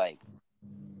me like,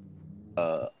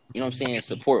 you know what I'm saying,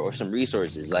 support or some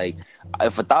resources. Like,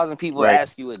 if 1,000 people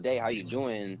ask you a day how you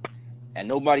doing, and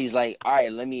nobody's like, all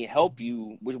right, let me help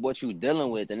you with what you're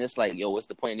dealing with, and it's like, yo, what's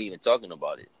the point of even talking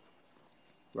about it?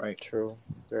 Right. True.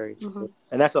 Very true. Mm-hmm.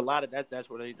 And that's a lot of that's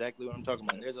exactly what I'm talking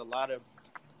about. There's a lot of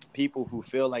people who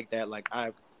feel like that. Like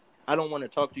I don't want to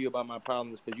talk to you about my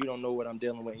problems because you don't know what I'm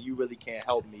dealing with and you really can't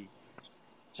help me.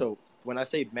 So when I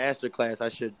say masterclass, I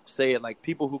should say it like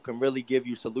people who can really give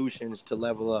you solutions to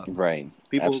level up. Right.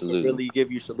 People Absolutely. who can really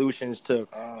give you solutions to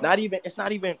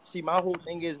see, my whole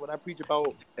thing is what I preach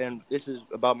about, and this is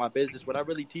about my business. What I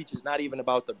really teach is not even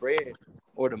about the bread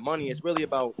or the money. It's really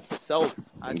about self.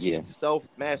 I teach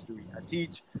self-mastery. I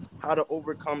teach how to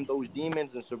overcome those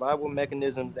demons and survival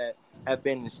mechanisms that have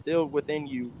been instilled within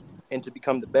you and to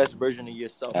become the best version of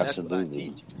yourself. Absolutely. That's what I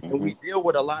teach. And we deal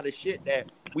with a lot of shit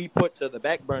that we put to the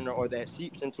back burner or that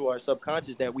seeps into our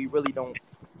subconscious that we really don't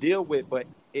deal with, but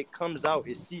it comes out.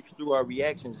 It seeps through our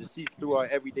reactions. It seeps through our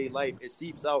everyday life. It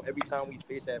seeps out every time we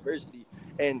face adversity.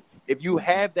 And if you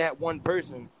have that one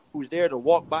person who's there to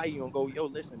walk by you and go, yo,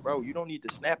 listen, bro, you don't need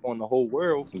to snap on the whole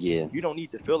world. Yeah. You don't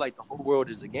need to feel like the whole world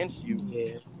is against you.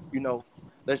 Yeah.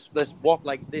 Let's walk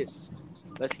like this.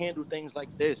 Let's handle things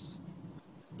like this.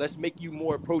 Let's make you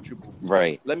more approachable.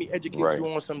 Right. Let me educate you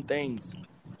on some things.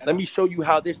 Let me show you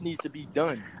how this needs to be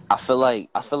done. I feel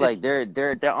like there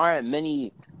aren't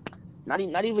many, not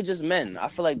even just men. I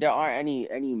feel like there aren't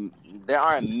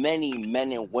many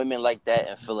men and women like that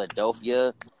in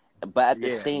Philadelphia. But at the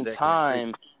same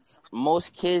time,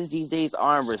 most kids these days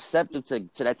aren't receptive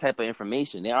to that type of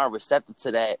information. They aren't receptive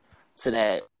to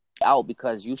that out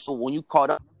because when you caught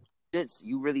up shits,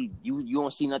 you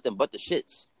don't see nothing but the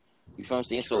shits. You feel what I'm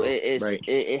saying? So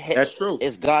that's true.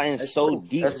 It's gotten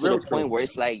deep to the point where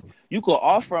it's like you could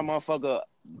offer a motherfucker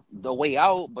the way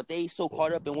out, but they so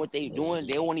caught up in what they doing,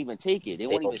 they won't even take it. They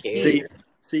won't even see it.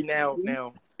 See now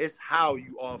it's how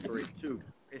you offer it too.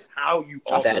 It's how you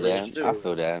offer it too. I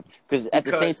feel that because at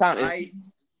the same time,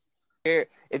 if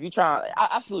you try,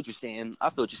 I feel what you're saying.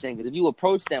 Because if you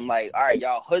approach them like, all right,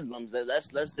 y'all hoodlums,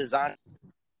 let's design.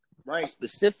 Right,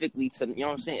 specifically to, you know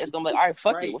what I'm saying? It's gonna be like, all right,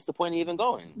 fuck it. What's the point of even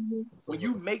going? When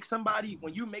you make somebody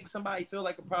feel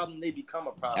like a problem, they become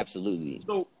a problem. Absolutely.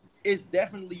 So it's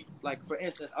definitely like, for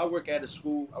instance, I work at a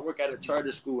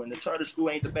charter school, and the charter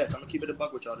school ain't the best. I'm gonna keep it a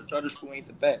buck with y'all. The charter school ain't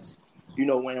the best.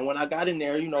 When I got in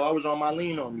there, I was on my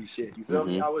lean on me shit. You feel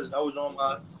me? I was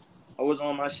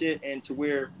on my shit, and to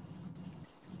where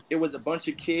it was a bunch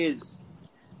of kids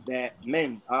that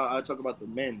men. I talk about the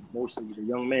men mostly, the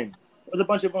young men. There was a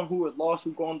bunch of them who were lost,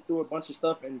 who gone through a bunch of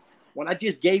stuff, and when I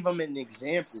just gave them an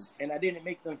example, and I didn't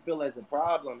make them feel as a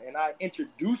problem, and I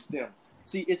introduced them.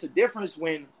 See, it's a difference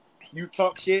when you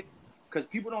talk shit, because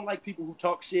people don't like people who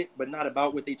talk shit, but not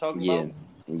about what they talking about.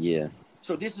 Yeah.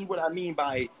 So this is what I mean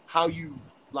by how you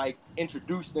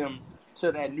introduce them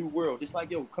to that new world. It's like,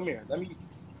 yo, come here,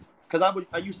 because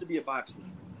I used to be a boxer,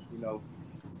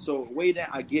 So the way that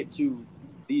I get to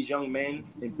these young men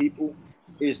and people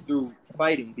is through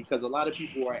fighting, because a lot of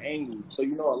people are angry. So,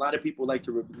 a lot of people like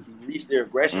to release their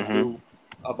aggression through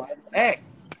a violent act,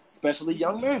 especially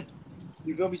young men.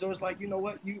 You feel me? So it's like, you know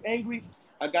what? You angry?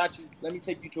 I got you. Let me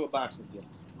take you to a boxing gym.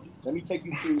 Let me take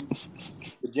you to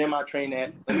the gym I train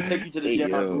at. Let me take you to the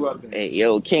gym I grew up in. Hey,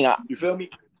 yo, King, you feel me?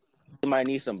 You might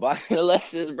need some boxing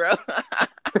lessons, bro.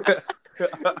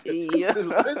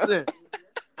 Listen,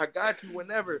 I got you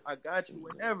whenever.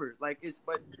 Like it's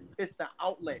the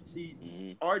outlet.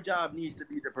 See, our job needs to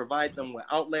be to provide them with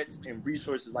outlets and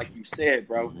resources, like you said,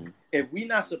 bro. If we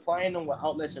not supplying them with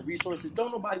outlets and resources,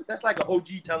 don't nobody. That's like an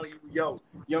OG telling you, "Yo,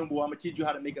 young boy, I'm gonna teach you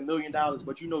how to make $1 million,"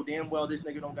 but you know damn well this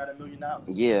nigga don't got $1 million.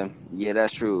 Yeah,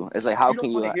 that's true. It's like, how You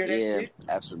can don't you? want to hear that shit.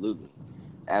 Absolutely.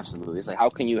 It's like, how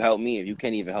can you help me if you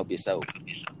can't even help yourself?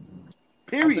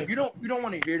 Period. You don't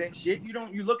want to hear that shit.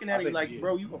 You looking at it like,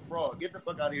 bro, you a fraud. Get the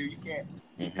fuck out of here. You can't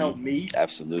help me.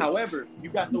 Absolutely. However, you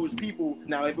got those people.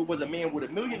 Now, if it was a man with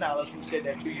 $1 million who said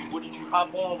that to you, wouldn't you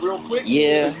hop on real quick?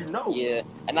 Yeah. Because you know. Yeah.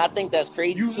 And I think that's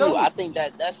crazy You too. know. I think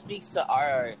that speaks to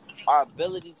our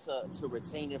ability to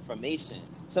retain information.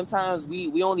 Sometimes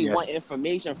we only want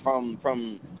information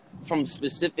from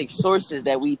specific sources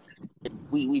that we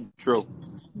True.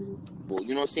 You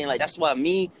know what I'm saying? Like, that's why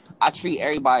I treat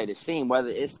everybody the same, whether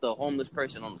it's the homeless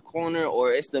person on the corner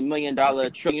or it's the $1 million,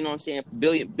 you know what I'm saying,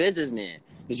 billion businessman.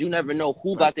 Because you never know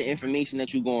who got the information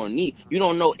that you're going to need. You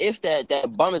don't know if that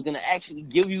bum is going to actually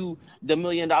give you the $1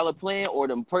 million plan, or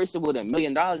the person with $1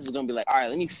 million is going to be like, all right,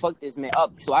 let me fuck this man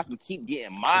up so I can keep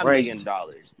getting my $1 million. You know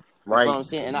what I'm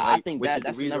saying? And I think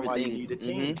that's another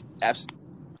thing. Absolutely.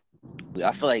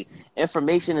 I feel like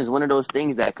information is one of those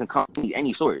things that can come from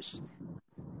any source.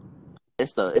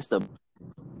 It's the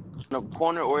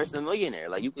corner or it's the millionaire.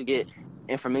 Like, you could get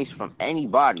information from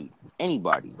anybody.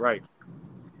 Right.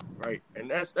 And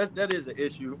that is an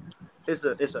issue. It's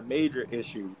a major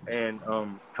issue. And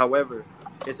however,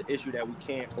 it's an issue that we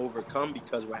can't overcome,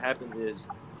 because what happens is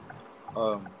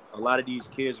a lot of these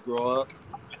kids grow up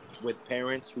with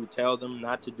parents who tell them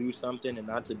not to do something and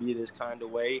not to be this kind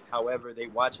of way. However, they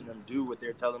watching them do what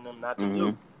they're telling them not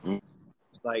to do.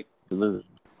 Like, I'm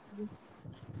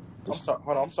sorry.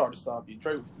 Hold on. I'm sorry to stop you,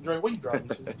 Dre. Where you driving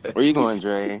to? Where you going,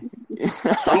 Dre?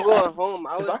 I'm going home.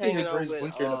 I was I can hanging hear out Dre's with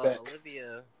blinker in the back.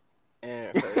 Olivia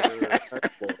and her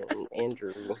husband,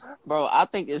 Andrew. Bro, I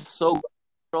think it's so.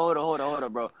 Hold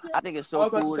on, bro. I think it's so I was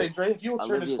about cool to say, Dre, if you would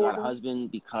turn this Olivia got a corner.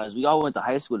 husband, because we all went to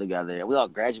high school together and we all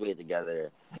graduated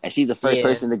together, and she's the first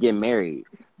person to get married.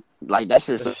 Like, that's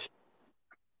just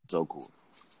so cool.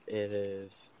 It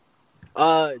is.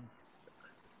 I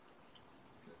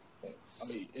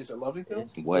mean, is it Loving Hill?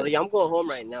 What? Well, yeah, I'm going home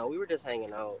right now. We were just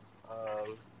hanging out.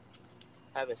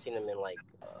 Haven't seen him in like.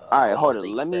 All right, hold on.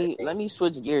 Let me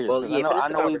switch gears. Well, yeah, I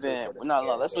know we've been.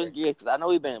 No. Let's switch gears, because I know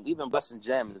we've been busting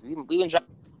gems. We've been dropping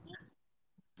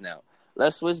now.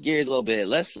 Let's switch gears a little bit.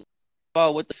 Let's talk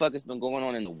about what the fuck has been going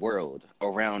on in the world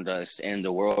around us and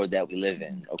the world that we live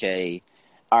in. Okay.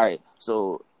 All right.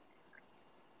 So.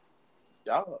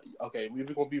 Y'all okay? We're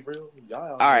gonna be real.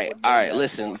 Y'all. All right.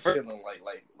 Listen.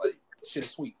 Like shit is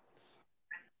sweet.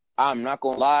 I'm not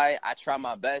gonna lie. I try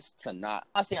my best to not.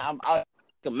 I'm saying I'm out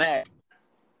a mask.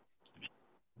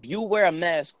 If you wear a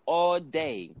mask all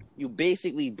day, you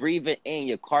basically breathing in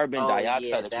your carbon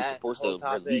dioxide that you're supposed to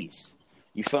release.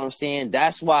 You feel what I'm saying?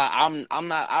 That's why I'm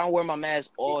not. I don't wear my mask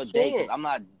all day, because I'm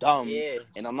not dumb,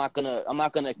 and I'm not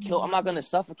gonna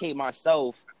suffocate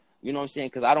myself. You know what I'm saying?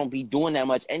 Because I don't be doing that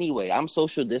much anyway. I'm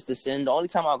social distancing. The only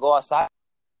time I go outside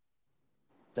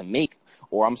to make,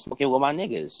 or I'm smoking with my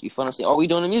niggas. You feel what I'm saying? Or we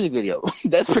doing a music video.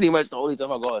 That's pretty much the only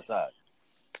time I go outside.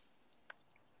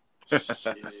 Shit,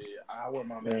 I wear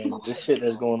my mask. Man, this shit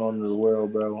that's going on in the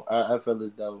world, bro. I feel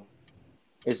as though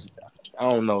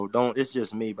I don't know. It's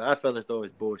just me, but I feel as though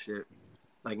it's bullshit.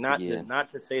 Like, not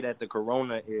to say that the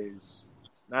corona is.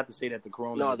 Not to say that the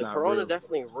corona is the not corona real.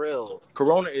 Definitely real.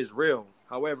 Corona is real.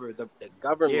 However, the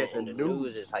government and the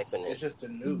news is hyping it. It's just the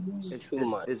news. It's too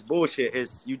much. It's bullshit.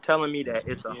 It's you telling me that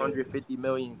it's 150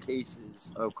 million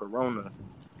cases of corona,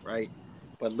 right?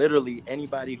 But literally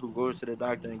anybody who goes to the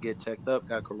doctor and get checked up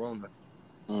got corona,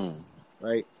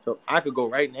 right? So I could go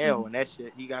right now and that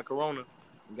shit. He got corona.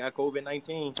 He got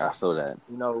COVID-19. I feel that.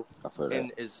 You know, I feel that.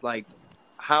 and it's like,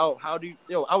 how do you?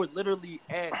 I was literally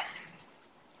at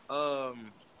the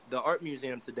art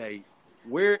museum today.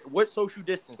 What social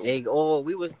distancing? We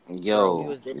was there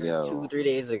 2-3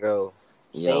 days ago.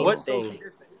 What thing?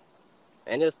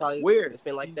 And it's probably weird. It's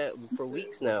been like that for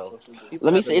weeks now.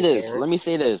 Let me say this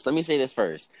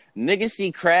first. Niggas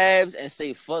see crabs and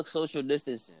say fuck social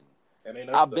distancing.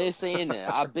 I've been saying that,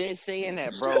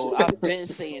 bro. If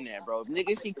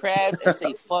niggas see crabs and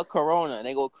say fuck corona, and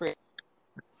they go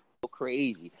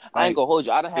crazy. I ain't gonna hold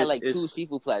you. I done had like 2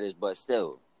 seafood platters, but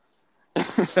still.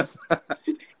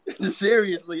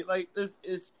 Seriously, like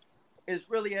it's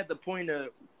really at the point of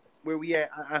where we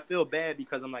at. I feel bad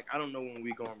because I'm like, I don't know when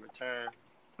we gonna return,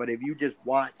 but if you just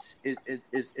watch,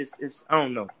 it's I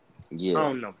don't know. Yeah, I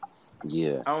don't know.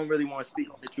 Yeah. I don't really want to speak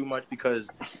on it too much because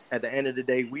at the end of the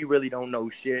day, we really don't know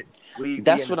shit.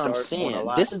 That's what I'm saying.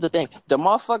 This is the thing. The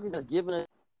motherfuckers that's giving us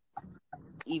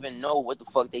even know what the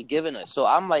fuck they giving us. So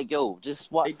I'm like, yo,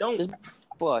 just watch. They don't. Just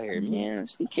go out here, man.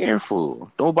 Just be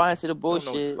careful. Don't buy into the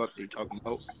bullshit. Don't know what the fuck they talking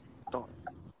about. Don't.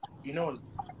 You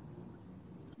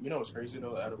know what's crazy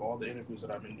though? Out of all the interviews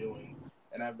that I've been doing,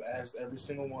 and I've asked every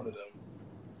single one of them,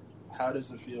 how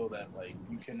does it feel that like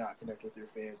you cannot connect with your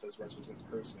fans as much as in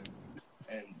person?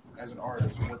 And as an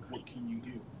artist, what can you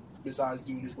do besides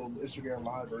doing this little Instagram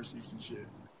live versus and shit?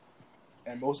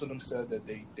 And most of them said that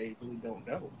they really don't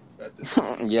know at this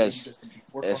point. Yes,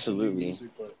 absolutely.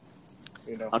 Music, but,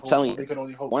 I'm telling you, they can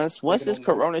only hope. once this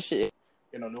Corona shit,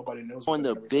 nobody knows. On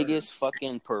the biggest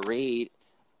fucking parade.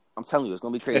 I'm telling you, it's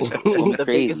gonna be crazy. It's gonna be the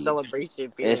crazy. biggest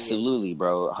celebration. Period. Absolutely,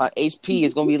 bro. HP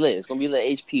is gonna be lit. It's gonna be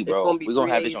lit. HP, bro. We're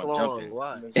gonna have this on jumping.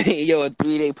 Yo, a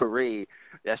 3-day parade.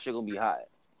 That shit gonna be hot.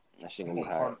 That shit gonna be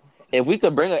hot. If we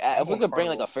could bring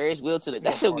like a Ferris wheel to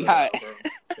that should be hot.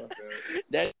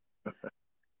 that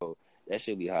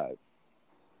should be hot.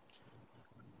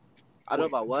 I know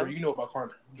about what? Dre, you know about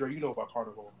Carnival. Dre, you know about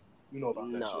Carnival. You know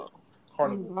about that shit.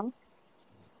 Carnival. Mm-hmm.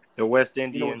 The West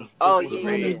Indian.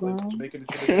 Jamaican.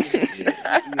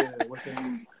 Yeah, West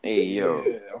Indian. Hey, yo.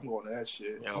 Yeah, I'm going to that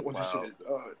shit.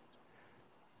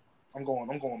 I'm going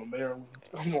to Maryland.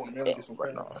 I'm going to Maryland to get some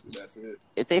credits. That's it.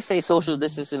 If they say social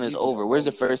distancing is over, where's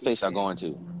the first place y'all going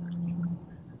to?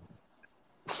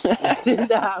 In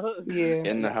the house. Yeah.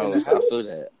 In the house. I feel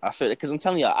that because I'm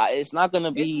telling you, it's not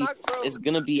gonna be. It's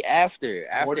gonna be after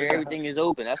everything is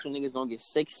open. That's when niggas gonna get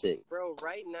sick. Bro,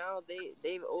 right now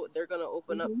they're gonna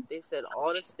open up. They said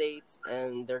all the states,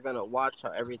 and they're gonna watch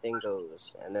how everything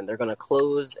goes, and then they're gonna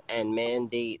close and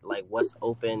mandate like what's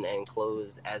open and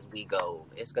closed as we go.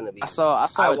 It's gonna be. I saw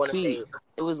a tweet.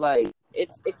 It was like. It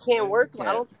can't work. Yeah.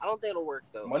 I don't think it'll work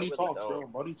though. Money talks, bro.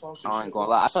 Money talks. I ain't gonna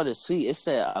lie. I saw this tweet. It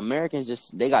said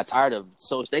Americans they got tired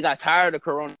of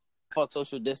Corona. Fuck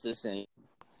social distancing.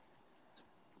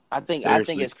 I think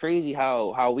it's crazy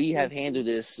how we have handled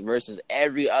this versus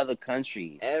every other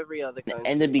country.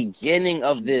 In the beginning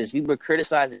of this, we were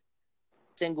criticizing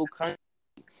every single country,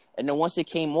 and then once it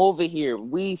came over here,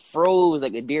 we froze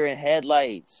like a deer in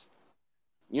headlights.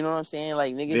 You know what I'm saying?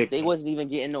 Like, niggas, they wasn't even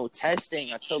getting no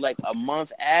testing until, like, a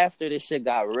month after this shit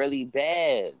got really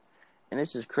bad. And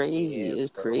it's just crazy. Yeah,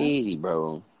 it's crazy,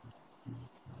 bro.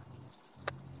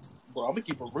 Bro, I'm going to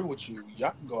keep it real with you.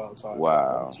 Y'all can go outside.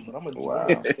 Wow. But I'm going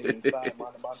to stay inside,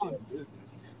 minding my damn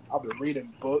business. I've been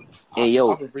reading books. Hey,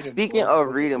 yo, speaking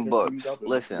of reading books,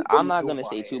 listen, I'm not going to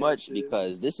say too much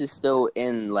because this is still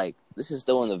in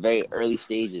the very early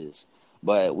stages.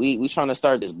 But we trying to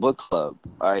start this book club,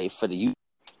 all right, for the youth.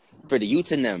 For the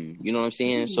youth and them, you know what I'm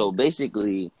saying? So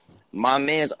basically, my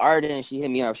man's Arden, she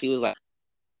hit me up. She was like,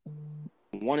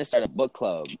 I want to start a book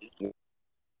club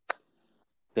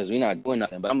because we're not doing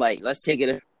nothing. But I'm like, let's take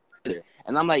it further.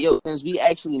 And I'm like, yo, since we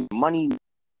actually money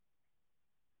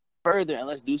further and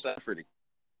let's do something for the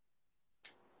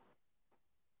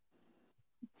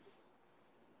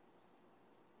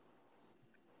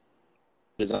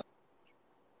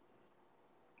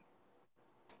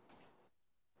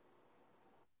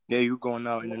Yeah, you going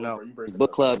out in and out.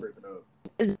 Book club.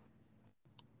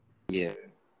 Yeah.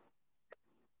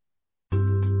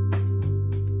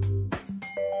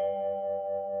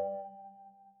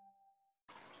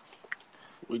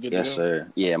 We good yes,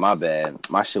 sir. Yeah, my bad.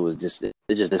 My shit was just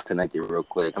disconnected real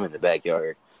quick. I'm in the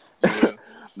backyard. Yeah.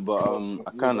 But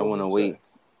I kind of want to wait.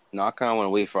 No, I kind of want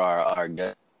to wait for our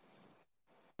guest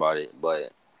about it.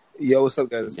 But yo, what's up,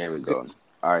 guys? There we go.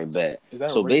 All right, bet.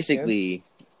 So basically,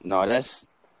 no, that's.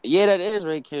 Yeah, that is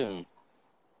Ray Kim.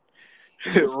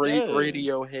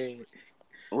 Radiohead.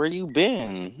 Where you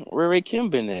been? Where Ray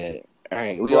Kim been at? All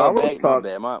right, we all back. My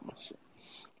bad.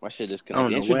 My shit just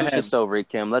connected. Introduce yourself, Ray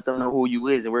Kim. Let them know who you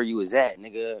is and where you was at,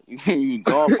 nigga. You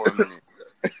gone for a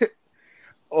minute.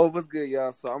 Oh, what's good,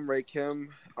 y'all? So I'm Ray Kim.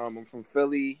 I'm from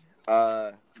Philly.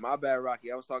 My bad,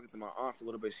 Rocky. I was talking to my aunt for a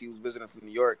little bit. She was visiting from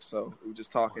New York, so we were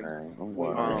just talking.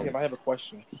 Kim, I have a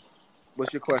question.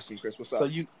 What's your question, Chris? What's up? So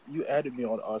you added me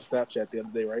on Snapchat the other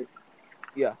day, right?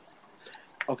 Yeah.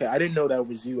 Okay, I didn't know that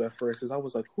was you at first, because I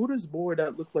was like, who this boy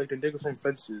that looked like the nigga from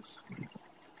Fences?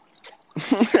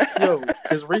 Yo,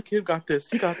 because Ray Kim got this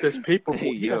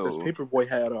Paperboy, got this Paperboy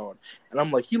hat on. And I'm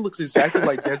like, he looks exactly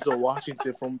like Denzel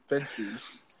Washington from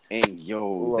Fences. And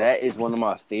yo, that is one of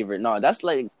my favorite. No, that's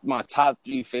like my top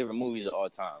 3 favorite movies of all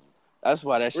time. That's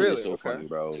why that shit is so funny,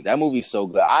 bro. That movie's so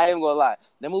good. I ain't gonna lie.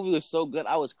 That movie was so good.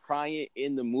 I was crying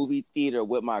in the movie theater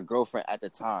with my girlfriend at the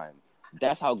time.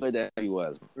 That's how good that movie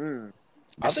was.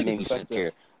 I think made me shit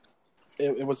care.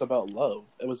 it was about love.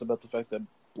 It was about the fact that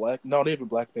not even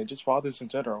black men, just fathers in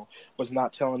general, was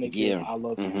not telling their kids, "I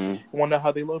love you." You want to know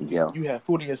how they love you? Yeah. You had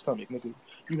food in your stomach, nigga.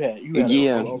 You had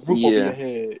a roof over your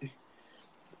head.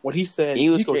 What he said, he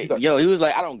was he was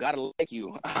like, "I don't gotta like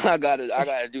you. I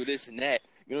gotta do this and that."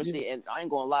 You know what I'm saying? And I ain't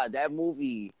gonna lie, that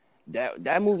movie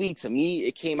to me,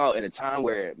 it came out in a time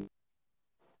where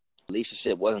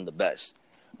relationship wasn't the best.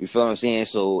 You feel what I'm saying?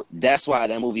 So that's why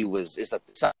that movie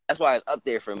that's why it's up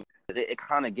there for me. It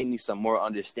kind of gave me some more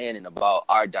understanding about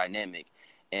our dynamic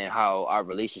and how our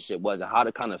relationship was and how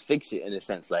to kind of fix it in a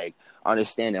sense. Like,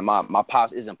 understanding my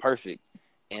pops isn't perfect,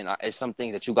 and it's some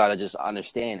things that you gotta just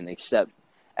understand and accept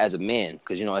as a man,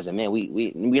 because as a man,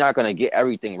 we're not gonna get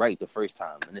everything right the first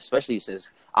time, and especially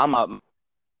since I'm out.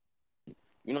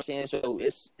 You know what I'm saying? So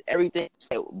it's everything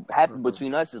that happened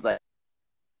between us is like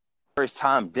first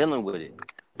time dealing with it.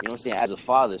 You know what I'm saying? As a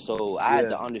father, so I had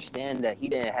to understand that he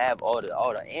didn't have all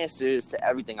the answers to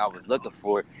everything I was looking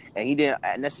for, and he didn't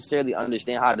necessarily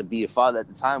understand how to be a father at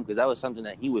the time, because that was something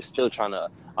that he was still trying to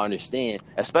understand,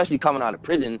 especially coming out of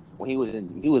prison when he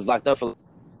was locked up for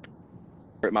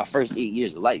my first 8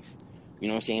 years of life. You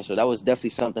know what I'm saying? So that was definitely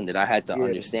something that I had to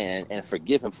understand and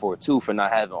forgive him for too, for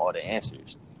not having all the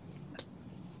answers.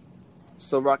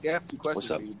 So, Rocky, I have two questions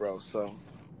for you, bro. So,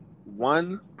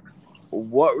 one,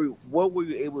 what were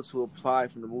you able to apply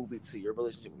from the movie to your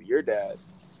relationship with your dad?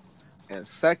 And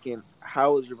second,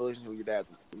 how is your relationship with your dad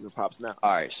and your pops now?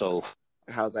 All right, so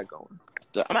how's that going?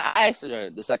 I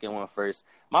answered the second one first.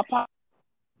 My pop,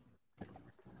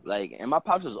 and my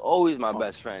pops was always my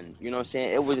best friend. You know what I'm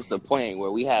saying? It was just a point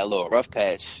where we had a little rough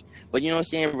patch. But you know what I'm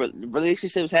saying?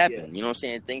 Relationships happen. Yeah. You know what I'm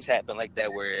saying? Things happen like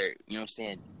that where, you know what I'm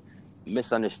saying,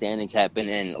 misunderstandings happen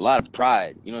and a lot of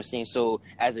pride. You know what I'm saying? So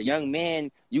as a young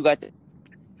man, you got the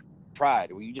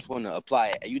pride where you just want to apply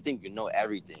it. You think you know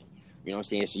everything. You know what I'm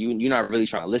saying? So you're not really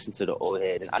trying to listen to the old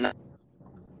heads. And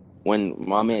when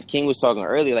my man King was talking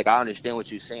earlier, I understand what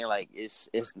you're saying.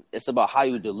 It's about how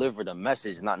you deliver the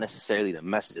message, not necessarily the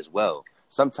message as well.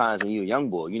 Sometimes when you're a young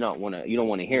boy, you don't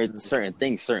want to hear certain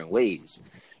things certain ways.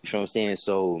 You know what I'm saying?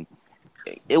 So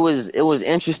it was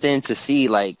interesting to see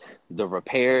the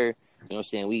repair. You know what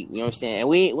I'm saying? You know what I'm saying? And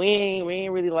we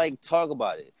ain't really talk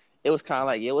about it. It was kind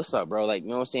of yeah, what's up, bro? You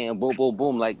know what I'm saying? Boom, boom,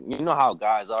 boom. You know how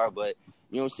guys are, but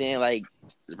you know what I'm saying?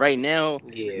 Right now,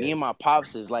 me and my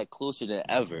pops is closer than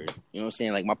ever. You know what I'm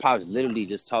saying? My pops literally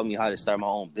just taught me how to start my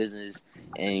own business,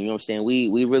 and you know what I'm saying?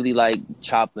 We really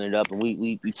chopping it up, and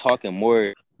we talking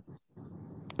more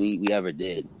than we ever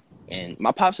did. And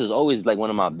my pops is always one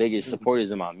of my biggest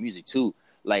supporters in my music too.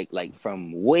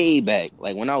 From way back,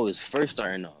 when I was first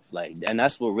starting off, and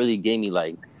that's what really gave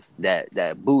me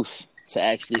that boost to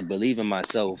actually believe in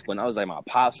myself. When I was my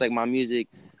pops my music,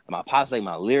 my pops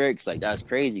my lyrics, that's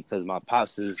crazy because my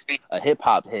pops is a hip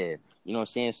hop head. You know what I'm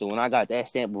saying? So when I got that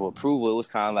stamp of approval, it was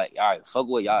kind of all right, fuck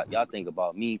what y'all think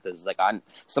about me, because I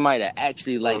somebody that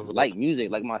actually like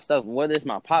music, my stuff, whether it's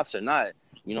my pops or not.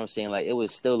 You know what I'm saying? It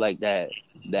was still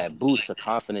that boost of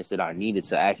confidence that I needed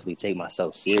to actually take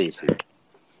myself seriously.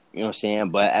 You know what I'm saying?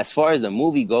 But as far as the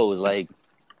movie goes,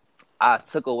 I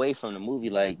took away from the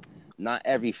movie, not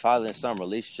every father and son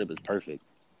relationship is perfect.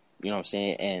 You know what I'm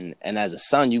saying? And as a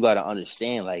son, you got to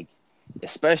understand,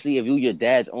 especially if you your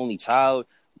dad's only child,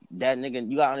 that nigga,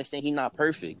 you got to understand he's not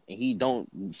perfect. And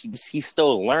he's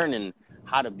still learning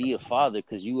how to be a father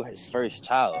because you were his first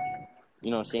child.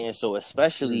 You know what I'm saying? So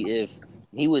especially if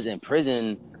he was in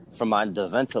prison for my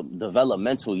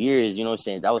developmental years, you know what I'm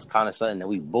saying? That was kind of something that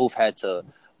we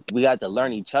had to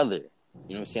learn each other. You know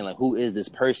what I'm saying? Who is this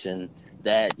person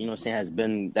that, you know what I'm saying, has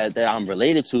been, that I'm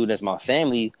related to, that's my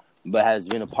family, but has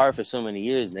been apart for so many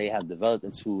years, and they have developed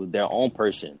into their own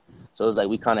person. So it's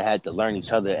we kind of had to learn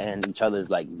each other and each other's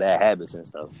bad habits and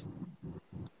stuff.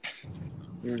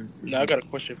 Now I got a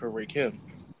question for Ray Kim.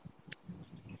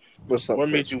 What's up? What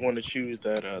made you want to choose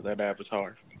that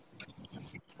avatar?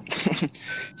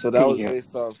 So that was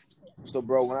based off. So,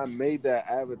 bro, when I made that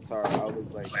avatar, I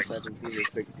was 17 or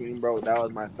 16, bro. That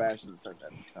was my fashion sense at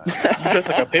the time. You dressed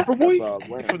like a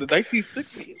paperboy from the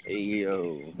 1960s. Hey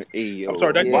yo. I'm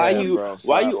sorry.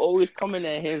 Why you always coming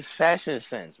at his fashion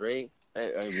sense, right?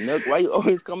 Nook, why you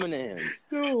always coming at him?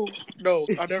 No,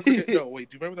 I never forget. No, wait.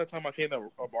 Do you remember that time I came to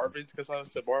Marvin's because I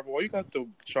said, Marvin, why you got the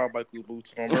Shawn Michaels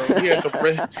boots on, bro? He had the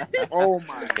red. Oh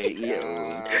my god.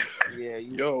 Yeah.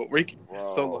 Yo, Ricky.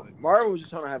 So Marvin was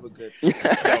just trying to have a good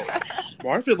time.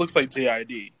 Marvin looks like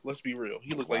JID. Let's be real.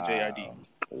 He looks like JID.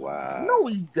 Wow. No,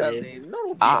 he doesn't.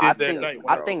 No, I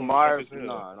think Marvin.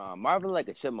 No, Marvin like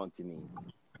a chipmunk to me.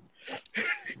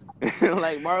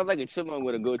 Marvin like a chipmunk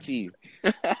with a goatee.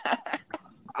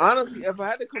 Honestly, if I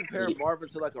had to compare Marvin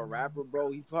to like a rapper, bro,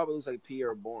 he probably looks like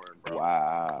Pierre Bourne, bro.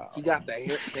 Wow. He got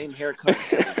the same haircut.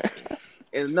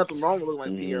 And nothing wrong with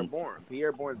looking like Pierre Bourne.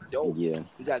 Pierre Bourne's dope. Yeah.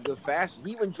 He got good fashion.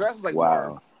 He even dresses like Wow.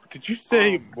 Marvin. Did you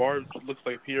say Marv looks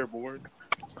like Pierre Bourne?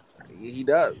 He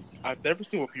does. I've never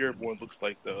seen what Pierre Bourne looks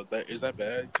like though. Is that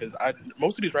bad? Because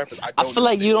most of these rappers, I feel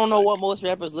like you don't know what most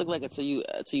rappers look like until you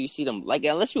see them. Like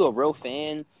unless you're a real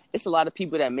fan, it's a lot of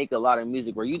people that make a lot of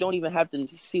music where you don't even have to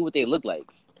see what they look like.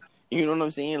 You know what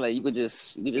I'm saying? Like you could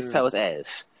just tell it's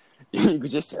ass. You could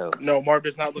just tell. No, Marv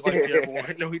does not look like Pierre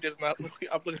Bourne. No, he does not look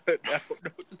like. I'm looking at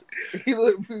that. He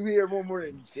look Pierre Bourne more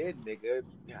than Jid, nigga.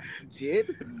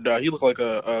 Jid? No, he looked like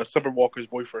a Summer Walker's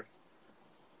boyfriend.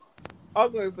 I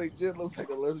was gonna say Jid looks like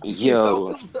a little. Yo.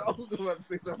 I was about to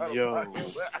say something. Yo.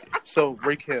 So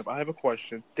Ray Kim, I have a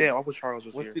question. Damn, I wish Charles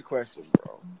was What's here. your question,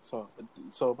 bro? So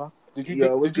about did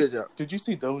you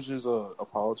see Doja's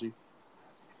apology?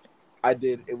 I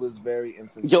did. It was very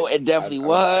insincere. Yo, it definitely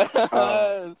was.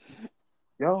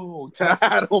 Yo,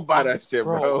 I don't buy that shit,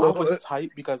 bro. I was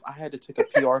tight because I had to take a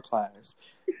PR class.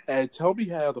 And tell me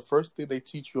how the first thing they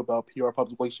teach you about PR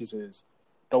public relations is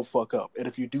don't fuck up. And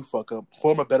if you do fuck up,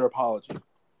 form a better apology.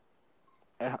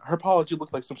 And her apology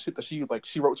looked like some shit that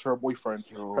she wrote to her boyfriend,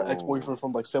 her ex-boyfriend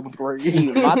from like 7th grade.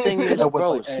 See, my thing is,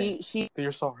 bro, like, she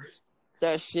you're sorry.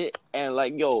 That shit and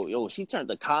like yo, she turned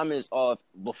the comments off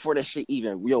before that shit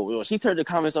even she turned the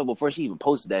comments off before she even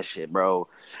posted that shit, bro.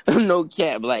 No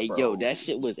cap, like bro. Yo, that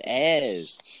shit was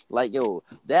ass. Like yo,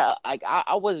 that like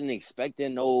I wasn't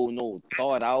expecting no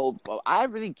thought out. I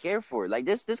really care for it. Like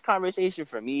this conversation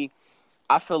for me,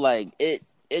 I feel like it's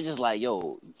just like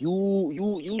yo,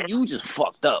 you just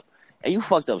fucked up, and you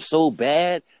fucked up so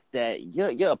bad that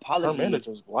your apology. Her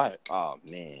manager's black. Oh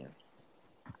man.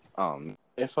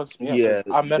 It fucks me up.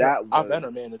 I met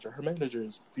her manager. Her manager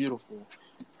is beautiful.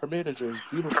 Her manager is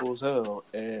beautiful as hell.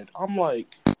 And I'm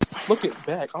like, looking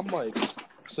back, I'm like,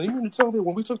 so you mean to tell me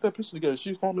when we took that picture together, she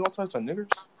was calling me all types of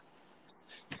niggers?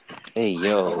 Hey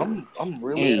yo, I'm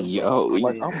really. Hey yo,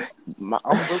 like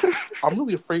I'm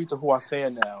really afraid to who I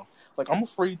stand now. Like I'm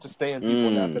afraid to stand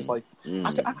people now because like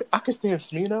I can stand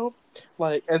Smino,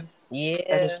 like and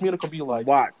Smino can be like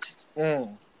watch.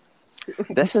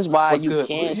 This is why What's you good?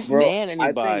 can't Bro, stand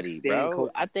anybody, Stan bro.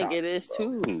 I think it is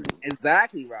bro. too.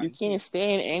 Exactly right. You can't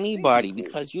stand anybody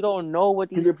because you don't know what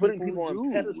these people do.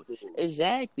 on pedestals.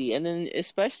 Exactly, and then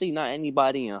especially not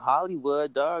anybody in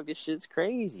Hollywood, dog. This shit's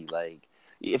crazy. Like,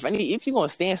 if you're gonna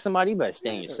stand somebody, you better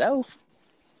stand yourself.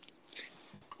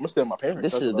 I'm gonna stand my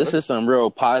parents. This is some real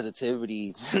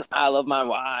positivity. I love my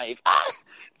wife.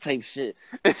 Type shit.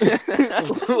 I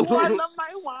love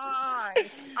my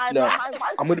wife. I love my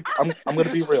wife. I'm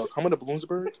gonna be real. Coming to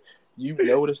Bloomsburg, you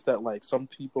notice that like some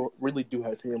people really do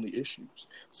have family issues.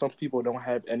 Some people don't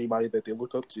have anybody that they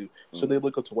look up to, so they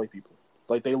look up to white people.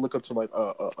 Like they look up to like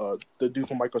the dude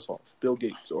from Microsoft, Bill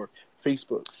Gates, or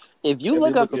Facebook. If you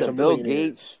look up to Bill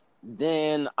Gates,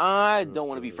 then I don't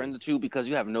want to be friends with you because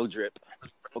you have no drip.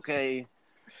 Okay.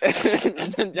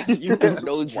 You have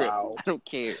no drip. Wow. I don't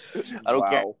care. I don't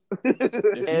care.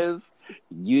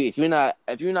 If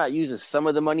you're not using some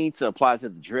of the money to apply to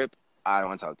the drip, I don't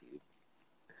want to talk to you.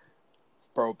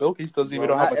 Bro, Bill Gates doesn't even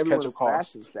know how much ketchup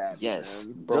costs. Yes.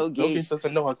 Bro, Bill Gates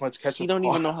doesn't know how much ketchup costs. He don't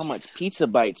even know how much pizza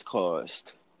bites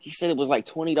cost. He said it was like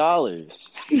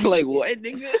 $20. Like what,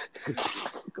 nigga?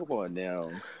 Come on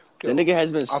now. The nigga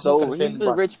has been he's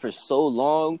been rich for so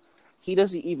long. He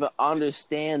doesn't even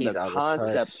understand the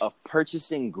concept of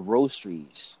purchasing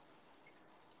groceries.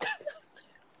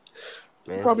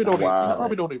 Man, you probably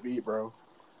don't even eat, bro.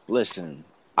 Listen,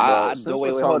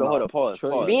 hold on, pause.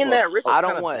 Being that rich, I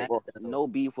don't want no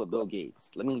beef with Bill Gates.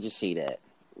 Let me just say that.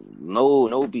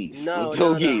 No beef with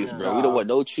Bill Gates, bro. We don't want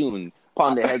no chewing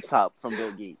upon the head top from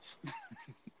Bill Gates.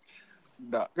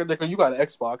 Nah, nigga, you got an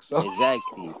Xbox, so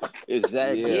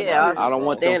exactly. Yeah, I don't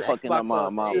want them fucking up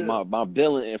my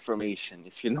billing information,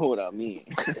 if you know what I mean.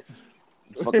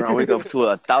 Fuck around, wake up to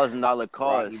 $1,000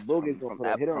 cost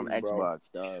from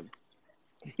Xbox, dog.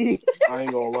 I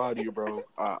ain't gonna lie to you, bro.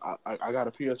 I got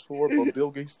a PS4, but Bill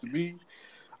Gates to me,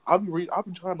 I've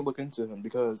been trying to look into him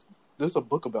because there's a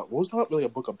book about. Well, it's not really a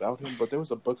book about him, but there was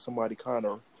a book somebody kind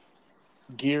of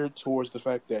geared towards the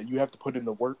fact that you have to put in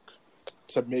the work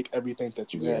to make everything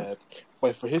that you have.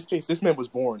 But for his case, this man was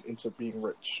born into being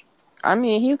rich. I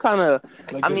mean, he kind of.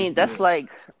 Like, I mean, that's like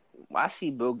I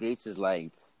see Bill Gates as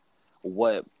like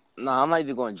what. No, I'm not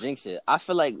even going to jinx it. I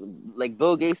feel like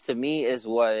Bill Gates to me is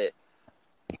what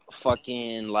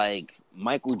fucking like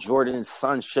Michael Jordan's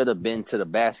son should have been to the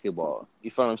basketball.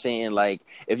 You feel what I'm saying? Like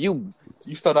if you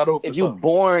You start out over. If you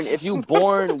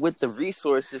born with the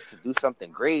resources to do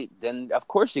something great, then of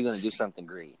course you're gonna do something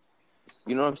great.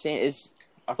 You know what I'm saying?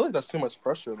 I feel like that's too much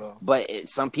pressure though. But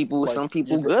some people good.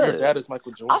 Your dad is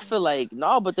Michael Jordan. I feel like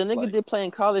no, but the nigga did play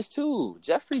in college too.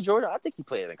 Jeffrey Jordan, I think he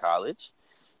played in college.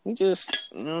 He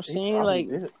just, you know what I'm saying, like,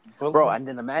 bro. And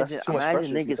then imagine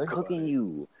niggas cooking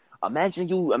you. Imagine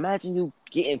you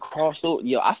getting crossed over.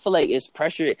 Yo, I feel like it's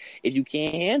pressure if you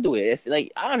can't handle it. If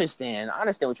like I understand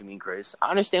what you mean, Chris.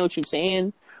 I understand what you're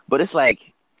saying, but it's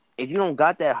like if you don't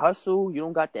got that hustle, you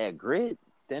don't got that grit,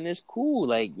 then it's cool.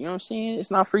 Like, you know what I'm saying? It's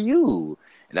not for you.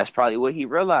 And that's probably what he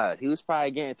realized. He was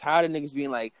probably getting tired of niggas being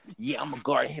like, yeah, I'm gonna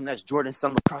guard him. That's Jordan.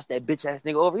 Something across that bitch ass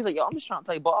nigga over. He's like, yo, I'm just trying to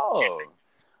play ball.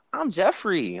 I'm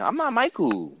Jeffrey. I'm not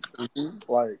Michael. Mm-hmm.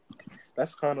 Like,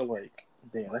 that's kind of like,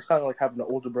 damn, that's kind of like having an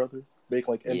older brother make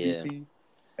like MVP,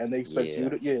 and they expect you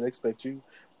to, they expect you.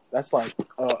 That's like,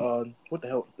 what the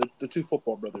hell? The two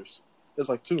football brothers. There's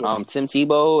like two. Tim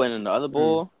Tebow and then the other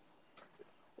bull,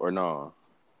 or no?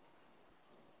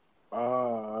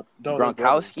 No,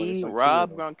 Gronkowski, like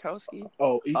Rob Gronkowski.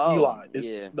 Oh, Eli.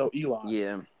 Eli.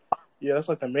 Yeah, that's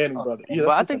like the Manning brother. Yeah,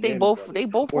 but I think they both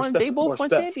won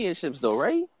championships though,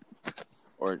 right?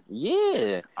 Or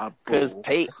because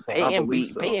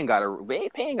Peyton got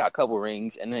a couple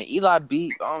rings, and then Eli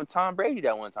beat Tom Brady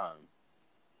that one time.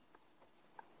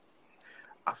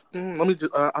 Let me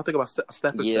just, I think about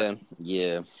Steph.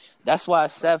 Yeah. That's why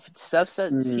Steph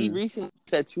said he recently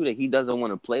said too that he doesn't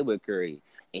want to play with Curry,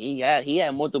 and he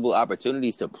had multiple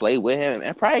opportunities to play with him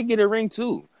and probably get a ring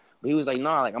too. But he was like,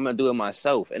 nah, like I'm gonna do it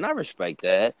myself, and I respect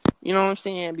that. You know what I'm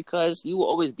saying? Because you will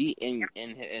always be in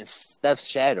Steph's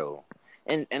shadow,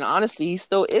 and honestly, he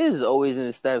still is always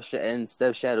in Steph's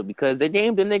shadow because they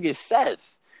named the nigga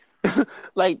Seth.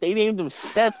 Like they named him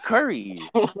Seth Curry.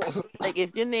 Like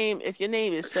if your name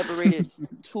is separated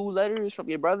 2 letters from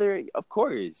your brother, of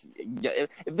course. If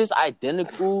it's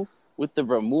identical with the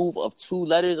remove of 2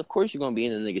 letters, of course you're gonna be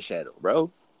in the nigga shadow, bro.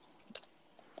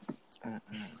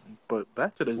 But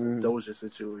back to this Doja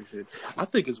situation, I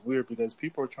think it's weird because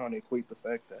people are trying to equate the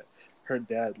fact that her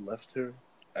dad left her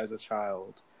as a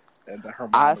child, and that her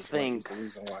mom is the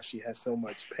reason why she has so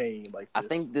much pain. Like this. I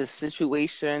think this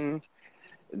situation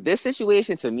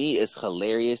to me is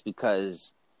hilarious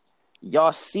because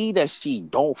y'all see that she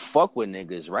don't fuck with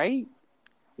niggas, right?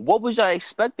 What was y'all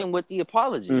expecting with the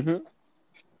apology? Mm-hmm.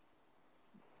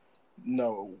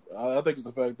 No, I think it's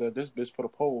the fact that this bitch put a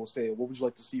poll saying, "What would you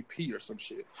like to see P or some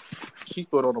shit?" She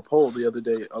put on a poll the other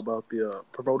day about the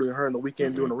promoting her and The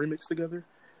Weeknd doing a remix together,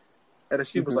 and then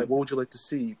she was like, "What would you like to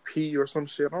see P or some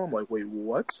shit?" And I'm like, "Wait,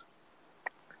 what?"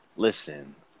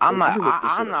 Listen, I'm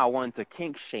not one to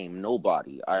kink shame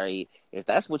nobody. All right, if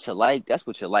that's what you like, that's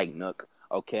what you like, Nook.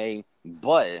 Okay,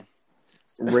 but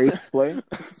race play.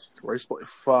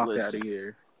 Fuck out of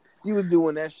here. She was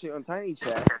doing that shit on Tiny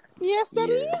Chat. Yes,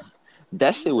 daddy. Yeah.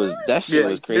 That shit was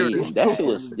crazy. That shit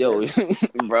was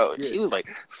bro. Yeah. She was like,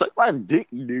 "Suck my dick,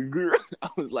 nigga." I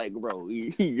was like, "Bro,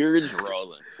 you're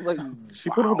drawing." Like she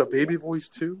put on the baby voice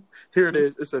too. Here it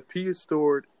is. It's a P is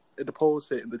stored in the poll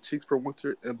set in the cheeks for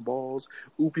winter and balls.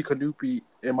 Oopie canoopie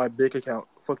in my bank account.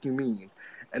 Fucking mean.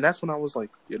 And that's when I was like,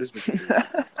 yeah, this bitch is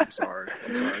weird. I'm sorry.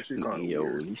 She kind of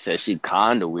weird. He said she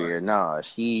kind of weird. Nah,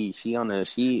 she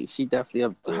definitely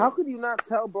up there. How could you not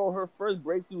tell, bro? Her first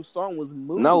breakthrough song was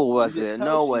 "Move." No, it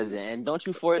wasn't. And don't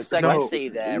you for a second say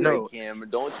that, Ray Kim.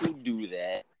 Don't you do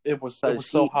that. It was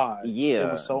so high. Yeah,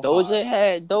 it was so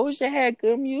Doja had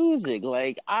good music.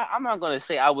 Like I'm not gonna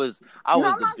say I was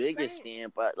the biggest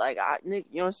fan, but like you know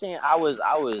what I'm saying. I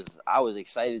was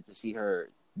excited to see her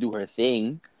do her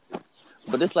thing.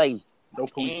 But it's like,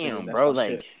 damn, bro,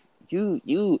 like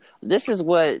you. This is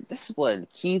what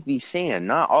Keith be saying.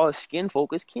 Not all skin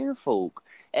folk is kin folk,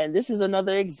 and this is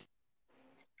another example.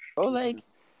 Bro, like,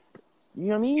 you know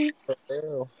what I mean?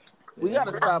 We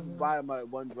gotta stop by my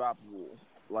 1 drop rule.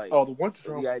 Like, the 1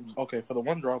 drop. Okay, for the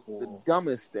 1 drop rule, the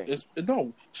dumbest thing.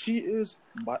 She is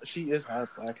half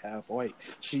black, half white.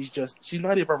 She's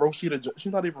not even Rashida.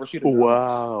 She's not even Rashida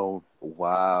Jones.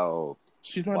 Wow.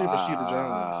 She's not even Rashida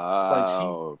Jones.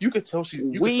 Like you could tell she's.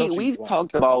 We've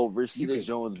talked about Rashida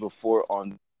Jones before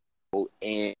on,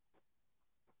 and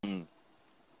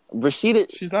Rashida.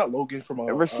 She's not Logan from.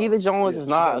 Rashida Jones is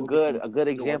not a good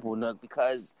example, Nook,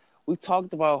 because we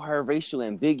talked about her racial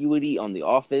ambiguity on The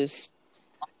Office,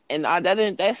 and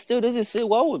that still doesn't sit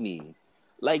well with me.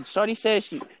 Like Shawty said,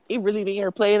 it really made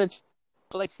her play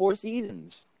for like 4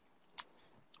 seasons.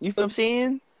 You feel what I'm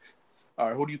saying? All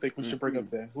right, who do you think we should bring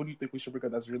up then? Who do you think we should bring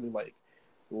up that's really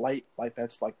light,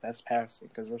 that's passing?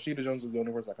 Because Rashida Jones is the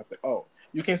only person I can think.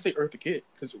 You can't say Eartha Kitt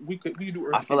because we do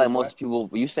Eartha Kitt. I feel like most people,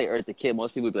 when you say Eartha Kitt,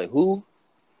 most people would be like, who?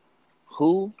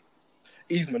 Who?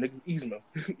 Yzma, nigga. Yzma.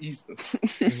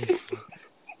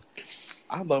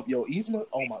 I love Yzma.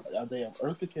 Oh my god, damn.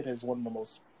 Eartha Kitt is one of the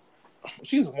most.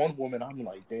 She's one woman. I'm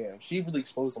like, damn. She really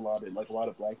exposed a lot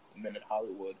of black men in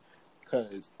Hollywood.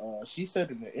 Because she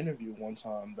said in the interview one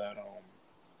time that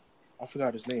I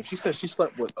forgot his name. She said she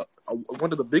slept with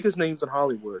one of the biggest names in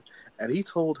Hollywood, and he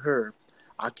told her,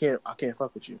 "I can't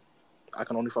fuck with you. I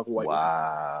can only fuck with white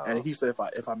Wow. women." And he said,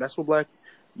 "If I mess with black,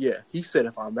 yeah." He said,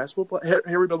 "If I mess with black,"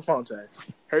 Harry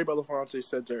Belafonte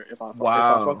said to her, "If I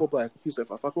fuck with black," he said,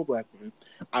 "If I fuck with black women,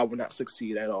 I will not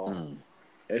succeed at all."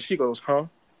 And she goes, "Huh?"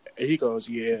 And he goes,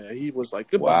 "Yeah." He was like,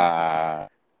 "Goodbye." Wow.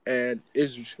 And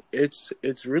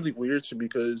it's really weird to me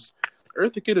because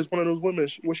Eartha Kitt is one of those women.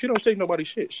 She don't take nobody's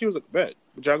shit. She was like, "Bet,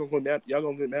 but y'all gonna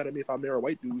get mad at me if I marry a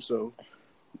white dude." So,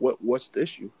 what's the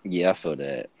issue? Yeah, I feel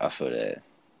that.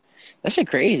 That shit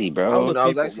crazy, bro. I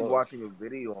was actually watching a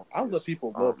video. I let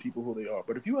people love people who they are,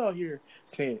 but if you out here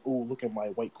saying, "Oh, look at my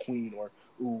white queen," or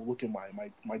 "Oh, look at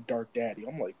my dark daddy,"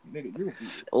 I'm like, nigga, you're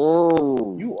weird.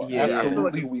 Oh, you are I feel like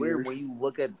absolutely it's weird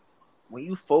when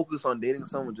you focus on dating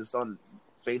someone just on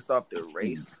based off their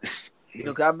race. You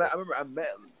know, 'cause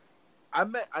I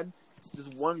met this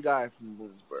one guy from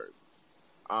Williamsburg.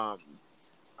 I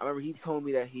remember he told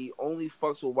me that he only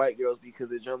fucks with white girls because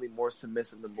they're generally more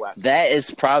submissive than black. That is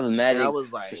problematic. And I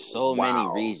was like, for so many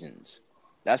reasons.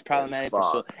 That's problematic for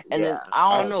fuck. so. And then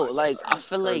I don't know. Like I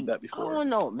feel like I don't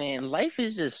know, man. Life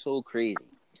is just so crazy,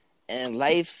 and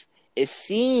life. It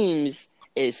seems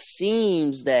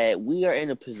that we are in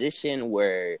a position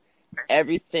where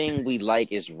everything we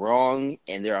like is wrong,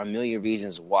 and there are a million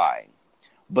reasons why.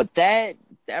 But that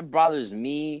bothers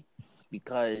me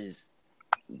because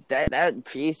that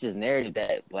creates this narrative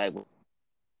that like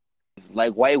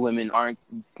white women aren't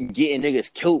getting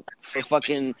niggas killed for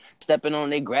fucking stepping on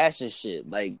their grass and shit.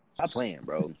 Like, stop playing,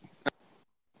 bro.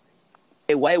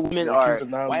 White women are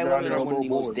one of the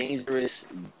most dangerous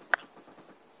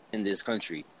in this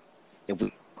country.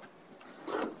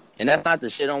 And that's not to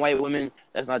shit on white women.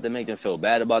 That's not to make them feel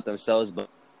bad about themselves. But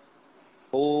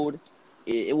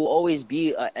it will always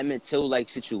be a Emmett Till like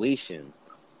situation.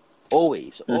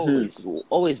 Always it will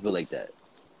always be like that.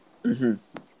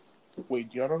 Wait,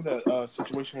 do y'all know that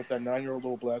situation with that 9-year-old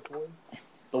little black boy?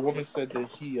 The woman said that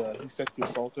he sexually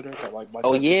assaulted her. That, like,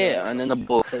 and then the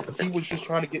book. He was just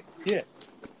trying to get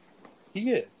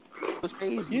It was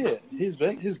crazy. Yeah, his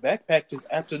backpack just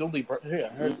accidentally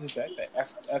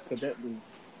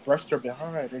brushed her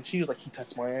behind, and she was like, "He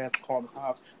touched my ass." Calling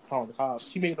the cops.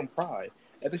 She made him cry,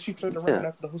 and then she turned around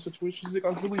after the whole situation. She's like,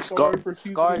 "I'm really sorry for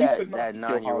accusing that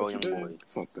 9-year-old young boy.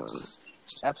 Fuck that.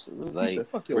 Absolutely, like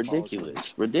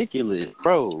ridiculous,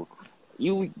 bro.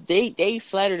 They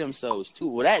flatter themselves too.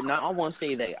 Well, I won't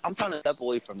say that. I'm trying to step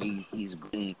away from these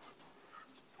green,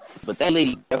 but that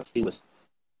lady definitely was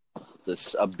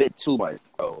a bit too much,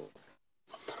 bro.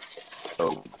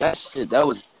 So that shit, that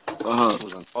was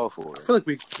uncalled for. I feel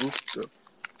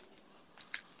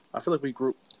like we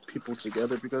group people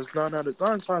together because 9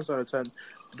 times out of 10,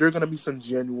 there are gonna be some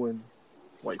genuine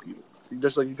white people.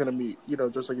 Just like you're gonna meet,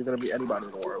 just like you're gonna meet anybody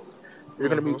in the world. You're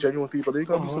gonna meet genuine people. There's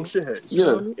gonna be some shitheads. You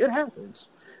know what I mean? It happens.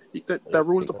 That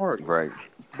ruins the party. Right.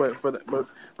 But for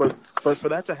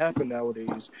that to happen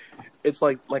nowadays, it's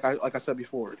like I said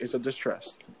before, it's a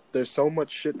distrust. There's so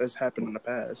much shit that's happened in the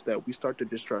past that we start to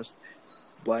distrust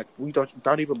not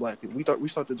even black people. We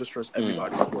start to distrust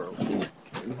everybody in the world.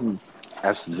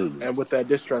 Absolutely. And with that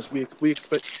distrust, we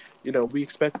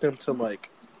expect them to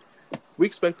we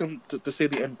expect them to say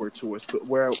the N-word to us, but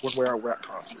we're at rap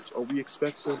concerts, or we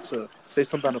expect them to say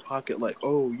something out of pocket like,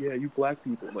 "Oh yeah, you black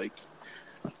people," like,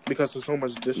 because there's so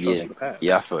much distrust in the past.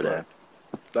 Yeah, I feel that.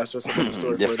 That's just a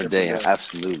story. Different day.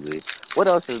 Absolutely. What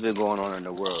else has been going on in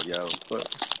the world, yo?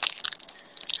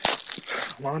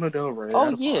 Lana Del Rey. Oh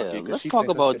yeah, let's talk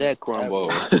about that,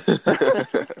 Crumbo.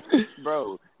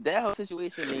 Bro, that whole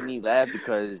situation made me laugh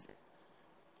because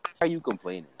why are you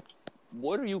complaining?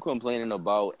 What are you complaining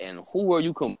about, and who are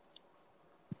you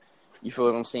You feel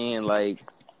what I'm saying? Like,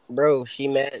 bro, she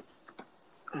mad.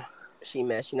 She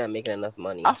not making enough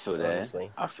money. I feel that.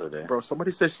 Honestly. I feel that. Bro,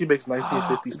 somebody says she makes 1950s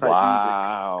type music.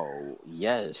 Wow.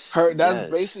 Yes.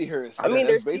 That's basically her aesthetic. I mean,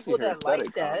 there's people that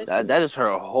like that. That is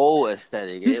her whole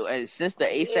aesthetic. Since the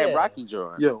ASAP Rocky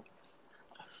drawing. Yo.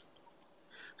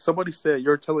 Somebody said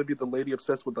you're telling me the lady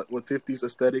obsessed with 50s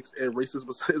aesthetics and is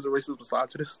a racist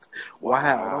misogynist.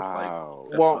 Wow.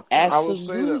 Well,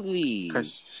 absolutely.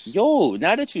 Yo,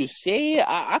 now that you say it,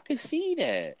 I can see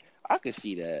that. I can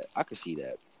see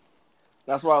that.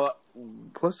 That's why.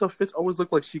 Plus, her fits always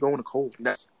look like she going to Kohl's.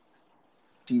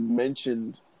 She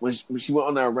mentioned when she went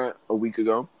on that rant a week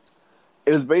ago.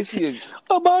 It was basically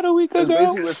about a week ago. It was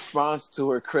basically a response to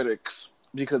her critics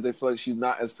because they feel like she's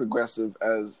not as progressive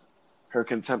as her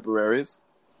contemporaries.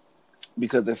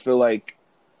 Because they feel like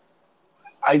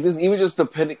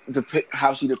depict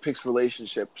how she depicts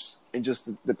relationships and just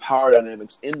the power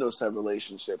dynamics in those said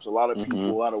relationships. A lot of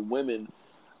people, a lot of women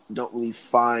don't really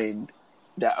find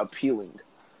that appealing.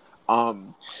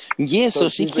 So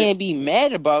she can't be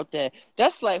mad about that.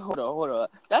 That's like hold on.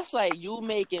 That's like you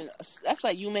making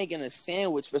a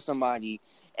sandwich for somebody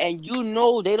and you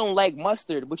know they don't like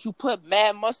mustard, but you put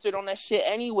mad mustard on that shit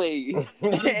anyway.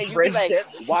 And you be like,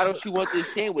 why don't you want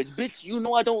this sandwich? Bitch, you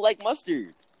know I don't like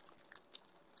mustard.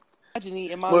 Imagine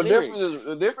eating my lyrics.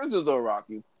 The difference is though,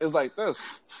 Rocky, it's like this.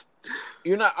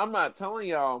 I'm not telling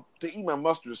y'all to eat my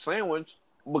mustard sandwich.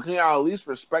 But can y'all at least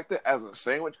respect it as a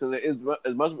sandwich? Because it is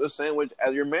as much of a sandwich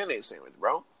as your mayonnaise sandwich,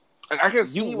 bro. Like, I can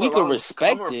see we can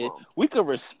respect it. We can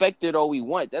respect it all we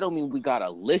want. That don't mean we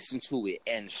gotta listen to it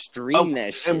and stream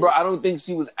that shit. And bro, I don't think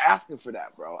she was asking for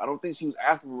that, bro. I don't think she was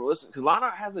asking for listen because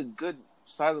Lana has a good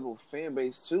sizable fan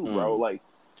base too, bro. Like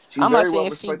she's I'm very not well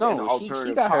saying respected she don't. in the alternative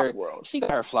She got her world. She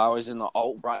got her flowers in the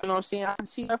alt right. You know what I'm saying?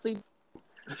 She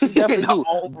definitely do.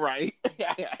 Alt right. but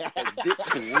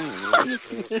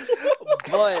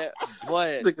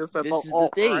this is the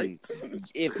thing.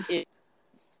 If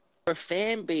your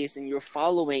fan base and your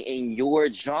following in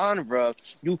your genre,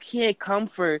 you can't come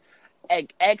for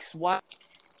X, Y.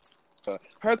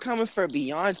 Her coming for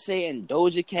Beyonce and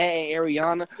Doja Cat and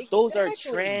Ariana, those are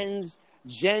trans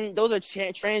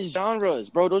genres,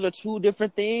 bro. Those are two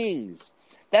different things.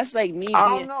 That's like me.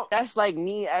 That's like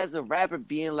me as a rapper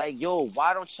being like, "Yo,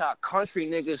 why don't y'all country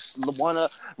niggas wanna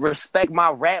respect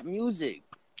my rap music?"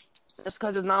 That's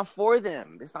because it's not for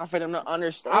them. It's not for them to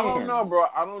understand. I don't know, bro.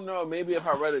 I don't know. Maybe if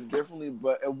I read it differently,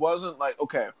 but it wasn't like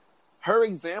okay. Her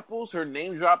examples, her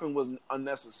name dropping was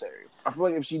unnecessary. I feel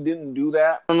like if she didn't do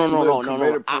that,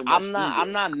 no. I'm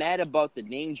not mad about the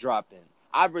name dropping.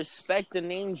 I respect the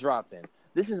name dropping.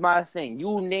 This is my thing.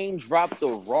 You name drop the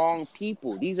wrong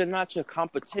people. These are not your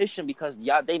competition because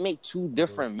they make two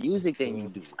different music than you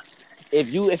do.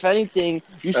 If anything,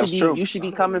 you should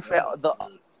be coming for the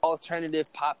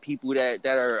alternative pop people that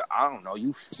are I don't know.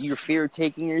 You're fear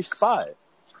taking your spot.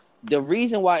 The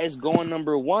reason why it's going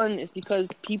number one is because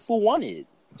people want it.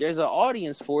 There's an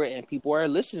audience for it and people are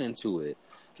listening to it.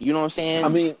 You know what I'm saying? I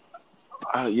mean,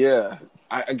 yeah.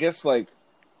 I guess like.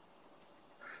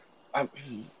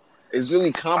 It's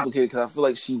really complicated because I feel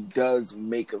like she does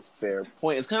make a fair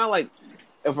point. It's kind of like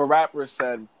if a rapper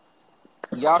said,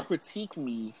 y'all critique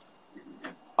me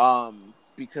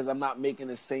because I'm not making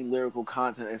the same lyrical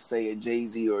content as, say, a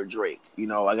Jay-Z or a Drake. You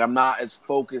know, like I'm not as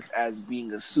focused as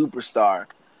being a superstar.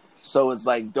 So it's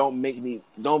like, don't peg me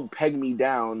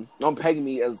down. Don't peg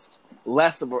me as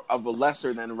less of a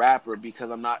lesser than rapper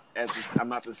because I'm not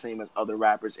the same as other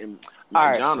rappers in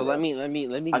my genre. So let me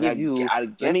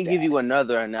give you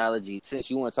another analogy since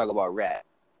you want to talk about rap.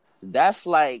 That's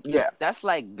like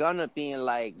Gunna being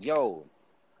like, yo,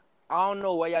 I don't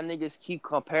know why y'all niggas keep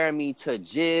comparing me to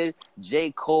Jid,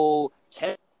 J. Cole,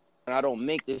 Kendrick, and I don't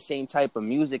make the same type of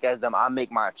music as them. I make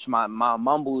my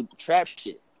mumble trap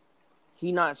shit.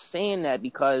 He not saying that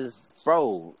because,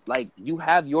 bro, like you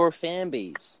have your fan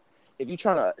base. If you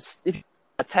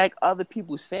attack other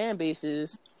people's fan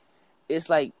bases,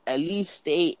 it's like at least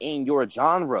stay in your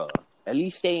genre. At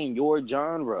least stay in your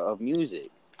genre of music.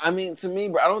 I mean, to me,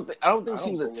 bro, I don't think she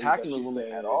was attacking the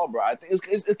woman at all, bro. I think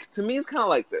it's to me, it's kind of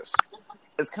like this.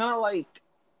 It's kind of like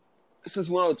since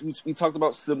we talked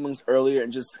about siblings earlier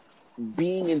and just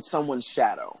being in someone's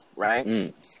shadow,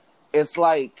 right? It's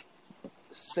like,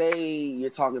 say you're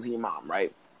talking to your mom,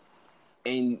 right?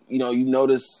 And, you know, you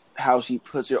notice how she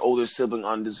puts your older sibling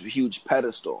on this huge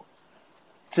pedestal.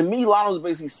 To me, Lana was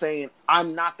basically saying,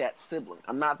 I'm not that sibling.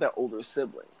 I'm not that older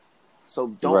sibling. So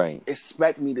don't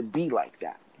expect me to be like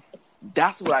that.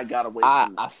 That's what I got away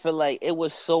from. I feel like it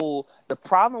was so... The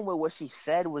problem with what she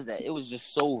said was that it was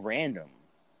just so random.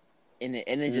 And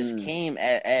it just came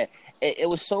at... It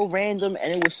was so random,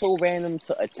 and it was so random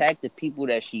to attack the people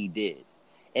that she did.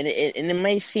 And it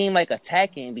may seem like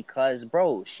attacking because,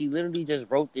 bro, she literally just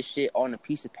wrote this shit on a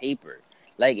piece of paper.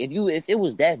 Like, if it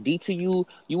was that deep to you,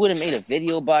 you would have made a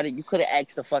video about it. You could have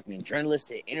asked the fucking journalist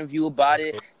to interview about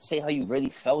it, say how you really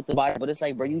felt about it. But it's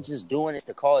like, bro, you just doing this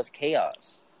to cause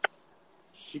chaos.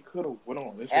 She could have went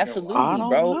on. Absolutely,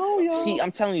 bro.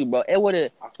 I'm telling you, bro. It would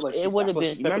have. It would have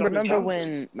been. Remember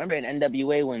in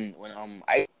NWA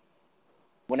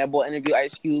when that boy interviewed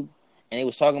Ice Cube. And they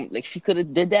was talking, like, she could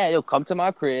have did that. Yo, come to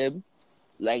my crib.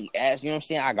 Like, ask, you know what I'm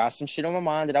saying? I got some shit on my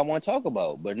mind that I want to talk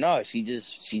about. But no, she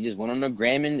just went on the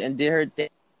gram and did her thing.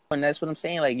 And that's what I'm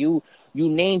saying. Like you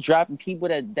name dropping people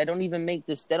that don't even make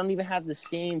this. That don't even have the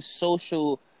same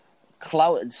social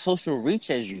clout, social reach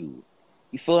as you.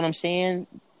 You feel what I'm saying?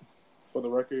 For the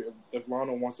record, if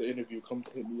Lana wants to interview, come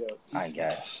hit me up. I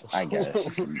guess.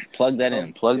 Plug that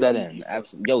in.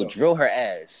 Absolutely. Yo, drill her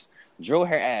ass,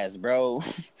 bro.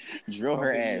 Drill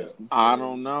her ass. I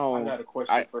don't know. I got a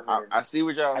question for her. I see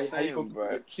what y'all saying,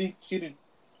 but she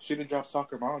didn't drop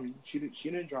Soccer Mommy. She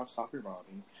didn't drop Soccer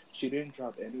Mommy. She didn't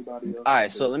drop anybody else. All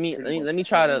right, so let me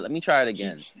try it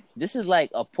again. This is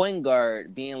like a point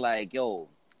guard being like, "Yo,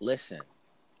 listen,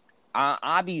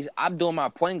 I'm doing my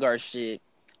point guard shit.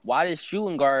 Why this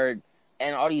shooting guard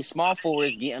and all these small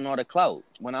forwards getting all the clout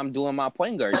when I'm doing my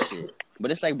point guard shit?" But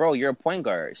it's like, bro, you're a point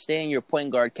guard. Stay in your point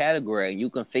guard category, and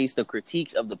you can face the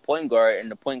critiques of the point guard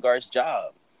and the point guard's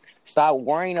job. Stop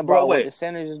worrying about what the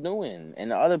center is doing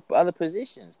and the other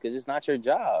positions because it's not your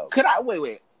job. Could I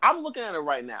wait? I'm looking at it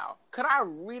right now. Could I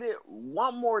read it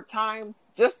one more time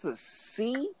just to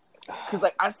see? Because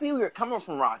like I see where you're coming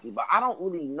from, Rocky, but I don't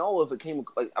really know if it came.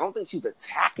 Like I don't think she's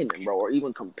attacking them, bro, or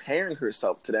even comparing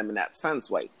herself to them in that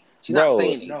sense. Like she's not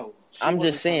saying no. I'm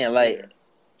just saying, like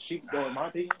she. No, in my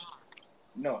opinion,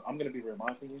 no. I'm gonna be real. In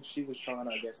my opinion, she was trying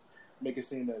to, I guess, make it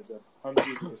seem as if her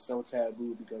music is so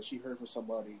taboo because she heard from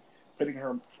somebody putting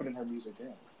her music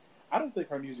down. I don't think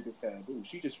her music is taboo.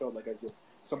 She just felt like as if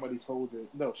somebody told her.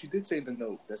 No, she did say in the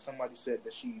note that somebody said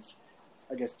that she's,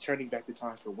 I guess, turning back the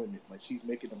time for women. Like she's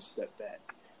making them step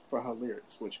back for her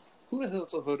lyrics. Which who the hell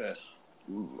told her that?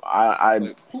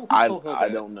 I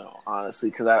don't know, honestly,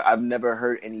 because I've never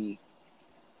heard any.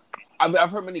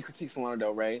 I've heard many critiques on Lana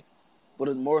Del Rey, but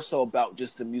it's more so about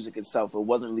just the music itself. It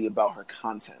wasn't really about her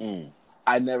content.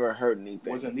 I never heard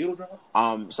anything. Was it Needle Drop?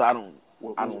 So I don't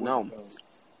know.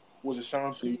 Was it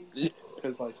Sean C?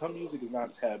 Because like her music is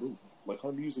not taboo. Like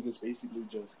her music is basically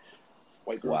just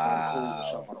white girls going cool and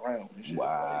shopping around and shit.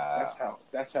 Wow. Like,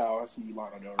 that's how I see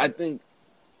Lana Del Rey. I think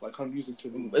like her music to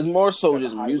me. It's more so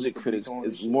just music critics.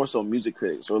 It's more so music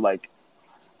critics, or like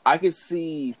I could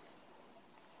see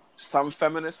some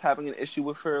feminists having an issue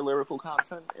with her lyrical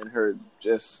content and her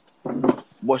just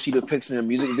what she depicts in her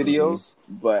music videos.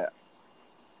 But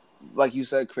like you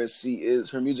said, Chris,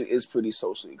 her music is pretty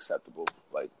socially acceptable.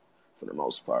 Like for the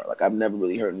most part, like I've never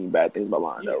really heard any bad things about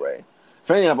Lana Del Rey. If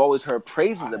anything, I've always heard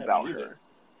praises about her.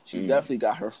 She definitely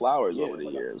got her flowers over the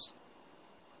years.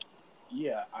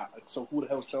 So who the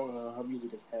hell's telling her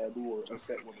music is taboo or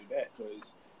upset women back?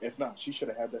 Because if not, she should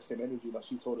have had that same energy like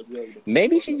she told Azalea.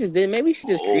 Maybe she just did. Maybe she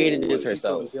just created this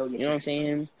herself. You know what I'm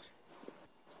saying?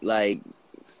 Like,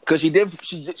 because she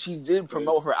did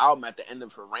promote her album at the end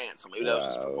of her rant, so maybe that was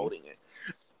just promoting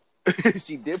it.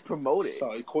 She did promote it.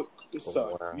 You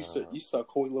saw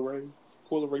Coi Leray.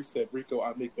 Coi Leray said, "Rico,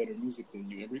 I make better music than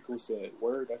you," and Rico said,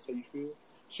 "Word, that's how you feel."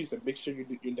 She said, "Make sure your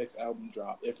next album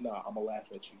drop. If not, I'm gonna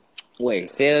laugh at you." Wait,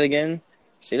 say that again.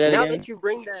 Now that you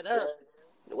bring that up,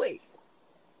 wait.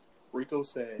 Rico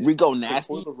said, "Rico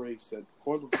nasty." Coi Leray said,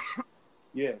 Coi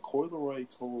Leray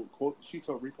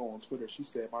told Rico on Twitter. She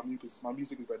said, "My music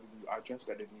is better than you. I dress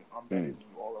better than you. I'm better than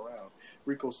you all around."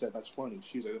 Rico said, "That's funny."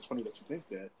 She's like, "That's funny that you think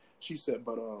that." She said,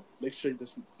 "But make sure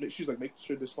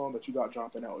this song that you got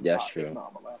dropping out is That's hot. true. If not,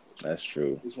 I'm gonna laugh at you. That's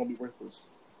true. It's gonna be worthless.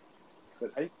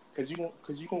 Because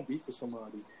you gonna beef with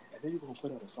somebody and then you're gonna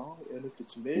put out a song and if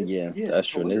it's mid, that's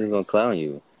true. Niggas gonna clown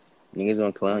you. Niggas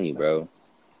gonna clown you, bro.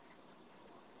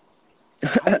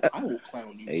 I will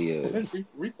clown you. Hey, and then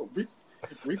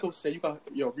Rico said you got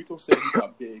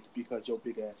big because your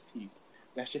big ass teeth.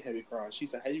 That shit had me crying. She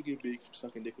said, "How you get big from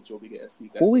sucking dick with your big ass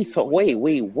teeth?"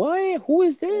 Wait, what? Who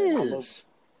is this?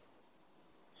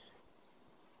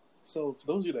 So for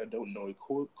those of you that don't know,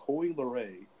 Coi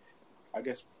Leray, I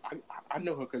guess I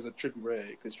know her because of Trippie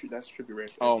Redd, because that's Trippie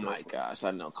Redd's Oh my gosh,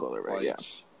 I know Coi Leray.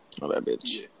 Yes, oh that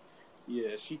bitch.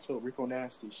 Yeah. She told Rico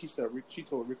Nasty. She told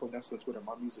Rico Nasty on Twitter,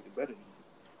 "My music is better than you.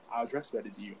 I dress better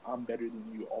than you. I'm better than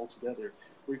you altogether."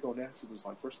 Rico Nasty was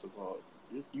like, "First of all,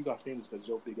 you got famous because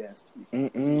your big ass teeth."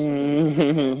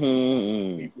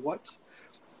 What?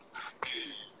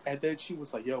 And then she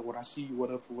was like, "Yo, when I see you,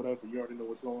 whatever, you already know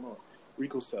what's going on."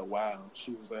 Rico said, "Wow."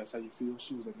 She was like, "That's how you feel?"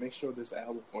 She was like, "Make sure this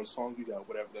album or song you got,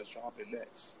 whatever that's dropping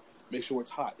next, make sure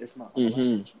it's hot. If not, I'm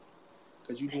laughing at you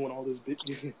because you doing all this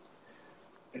bitch."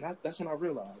 And that's when I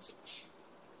realized,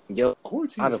 yo,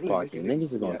 out of pocket, niggas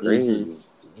is going crazy.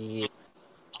 Yeah.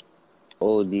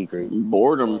 OD great.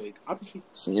 Boredom.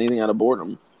 See anything out of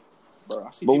boredom. Bro,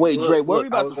 but wait, Dre, what were you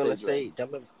about to say? I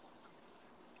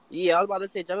was about to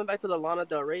say, jumping back to the Lana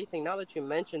Del Rey thing, now that you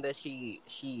mentioned that she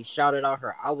shouted out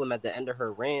her album at the end of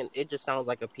her rant, it just sounds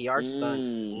like a PR stunt,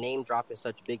 name dropping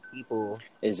such big people.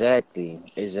 Exactly.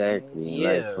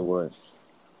 Yeah. Like, for what?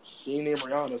 She ain't named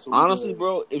Rihanna. So honestly,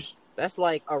 bro, if that's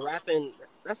like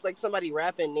that's like somebody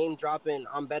rapping, name dropping.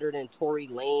 I'm better than Tory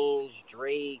Lanez,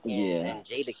 Drake, and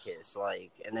Jadakiss.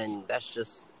 Like, and then that's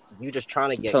just you just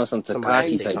trying to get some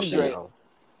somebody to Tekashi say type something shit. else.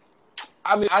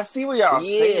 I mean, I see what y'all are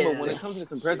saying, but when Yeah. it comes to the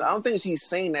comparison, I don't think she's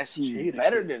saying that she's Jadakiss.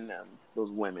 better than them,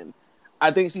 those women. I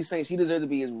think she's saying she deserves to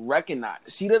be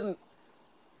recognized.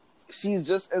 She's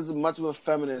just as much of a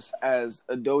feminist as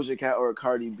a Doja Cat or a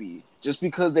Cardi B. Just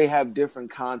because they have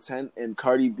different content, and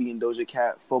Cardi B and Doja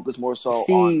Cat focus more so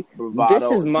on bravado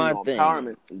this is and my female thing.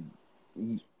 empowerment.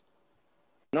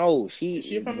 No, Is she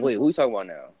a feminist? wait, who you talking about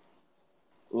now?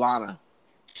 Lana.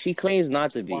 She claims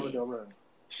not to be. Lana Del Rey.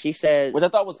 She said, Which I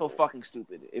thought was so fucking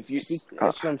stupid. If you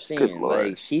that's what I'm saying.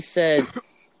 Like she said,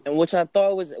 and which I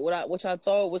thought was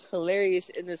hilarious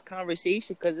in this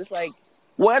conversation because it's like,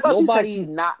 well, I thought nobody, she said she's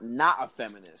not a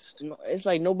feminist. It's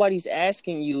like nobody's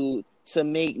asking you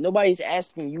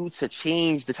to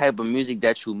change the type of music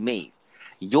that you make.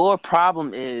 Your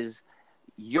problem is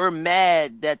you're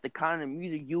mad that the kind of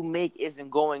music you make isn't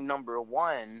going number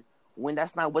one. When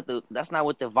that's not what the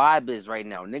vibe is right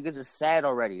now. Niggas is sad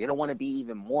already. They don't want to be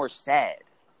even more sad.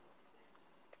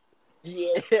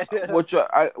 Yeah. Which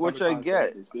I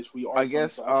get. I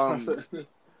guess I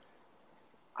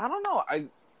don't know.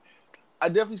 I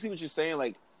definitely see what you're saying,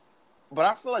 like, but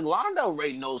I feel like Lana Del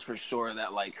Rey knows for sure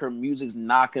that like her music's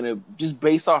not gonna, just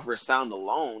based off her sound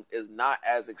alone, is not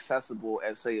as accessible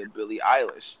as say a Billie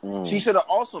Eilish. She should have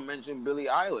also mentioned Billie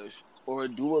Eilish or a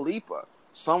Dua Lipa.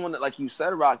 Someone that, like you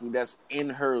said, Rocky, that's in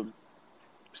her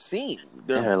scene.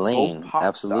 They're in her lane, both pop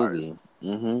absolutely. stars.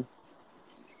 Mm-hmm.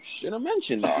 Should have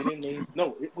mentioned that.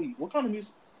 Wait, what kind of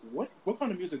music? What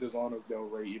kind of music does Lana Del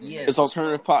Rey even? Yeah. make? It's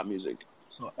alternative pop music.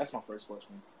 So that's my first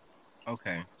question.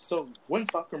 Okay. So wouldn't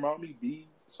Soccer Mommy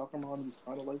is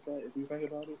kind of like that if you think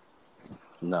about it?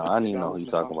 No, I don't even know who you're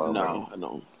talking about. No, I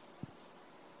don't.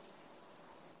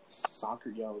 Soccer,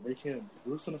 yo, Ray Kim,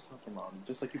 listen to Soccer Mommy,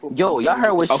 just like people. Yo, y'all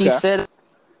heard what she said?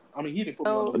 I mean, he didn't put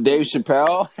me on the Dave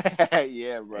Chappelle.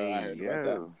 Yeah, bro, Hey, I heard about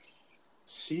that.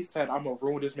 She said, "I'm gonna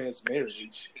ruin this man's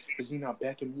marriage because you're not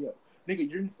backing me up,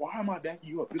 nigga. Why am I backing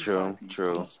you up? True.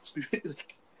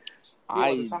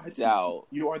 I doubt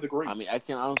you are the great. I mean, I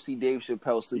don't see Dave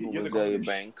Chappelle sleeping with Zelia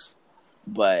Banks,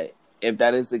 but if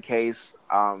that is the case,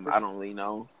 I don't really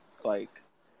know. Like,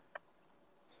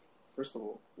 first of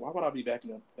all, why would I be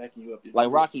backing you up?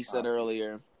 Like Rocky said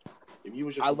earlier, if you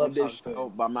was just I love Dave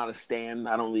Chappelle, but I'm not a stan.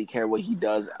 I don't really care what he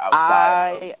does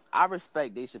outside. I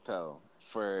respect Dave Chappelle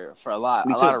for a lot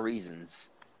of reasons.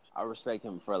 I respect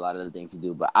him for a lot of the things he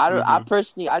do, but I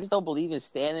personally just don't believe in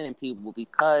standing in people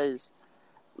because,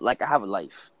 like, I have a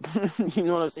life. You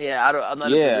know what I'm saying? I'm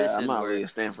not. Yeah, I'm not really a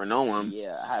stand for no one.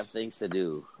 Yeah, I have things to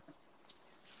do.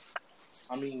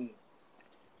 I mean,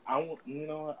 the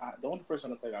only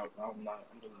person I think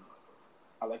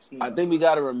I like Snoop. I think we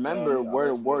got to remember where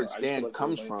the word "stand"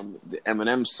 comes from. The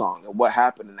Eminem song and what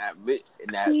happened in that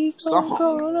song.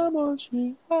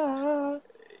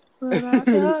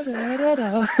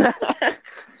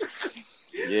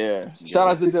 Yeah. Shout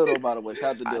out to Dildo, by the way.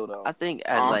 Shout out to Dildo. I think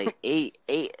as like 8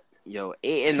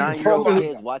 and 9 year old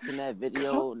kids watching that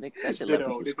video, Nick, that shit left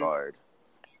people scarred.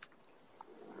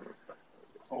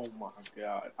 Oh my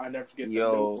god, I never forget that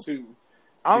Yo. note too.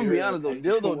 I'm gonna be honest though,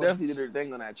 Dildo definitely did her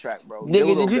thing on that track, bro.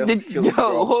 Nigga,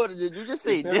 did you just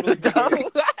say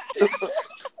Dildo?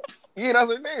 Yeah,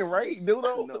 that's her name, right?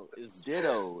 Dildo? No, it's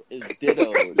Ditto. It's Ditto.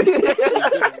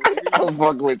 I'm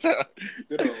fucking with y'all.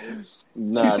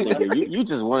 Nah, nigga, you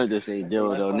just wanted to say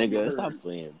Dildo, nigga. Stop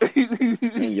playing.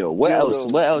 And yo, what else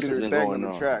has been going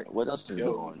on? What else has been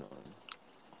going on?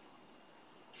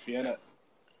 Fiona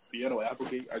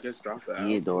Applegate, I just dropped that.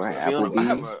 Theodore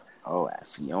Applegate.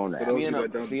 Fiona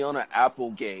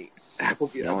Applegate.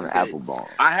 Fiona Applebaum.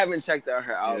 I haven't checked out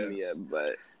her album yet,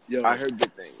 but I heard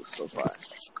good things so far.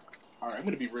 All right, I'm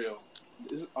gonna be real.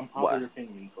 This is unpopular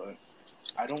opinion, but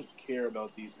I don't care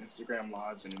about these Instagram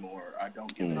lives anymore. I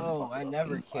don't give a fuck. No, I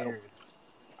never cared.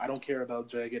 I don't care about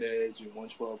Jagged Edge and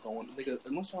 112 going. Nigga,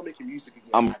 unless y'all making music again,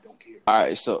 I don't care. All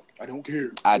right, so I don't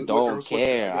care. I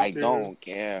don't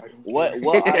care. What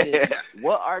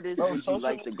artists would you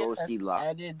like to go see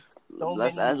live?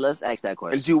 Let's ask that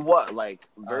question. And do what? Like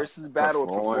versus battle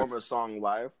or perform a song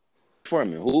live?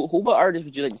 Performing. What artist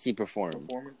would you like to see perform?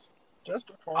 Performance. Just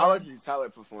perform. I like to see Tyler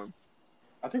perform.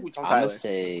 I think we talked I'm about gonna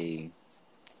say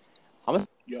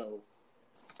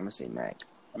Mac.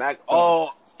 Mac.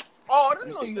 Oh, I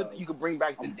didn't know you could bring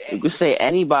back the day. You could say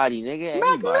anybody, nigga.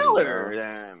 Mac Miller,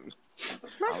 then.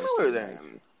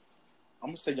 I'm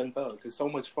gonna say Young Thug because so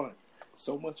much fun.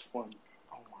 Oh my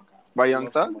god. By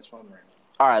Young Thug? So much fun right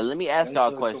All right, let me ask y'all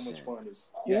a Like so question. much fun is,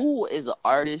 Who is an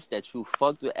artist that you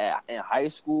fucked with in high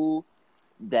school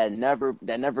that never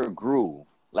grew?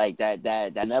 Like that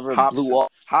never blew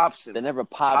off. Hobson. That never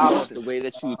popped off the way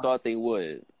that you thought they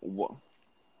would.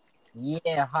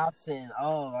 Yeah, Hobson.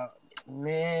 Oh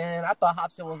man, I thought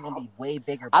Hobson was gonna be way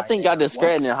bigger. I think y'all now.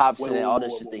 discrediting Hobson and all the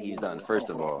shit that he's done.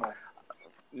 First of all,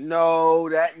 no,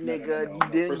 that nigga No.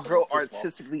 didn't grow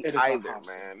artistically either,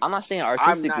 man. I'm not saying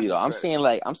artistically though. I'm saying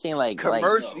like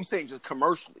commercially. You saying just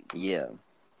commercially? Yeah.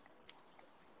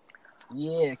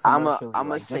 Yeah, I'm commercially, gonna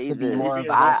like, say just to be this. more of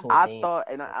a I household name. thought,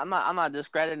 and I'm not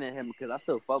discrediting him because I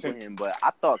still fuck with him, but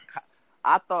I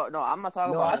thought no, I'm not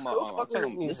talking No, I about still him. fuck with his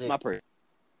This is music. my person.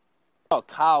 I thought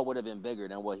Kyle would have been bigger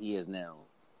than what he is now.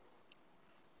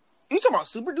 You talking about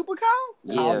Super Duper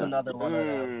Kyle? Kyle's Yeah, another one of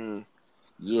them.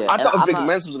 yeah. I And thought I'm Vic not-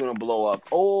 Mensa was gonna blow up.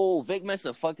 Oh, Vic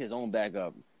Mensa fucked his own back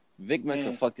up. Vic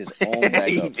Mensa fucked his own back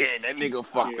He up. did. That nigga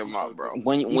fucked him up, bro.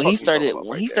 When He he fucked started himself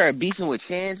up right there. started beefing with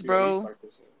Chance, bro.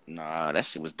 Nah, that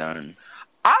shit was done.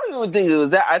 I don't even think it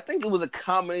was that. I think it was a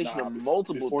combination of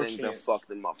multiple before things that Chance.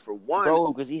 fucked him up. For one,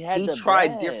 Bro, because he tried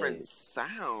tried different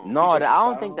sounds. No, He I chose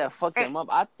don't a think style. that fucked him up.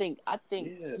 I think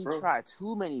Yeah, he bro. tried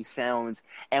too many sounds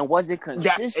and wasn't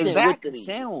consistent with the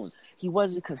sounds. He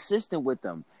wasn't consistent with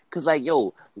them. Cause like,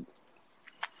 yo,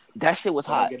 that shit was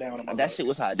hot. That shit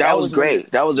was hot. That was great.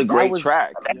 That was a great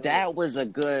track. That was a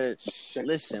good.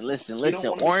 Listen. wanna be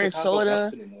Orange Chicago Soda.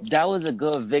 Bucks anymore. That was a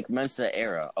good Vic Mensa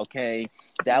era. Okay,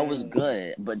 that was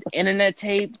good. But Internet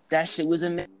Tape, that shit was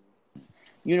amazing.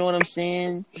 You know what I'm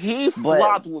saying? He But-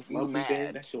 flopped with You Lovely Mad.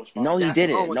 Band, that shit was fire. No, he That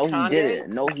didn't. song with No, he Kanye?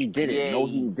 didn't. No, he didn't. Yeah, No,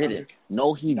 he he didn't.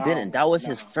 No, he didn't. That was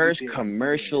his he first did.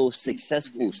 commercial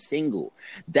successful single.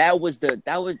 That was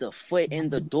the foot in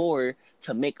the door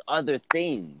to make other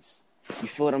things. You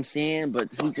feel what I'm saying? But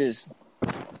he just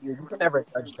You can never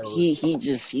judge those.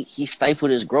 he stifled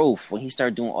his growth when he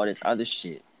started doing all this other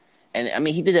shit. And I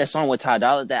mean, he did that song with Ty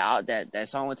Dolla. That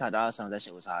song with Ty Dolla Sign. That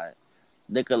shit was hot.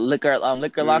 Liquor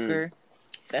Locker.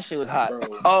 That shit was hot.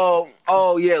 Bro.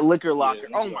 Oh yeah, Liquor Locker.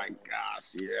 Yeah, Oh my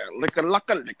gosh, yeah, Liquor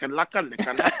Locker. Oh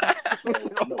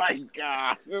my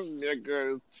gosh, this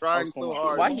nigga is trying so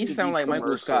hard. Why to he be sound like Michael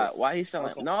commercial. Scott? Why he sound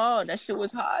like no? That shit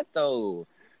was hot though.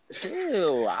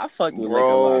 Chill. I fuck with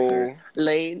Bro. Liquor Locker.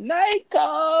 Late night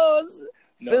calls.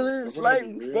 No, Feeling if we're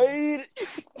slightly gonna be faded.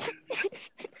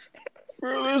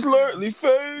 Feeling slightly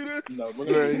faded. No, we're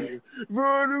gonna be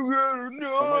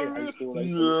somebody in high school that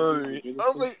used to listen to I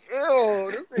was like,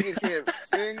 ew, this nigga can't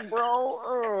sing, bro.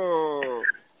 Oh.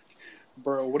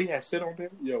 Bro, what he had Sid on there?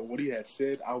 Yo, what he had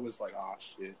Sid, I was like, oh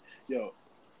shit. Yo,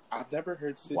 I've never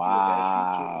heard Sid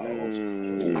Wow. do a bad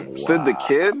feature. Sid the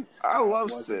Kid? I love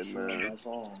Wasn't Sid, feeling man. that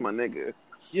song. It's my nigga.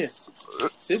 Yes,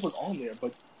 Sid was on there,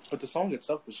 but the song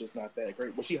itself was just not that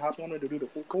great. When she hopped on there to do the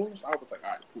full chorus, I was like,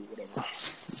 all right, cool, whatever.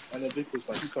 And then Vic was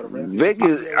like, he started rapping.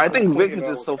 I think Vic is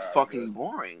just so All right, fucking good.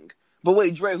 boring. But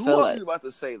wait, Dre, who Feel else like- are you about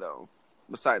to say, though?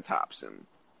 Besides Hobson.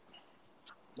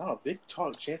 No, Vic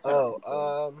Chance. I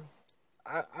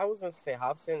was gonna say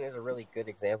Hobson is a really good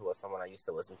example of someone I used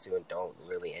to listen to and don't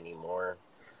really anymore.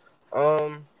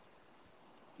 No,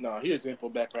 here's info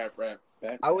back.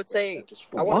 I would say-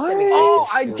 I want wanna say Mick Oh,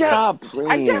 Jenkins, I too. Stop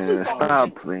playing. definitely thought-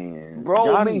 Stop playing. Bro,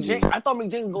 Y'all Mick need- Jenkins, I thought Mick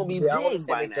Jenkins was going to be Yeah, I want to big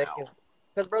say by Mick now. Jenkins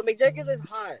because bro, Mick Jenkins is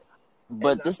hot.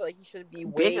 But And I this feel like he should be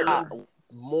way bigger.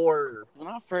 more. When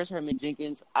I first heard Mick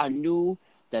Jenkins, I knew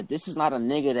that this is not a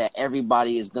nigga that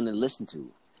everybody is gonna listen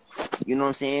to. You know what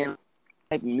I'm saying?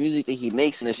 The type of music that he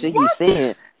makes and the shit he's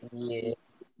saying, Yeah,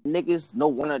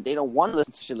 niggas they don't want to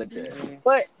listen to shit like that.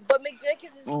 but Mick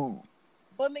Jenkins is. Mm.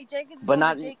 But Mick Jenkins is But on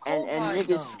not the J. Cole and vibe, niggas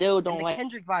though. still don't And the like.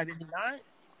 Kendrick vibe, is he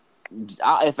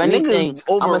not? If anything, Niggas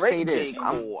I'm gonna say overrated this. J.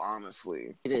 Cole,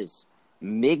 honestly. It is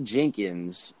Mick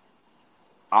Jenkins.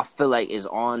 I feel like is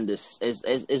on this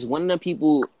is one of the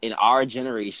people in our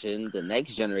generation, the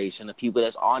next generation of people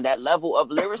that's on that level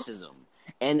of lyricism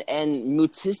and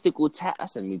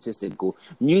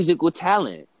musical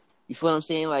talent. You feel what I'm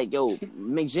saying? Like, yo,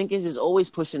 Mick Jenkins is always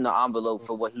pushing the envelope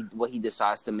for what he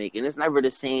decides to make, and it's never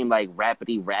the same like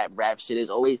rapidy rap shit.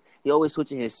 He always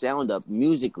switching his sound up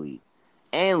musically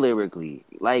and lyrically.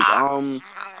 Like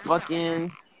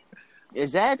fucking.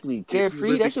 Exactly.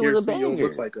 Carefree, that shit was a banger.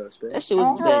 Look like us, bro. That shit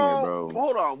was a banger, bro.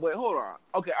 Hold on.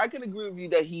 Okay, I can agree with you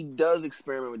that he does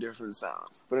experiment with different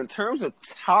sounds. But in terms of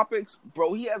topics,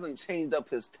 bro, he hasn't changed up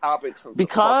his topics since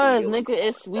Because, the fucking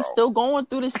nigga, we bro. still going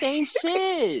through the same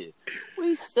shit.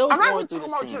 We still I'm not going even through talking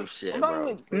the about same just. shit, I'm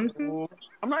not bro. even.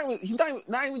 I'm not even. He's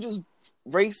not even just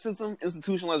racism,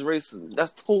 institutionalized racism.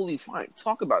 That's totally fine.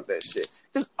 Talk about that shit.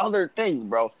 There's other things,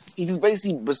 bro. He just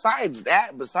basically, besides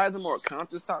the more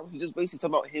conscious topic, he just basically talk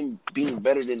about him being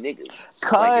better than niggas.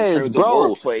 Like, in terms of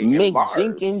wordplay and bars. Mick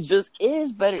Jenkins just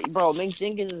is better, bro. Mick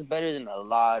Jenkins is better than a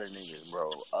lot of niggas,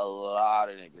 bro. A lot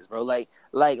of niggas, bro. Like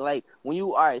when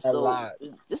you, all right, so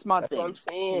this is my thing. What I'm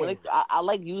saying. I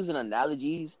like using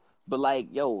analogies, but like,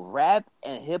 yo, rap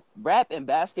and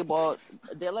basketball,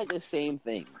 they're like the same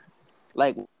thing.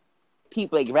 Like,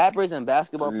 people, like rappers and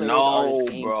basketball players are the same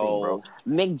thing, bro.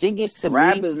 Mick Jenkins to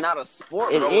rap me, is not a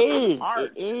sport, it bro.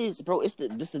 It is, bro.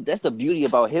 That's the beauty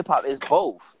about hip hop. It's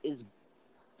both. It's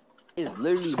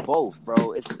literally both,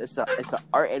 bro. It's an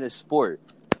art and a sport.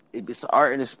 It's an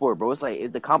art and a sport, bro. It's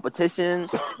like the competition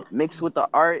mixed with the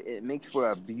art. It makes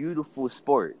for a beautiful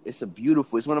sport. It's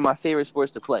one of my favorite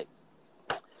sports to play.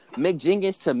 Mick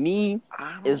Jenkins to me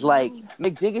is like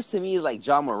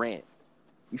Ja Morant.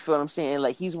 You feel what I'm saying?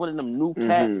 Like, he's one of them new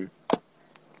cats.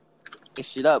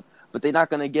 Shit up, but they're not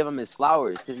gonna give him his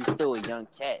flowers because he's still a young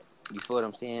cat. You feel what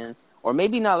I'm saying? Or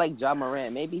maybe not like Ja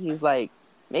Morant. Maybe he's like,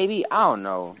 I don't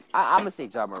know. I'm gonna say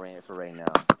Ja Morant for right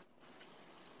now.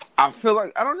 I feel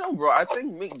like, I don't know, bro. I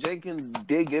think Mick Jenkins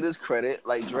did get his credit.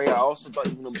 Like Dre, I also thought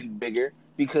he was gonna be bigger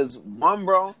because one,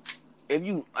 bro, if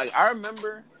you like, I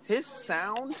remember his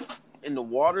sound in the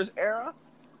Waters era.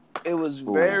 It was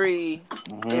very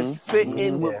it fit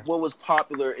in with what was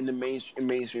popular in the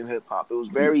mainstream hip hop. It was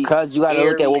very, because you gotta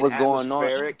look at what was going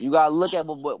on. You gotta look at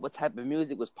what type of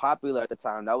music was popular at the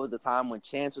time. That was the time when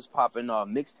Chance was popping off,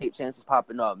 mixtape Chance was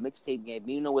popping off, mixtape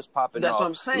Gambino was popping off. That's what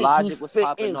I'm saying. Logic was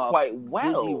popping off. Quite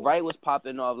well. Dizzy Wright was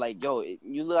popping off. Like, yo,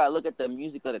 you gotta look at the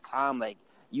music of the time. Like,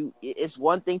 it's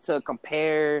one thing to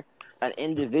compare an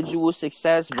individual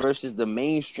success versus the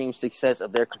mainstream success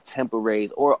of their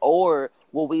contemporaries, or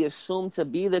what we assume to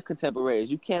be the contemporaries.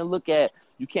 You can't look at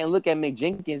Mick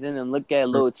Jenkins and then look at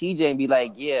Lil TJ and be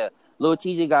like, yeah, Lil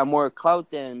TJ got more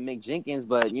clout than Mick Jenkins,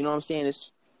 but you know what I'm saying?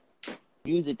 It's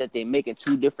music that they make in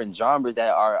two different genres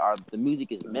that are the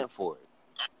music is meant for.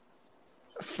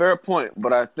 Fair point,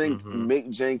 but I think Mick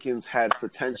Jenkins had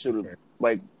potential to,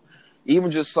 like, even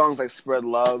just songs like Spread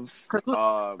Love,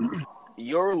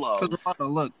 Your Love.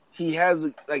 Look, he had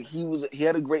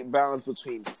a great balance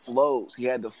between flows. He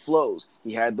had the flows.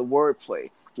 He had the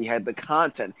wordplay. He had the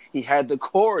content. He had the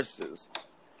choruses.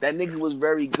 That nigga was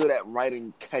very good at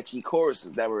writing catchy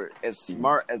choruses that were as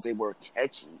smart as they were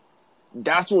catchy.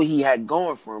 That's what he had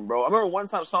going for him, bro. I remember one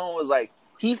time someone was like,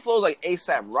 he flows like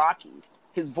A$AP Rocky.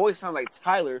 His voice sounds like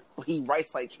Tyler, but he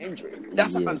writes like Kendrick.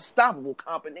 That's an unstoppable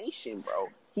combination, bro.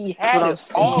 He had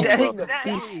it all.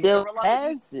 He still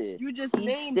has it. You just he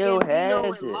named still Gambino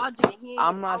has it. Logic.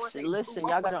 I'm not listen.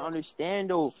 Y'all gotta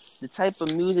understand though. The type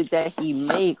of music that he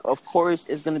make, of course,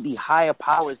 is gonna be higher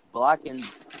powers blocking.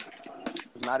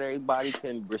 Not everybody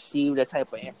can receive that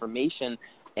type of information,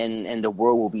 and the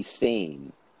world will be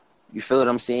seen. You feel what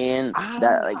I'm saying?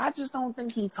 I just don't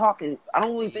think he talking. I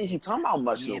don't really think he talking about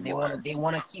much. Yeah, they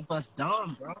want to keep us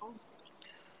dumb, bro.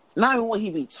 Not even what he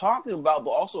be talking about,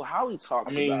 but also how he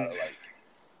talks about it.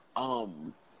 Like,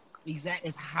 exactly.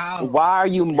 It's how. Why are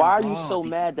you so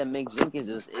mad that Mick Jenkins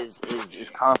is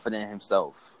confident in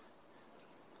himself?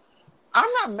 I'm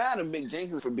not mad at Mick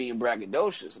Jenkins for being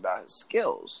braggadocious about his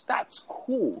skills. That's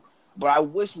cool, but I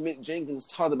wish Mick Jenkins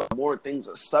talked about more things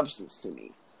of substance to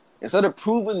me instead of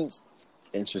proving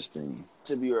interesting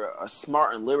to be a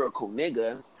smart and lyrical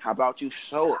nigga. How about you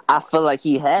show it? I feel like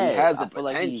he has. He has the I feel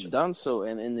potential. like he's done so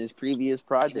in his previous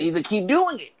projects. He needs to keep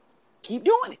doing it. Keep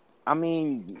doing it. I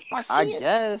mean, I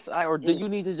guess. Or do you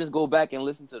need to just go back and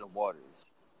listen to the Waters?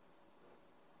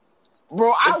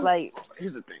 Bro,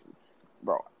 here's the thing.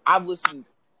 Bro, I've listened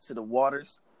to the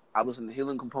Waters. I've listened to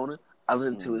Healing Component. I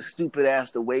listened to his stupid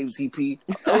ass The Waves EP.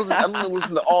 I'm gonna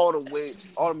listen to all the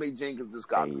Mick Jenkins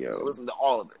discography. I listened to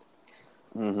all of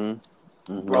it.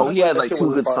 Bro, he had like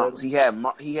 2 good songs. He had.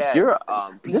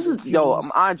 This is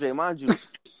Andre, mind you,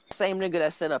 same nigga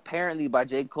that said apparently by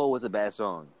J. Cole was a bad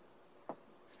song.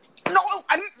 No,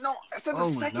 I didn't know. I said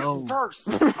the second verse.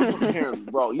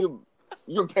 Bro,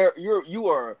 you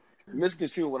are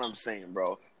misconstruing what I'm saying,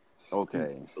 bro.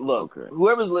 Okay. Look,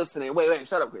 whoever's listening, wait,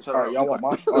 shut up, Chris. Shut up. Y'all want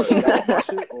my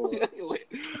shit? Or...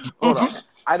 Hold on.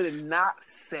 I did not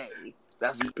say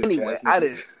that's anyway. I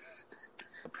didn't.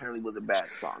 Apparently was a bad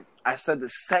song. I said the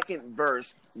second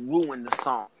verse ruined the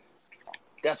song.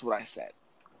 That's what I said.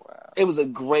 Wow. It was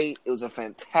a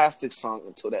fantastic song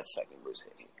until that second verse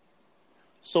hit.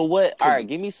 So what? All right,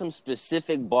 give me some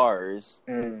specific bars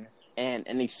and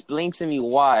explain to me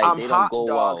why they don't go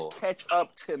well. Catch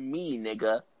up to me,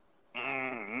 nigga.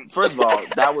 First of all,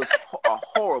 that was a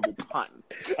horrible pun.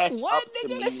 Catch What, up to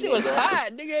nigga? me, That shit was nigga.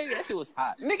 hot, nigga. That shit was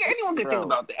hot. Nigga, anyone can Bro. think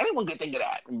about that. Anyone can think of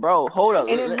that. Bro, hold up.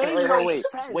 And it made no wait.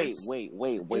 sense Wait.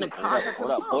 in the context of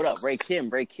the Hold up. song. Ray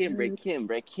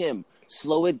Kim.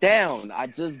 Slow it down. I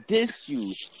just dissed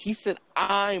you. He said,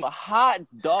 I'm a hot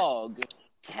dog.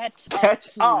 Catch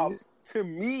up to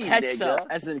me, Catch nigga. up,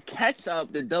 as in catch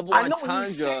up, the double I know what entendre.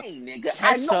 he's saying, nigga. I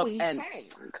Catch know up, what he's and saying.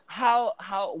 how,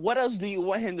 what else do you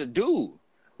want him to do?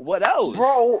 What else?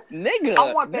 Bro, nigga,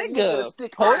 I want that nigga to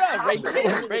stick Hold on up, top Ray of it.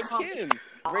 Kim.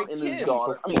 And his Kim.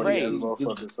 daughter. I mean,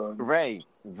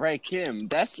 Ray Kim.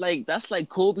 That's like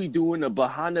Kobe doing a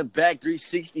behind the back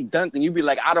 360 dunk, and you be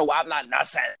like, I'm not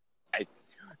saying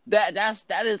that is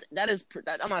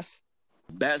I'm not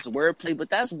best wordplay, but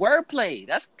that's wordplay.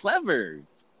 That's clever.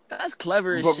 That's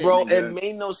clever as but shit, bro, nigga. it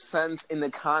made no sense in the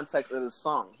context of the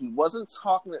song. He wasn't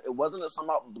talking. It wasn't a song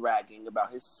about bragging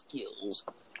about his skills.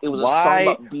 It was a song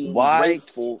about being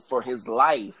grateful for his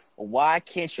life. Why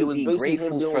can't you be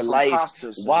grateful for life?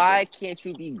 Why can't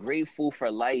you be grateful for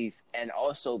life and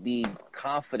also be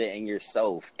confident in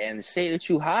yourself and say that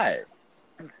you hot?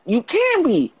 You can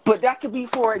be, but that could be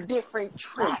for a different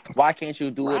track. Why can't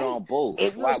you do it on both?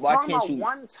 If you're talking about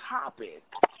one topic,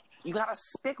 you gotta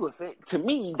stick with it. To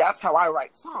me, that's how I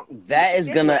write songs. That's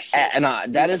gonna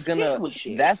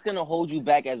hold you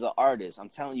back as an artist. I'm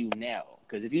telling you now,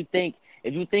 because if you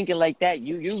thinking like that,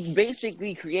 you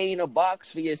basically creating a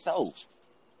box for yourself.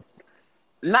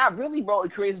 Not really, bro.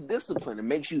 It creates discipline. It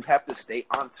makes you have to stay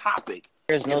on topic.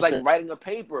 It's like writing a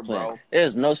paper, bro.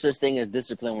 There's no such thing as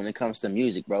discipline when it comes to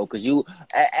music, bro. Because you,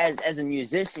 as a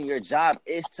musician, your job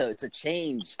is to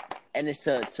change, and it's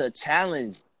to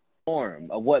challenge the form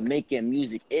of what making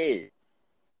music is.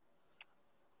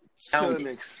 To an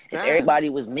extent. If everybody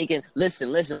was making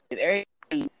listen. If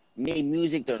everybody made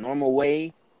music the normal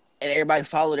way, and everybody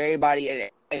followed everybody,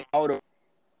 and everybody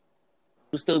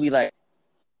would still be like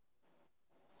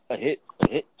a hit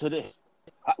to the hit.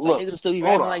 Look, niggas still be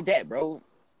rapping like that, bro.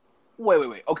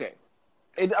 Wait. Okay,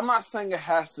 I'm not saying it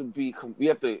has to be. We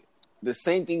have to the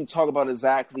same thing you talk about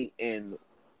exactly in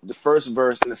the first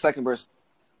verse and the second verse.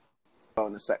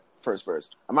 In the first verse,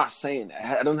 I'm not saying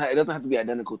that. It doesn't have to be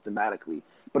identical thematically,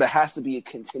 but it has to be a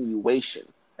continuation.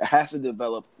 It has to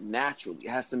develop naturally.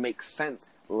 It has to make sense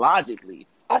logically.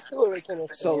 I see what you're saying.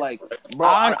 So, like, bro,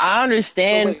 I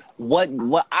understand what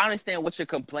I understand what your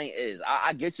complaint is.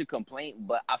 I get your complaint,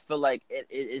 but I feel like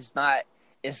it's not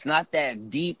that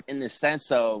deep in the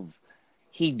sense of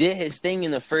he did his thing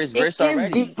in the first verse already. It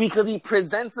is deep because he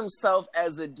presents himself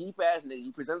as a deep ass nigga.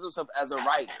 He presents himself as a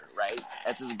writer, right?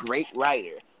 As this great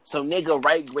writer. So, nigga,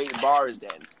 write great bars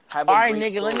then. All right,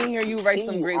 nigga, let me hear you write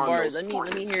some great bars. Let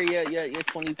me hear your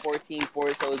 2014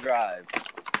 Forest Hills Drive.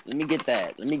 Let me get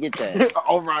that.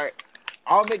 All right.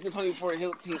 I'll make the 24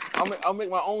 Hill team. I'll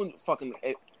make my own fucking.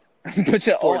 Put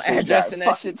your own address in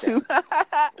that shit too.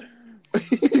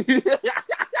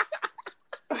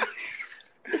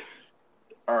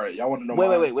 All right, y'all want to know?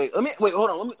 Wait. Hold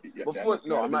on.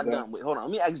 I'm not done. Wait, hold on.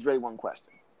 Let me ask Dre one question.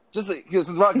 Just because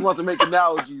since Rocky wants to make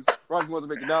analogies.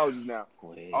 Now.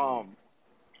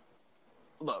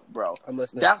 Look, bro. I'm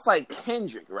listening. That's like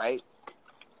Kendrick, right?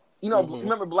 You know,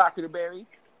 remember Blacker the Berry?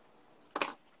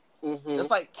 Mm-hmm. It's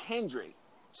like Kendrick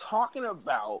talking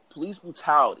about police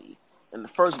brutality in the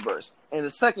first verse, and the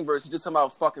second verse he's just talking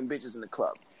about fucking bitches in the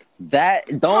club.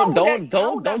 That don't do that.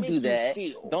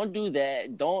 Don't do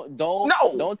that.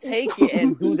 Don't take it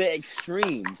and do the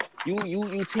extreme.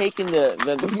 You taking this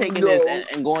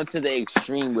and going to the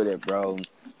extreme with it, bro.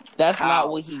 That's not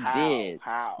what he did.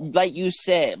 How? Like you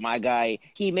said, my guy,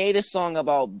 he made a song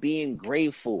about being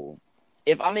grateful.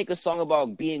 If I make a song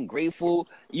about being grateful,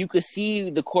 you could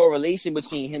see the correlation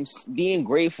between him being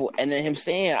grateful and then him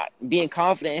saying being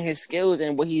confident in his skills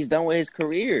and what he's done with his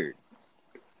career.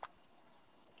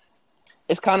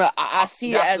 It's kind of I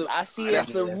see it as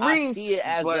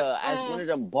one of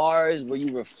them bars where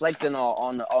you reflecting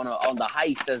on the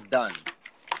heist that's done.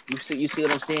 You see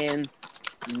what I'm saying?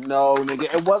 No,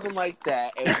 nigga, it wasn't like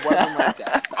that.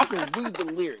 I can read the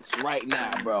lyrics right now,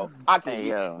 bro. I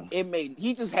can.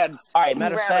 He just had. All right,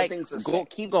 matter of fact,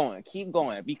 keep going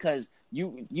because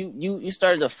you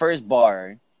started the first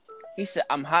bar. He said,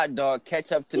 "I'm hot dog,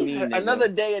 catch up to me." Nigga. Another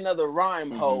day, another rhyme,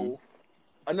 ho.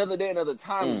 Another day, another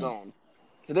time zone.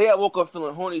 Today I woke up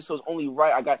feeling horny, so it's only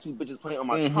right I got two bitches playing on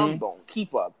my trombone.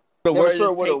 Keep up. Never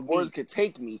sure where the words could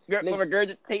take me.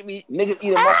 Regurgitate me. Niggas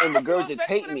eat them up and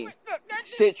regurgitate me.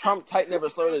 Shit, Trump tight never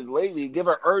slurred lately. Give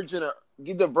the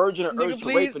virgin an urge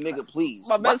to rape a nigga, please.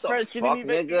 My best friend shooting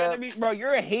me, nigga. Bro,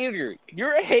 you're a hater.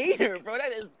 Bro.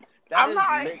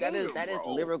 That is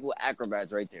lyrical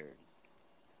acrobats right there.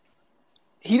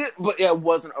 He did, but it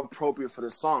wasn't appropriate for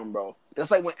the song, bro. That's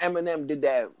like when Eminem did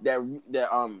that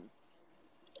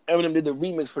Eminem did the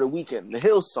remix for The Weeknd, the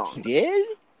Hill song. He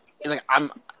did? He's like,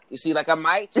 you see, like a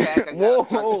mic check.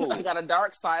 I got a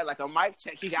dark side, like a mic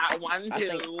check. You got one,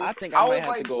 too. I think I might was have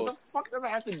like, to go. what the fuck does that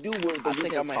have to do with the I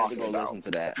think I might have to go about? listen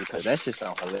to that because that shit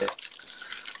sounds hilarious.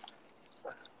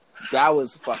 That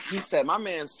was fuck. He said, my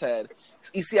man said,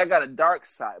 you see, I got a dark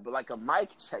side, but like a mic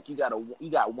check, you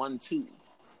got one, too.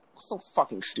 So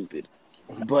fucking stupid.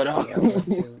 But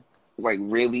like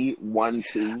really 1,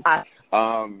 2. Got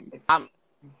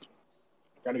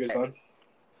niggas done.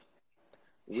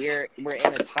 We're in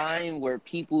a time where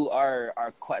people are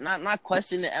not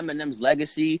questioning Eminem's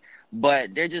legacy,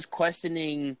 but they're just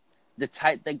questioning the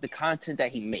content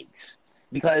that he makes.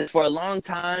 Because for a long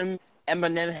time,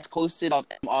 Eminem has coasted off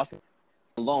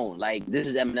alone. Like, this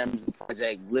is Eminem's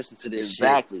project. Listen to this.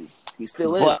 Exactly. Shit. He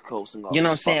still is coasting off. You know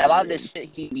what I'm saying? A lot of this shit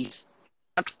he be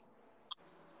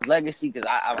legacy because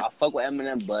I fuck with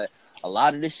Eminem, but a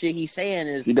lot of the shit he's saying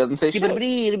is he doesn't say shit. You know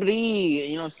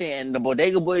what I'm saying? And the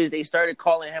Bodega Boys, they started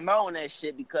calling him out on that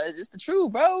shit because it's the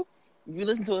truth, bro. If you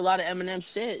listen to a lot of Eminem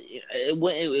shit,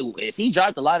 if he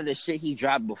dropped a lot of the shit he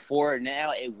dropped before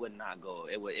now, it would not go.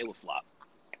 It would flop.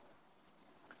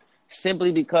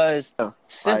 Simply because of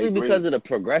the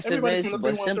progressiveness,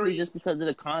 but simply just because of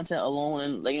the content alone,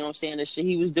 and like, you know what I'm saying, the shit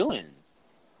he was doing.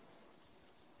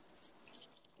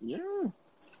 Yeah.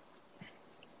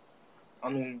 I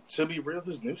mean, to be real,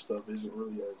 his new stuff isn't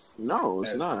really as... No,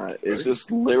 it's not. It's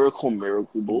just lyrical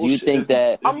miracle bullshit. Do you think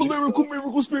that... I'm a lyrical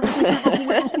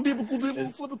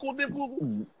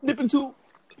nipping too.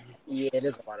 Yeah,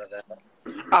 there's a lot of that.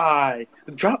 I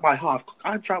dropped my hot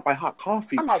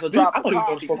coffee. I'm about to drop I thought he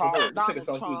was coffee. going to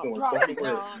spoken word.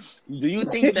 Do you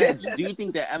think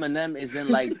that Eminem is in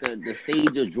like the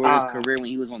stage of Jordan's career when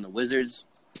he was on the Wizards?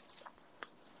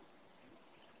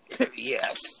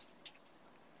 Yes.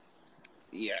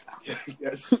 Yeah.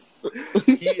 Yes.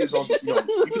 He is on. You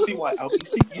can see why.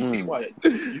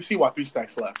 You see why 3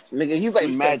 stacks left. Nigga, he's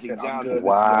like Magic Johnson.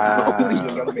 Wow. I'm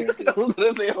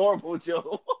gonna say horrible,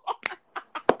 Joe.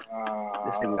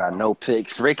 This nigga got no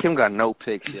picks. Ray Kim got no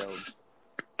picks, yo.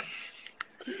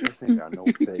 This nigga got no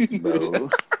picks, bro.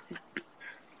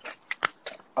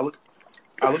 I look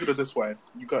at it this way.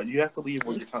 You have to leave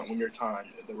when your time in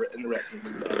the rap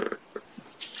game.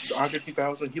 Andre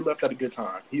 3000, he left at a good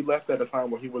time. He left at a time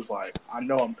where he was like, I'm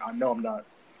not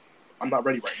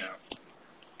ready right now.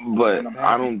 But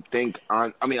I don't think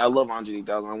I love Andre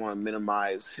 3000. I want to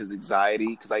minimize his anxiety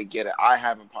because I get it. I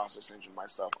have imposter syndrome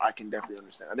myself. I can definitely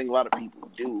understand. I think a lot of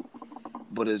people do,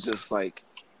 but it's just like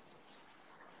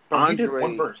Andre. He did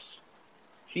one verse.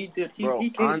 He did.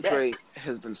 He came Andre back.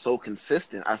 has been so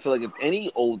consistent. I feel like if any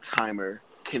old timer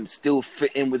can still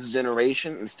fit in with his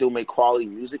generation and still make quality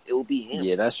music, it will be him.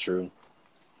 Yeah, that's true.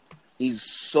 He's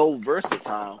so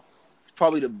versatile. He's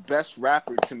probably the best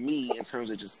rapper to me in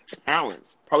terms of just talent.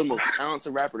 Probably the most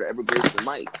talented rapper to ever grace the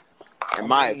mic, in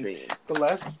my opinion. The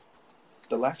last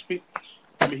feature.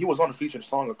 I mean, he was on a featured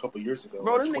song a couple years ago.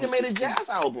 Bro, this nigga made a jazz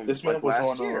album. This man was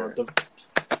last on. Year.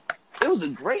 It was a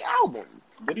great album.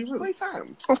 Did he really? Great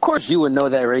time. Of course, you would know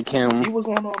that, Ray Kim. He was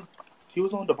on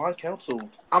Divine Council.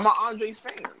 I'm an Andre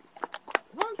fan.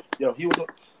 What? Yo, he was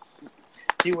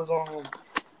on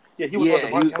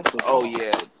Divine Council. Oh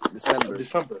yeah, December.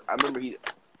 I remember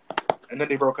and then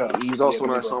they broke up. He was also on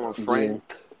that song with Frank.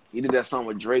 Yeah. He did that song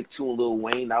with Drake too and Lil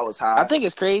Wayne. That was hot. I think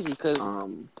it's crazy because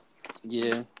who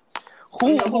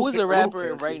is a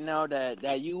rapper right now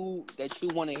that you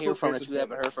want to hear from that you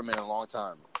haven't heard from in a long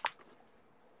time?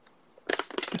 I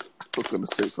was gonna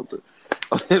say something.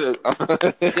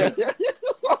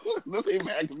 Let's say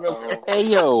Mac Miller. Hey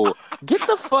yo, get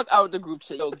the fuck out the group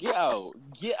chat. Yo,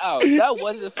 get out. That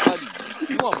wasn't funny.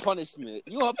 You want punishment,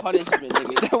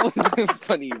 nigga. That wasn't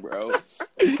funny, bro.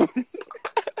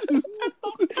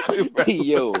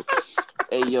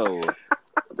 Hey yo,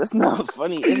 that's not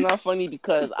funny. It's not funny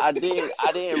because I didn't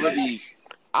really.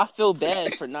 I feel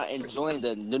bad for not enjoying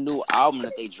the new album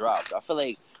that they dropped. I feel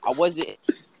like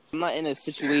I'm not in a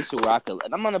situation where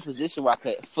I'm not in a position where I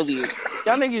could fully.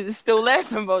 Y'all niggas is still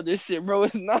laughing about this shit, bro.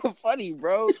 It's not funny,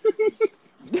 bro.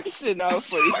 This shit not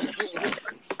funny.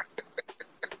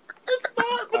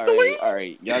 All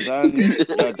right. Y'all done,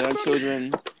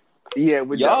 children? Yeah,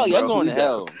 y'all going to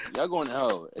hell. Y'all going to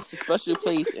hell. It's a special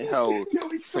place in hell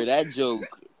for that joke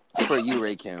for you,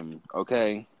 Ray Kim.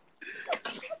 Okay.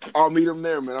 I'll meet him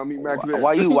there, man. I'll meet Mac there.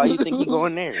 Why you think he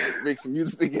going there? Make some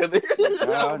music together.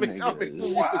 Y'all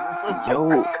niggas.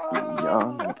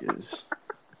 Y'all niggas.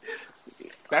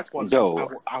 That's one.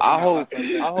 Yo, I hope.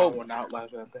 I will not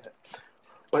laugh at that.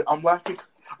 But I'm laughing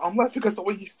because the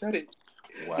way he said it,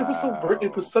 Wow.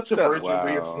 It was such a virgin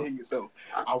way of Wow. saying it, though.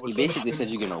 He basically said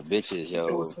you get no bitches, yo.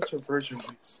 It was such a virgin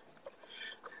way.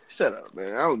 Shut up,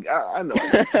 man. I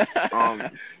know.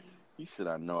 He said,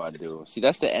 "I know I do." See,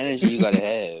 that's the energy you gotta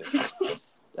have.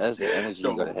 That's the energy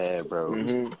you gotta have, bro.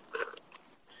 Mm-hmm.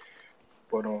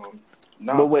 But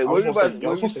But wait, what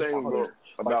were you saying, bro?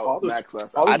 About Max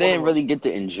last I didn't really get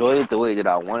to enjoy it the way that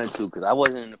I wanted to because I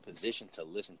wasn't in a position to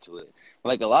listen to it.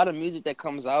 Like a lot of music that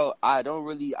comes out, I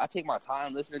take my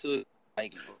time listening to it,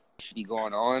 like shit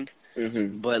going on.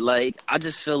 Mm-hmm. But like, I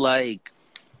just feel like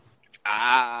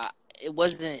it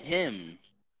wasn't him.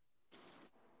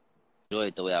 Enjoy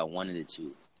it the way I wanted it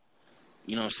to.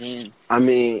 You know what I'm saying? I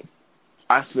mean,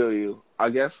 I feel you.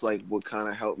 I guess like what kind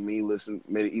of helped me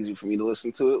made it easy for me to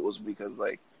listen to it was because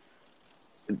like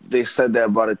they said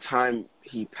that by the time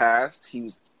he passed, he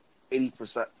was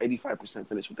 85%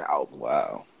 finished with the album.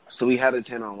 Wow. So he had to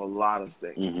attend on a lot of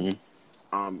things.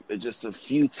 Mm-hmm. It's just a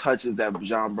few touches that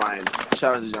John Bryan.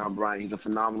 Shout out to John Bryan. He's a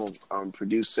phenomenal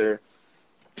producer.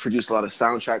 Produced a lot of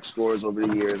soundtrack scores over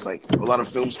the years, like a lot of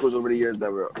film scores over the years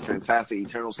that were fantastic.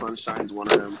 Eternal Sunshine's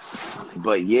one of them.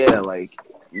 But yeah, like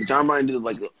John Bryan did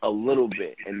like a little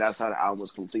bit, and that's how the album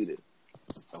was completed.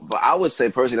 But I would say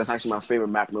personally, that's actually my favorite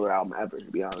Mac Miller album ever,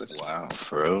 to be honest. Wow,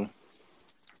 for real?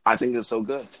 I think it's so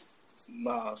good.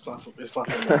 Nah, it's not for me. It's not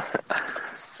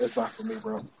for me,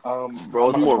 bro. Bro,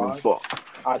 it's more of a fault.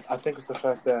 I think it's the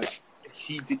fact that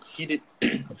he did.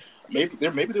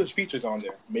 Maybe there's features on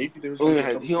there. Maybe there's.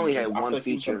 He only had one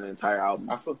feature in the entire album.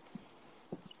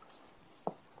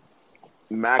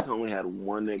 Mac only had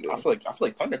one nigga. I feel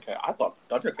like Thundercat. I thought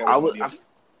Thundercat.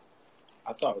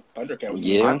 I thought Thundercat was.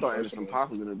 Yeah, I thought Anderson .Paak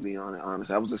was gonna be on it.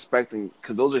 Honestly, I was expecting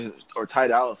because those are his or Ty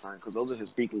Dolla $ign because those are his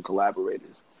frequent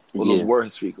collaborators. Well, those were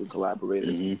his frequent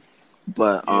collaborators. Mm-hmm.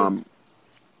 But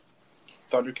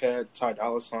Thundercat, Ty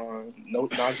Dolla $ign, no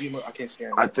Najima. I can't say.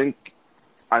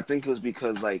 I think it was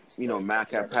because like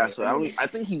Mac had passed. So I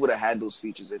think he would have had those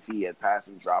features if he had passed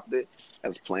and dropped it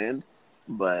as planned.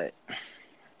 But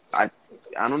I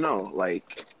don't know.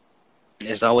 Like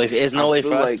there's no way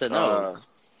for us to know.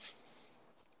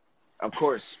 Of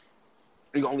course,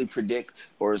 you can only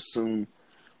predict or assume,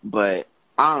 but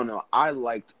I don't know. I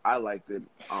liked it.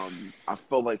 I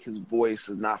felt like his voice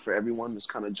is not for everyone. It's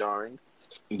kind of jarring.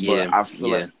 Yeah, but I feel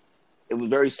like it was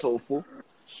very soulful.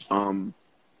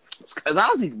 Cause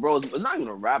honestly, bro, it's not even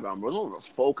a rap album, bro. It's more of a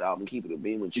folk album. Keep it a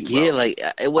beam with you. Yeah, bro. like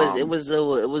it was a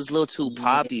little too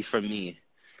poppy for me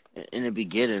in the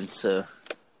beginning to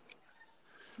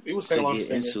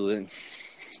get into it.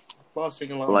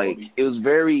 Like it was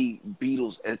very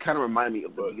Beatles. It kind of reminded me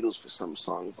of the Beatles for some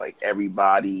songs, like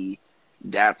 "Everybody,"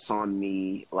 "That's on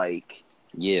Me." Like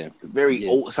very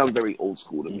old. It sounds very old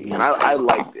school to me, and I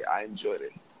liked it. I enjoyed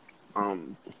it.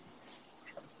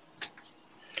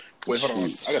 Wait, hold on.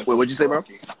 Wait, what'd you say, bro?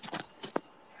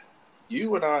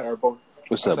 You and I are both.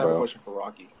 What's up, bro? I have a question for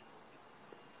Rocky.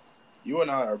 You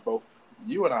and I are both.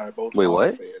 Wait,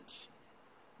 what? Fans.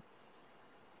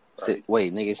 Right?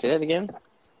 Wait, nigga, say that again.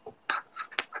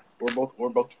 We're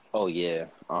both. Oh yeah.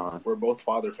 We're both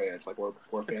Father fans. Like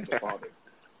we're fans of Father.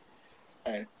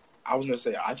 And I was gonna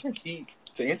say, I think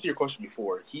to answer your question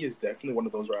before, he is definitely one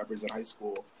of those rappers in high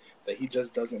school that he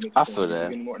just doesn't make music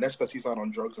anymore, and that's because he's not on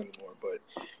drugs anymore. But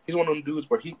he's one of them dudes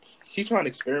where he's trying to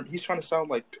experiment. He's trying to sound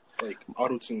like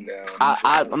auto-tune now.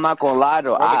 I'm not gonna lie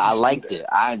though. I liked it.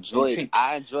 I enjoyed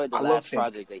the last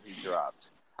project that he dropped.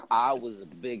 I was a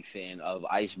big fan of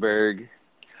Iceberg.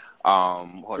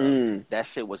 Hold on. That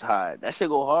shit was hard. That shit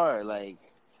go hard. Like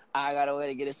I got a way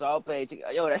to get this all paid.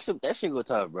 Yo, that shit go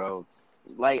tough, bro.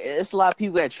 Like it's a lot of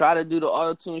people that try to do the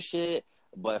auto-tune shit.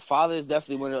 But Father is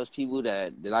definitely one of those people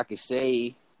that I could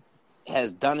say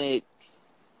has done it,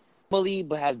 but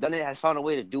has found a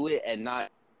way to do it and not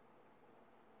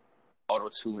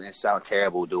auto-tune and sound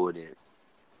terrible doing it.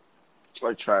 It's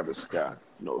like Travis Scott.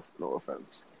 No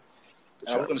offense.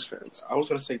 I was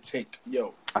gonna say Tink.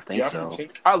 Yo, I think so.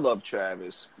 Tink? I love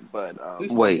Travis, but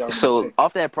wait. So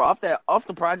off the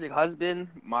project Husband,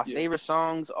 my favorite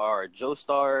songs are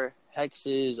Joestar,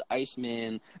 Hexes,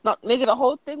 Iceman. No, nigga, the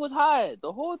whole thing was hot.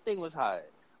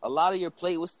 A lot of your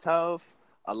plate was tough.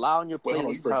 Allowing your plate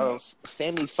was tough.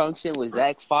 Family Function with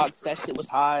Zach Fox. That shit was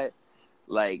hot.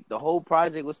 Like the whole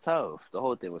project was tough. The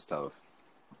whole thing was tough.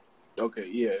 Okay,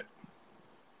 yeah.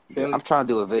 I'm trying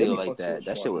to do a video like that.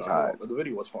 That shit was hot. The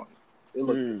video was fun. It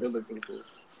looked really cool.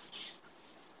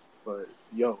 But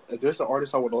yo, if there's an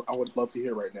artist I would love to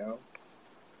hear right now,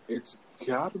 it's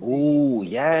gotta be. Ooh,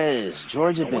 yes,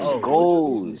 Georgia bitch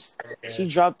Ghost. She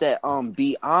dropped that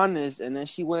Be Honest, and then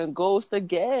she went Ghost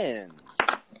again.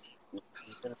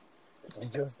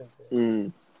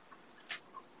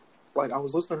 Like I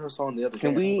was listening to her song the other day.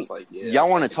 Can we? And I was like, yeah, y'all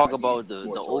want to I talk need about the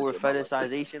more over Georgia in my life.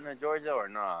 fetishization of Georgia or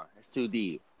nah? It's too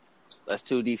deep. That's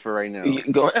too deep for right now.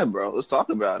 Go ahead, bro. Let's talk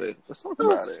about it. I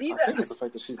don't see that. It's the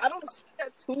fact that she's. I don't see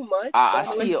that too much. I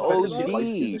but see it the fact that she's light-skinned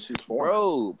OD, and she's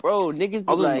foreign. bro. Niggas be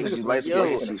I was like, like, she's light yo,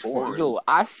 skin, she's foreign. yo,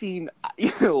 I seen,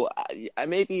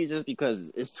 maybe it's just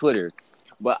because it's Twitter,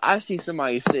 but I see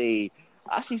somebody say,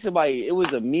 it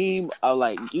was a meme of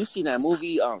like, you seen that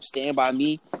movie, Stand By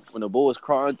Me, when the bull was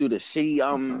crawling through the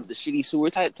shitty sewer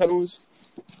type tunnels?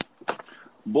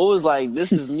 Bull was like,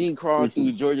 this is me crawling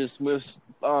through Georgia Smith's,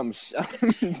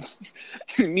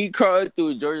 me crawling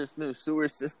through Georgia Smith's sewer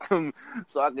system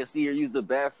so I can see her use the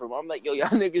bathroom. I'm like, yo, y'all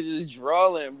niggas just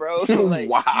drawing, bro. Like,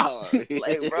 wow.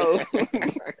 like, bro.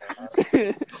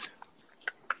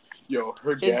 Yo,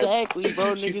 her dad. Exactly,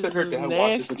 bro. She Niggas said her is dad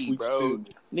watches the nasty, tweets bro. too.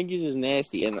 Niggas is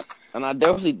nasty, and I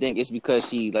definitely think it's because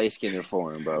she light skinned and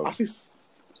foreign, bro. I see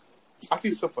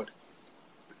somebody.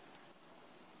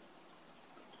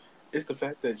 It's the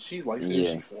fact that she's light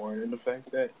skinned, she's foreign, and the fact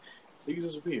that niggas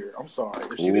is weird. I'm sorry.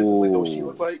 If she didn't look like what she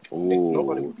looked like,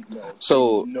 nobody would be known.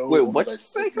 So wait, what you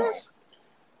say, Chris?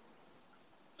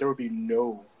 There would be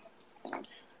no.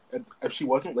 If she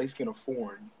wasn't light skinned or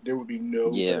foreign, there would be no.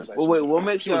 Yeah. Well, wait, what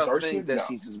makes y'all think that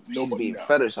she's being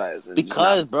fetishized? And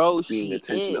because, bro, being she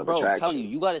attention is, of bro. I'm attraction. telling you,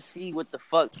 you gotta see what the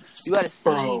fuck. You gotta see.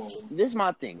 Bro. This is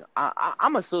my thing.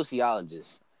 I'm a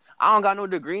sociologist. I don't got no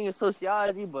degree in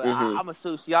sociology, but I'm a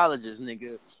sociologist,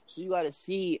 nigga. So you gotta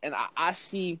see, and I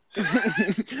see,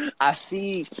 I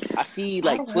see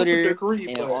like Twitter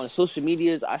and on social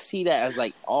medias. I see that as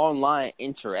like online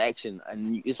interaction,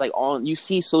 and it's like you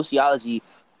see sociology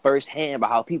firsthand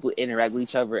about how people interact with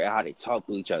each other and how they talk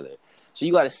to each other. So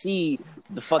you gotta see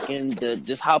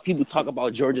just how people talk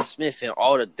about Georgia Smith and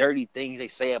all the dirty things they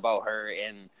say about her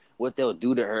and what they'll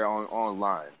do to her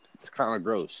online. It's kind of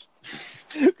gross.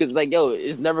 Cause like, yo,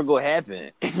 it's never gonna happen.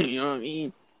 You know what I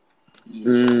mean?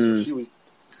 Yeah, she was.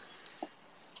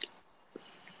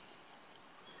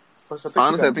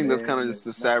 Honestly, I think that's kind of just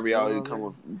the sad reality come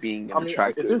of being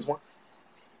attractive.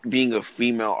 Being a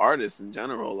female artist in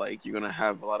general, like you're gonna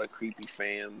have a lot of creepy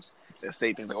fans that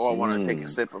say things like, "Oh, I want to take a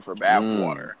sip of her bath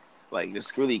water," like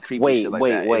just really creepy shit like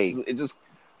that. Wait. It just.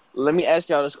 Let me ask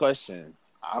y'all this question.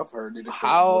 I've heard it.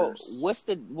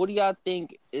 What do y'all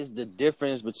think is the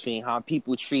difference between how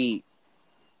people treat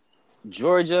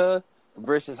Georgia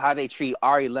versus how they treat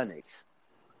Ari Lennox?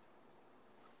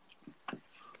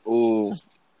 Ooh.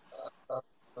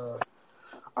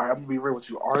 I'm gonna be real with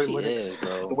you. Ari Lennox,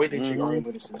 bro. The way they treat Ari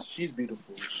Lennox is she's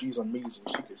beautiful. She's amazing.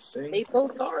 She can sing. They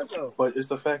both are though. But it's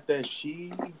the fact that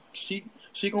she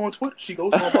go on Twitter. She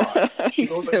goes on live. She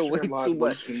goes on Instagram live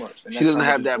way too much. She doesn't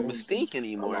have that mystique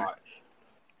anymore.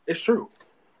 It's true.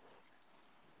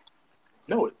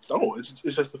 No, it's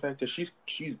just the fact that she's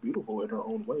beautiful in her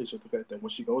own way. It's just the fact that when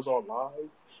she goes on live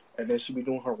and then she be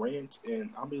doing her rants, and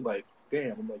I'll be like,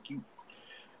 damn, I'm like, you.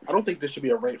 I don't think this should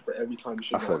be a rant for every time you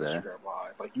should go on Instagram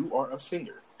live. Like, you are a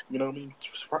singer. You know what I mean?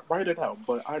 Just write it out.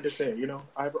 But I understand, you know?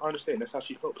 I understand. That's how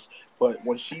she copes. But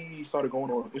when she started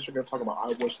going on Instagram talking about, I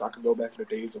wish I could go back to the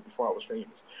days of before I was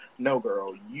famous. No,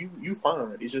 girl. You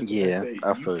fine. It's just the fact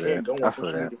that you can't go on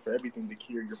social media for everything to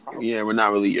cure your problems. Yeah, we're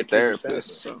not really your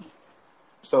therapist.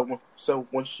 So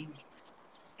when she...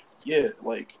 Yeah,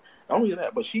 like... Not only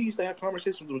that, but she used to have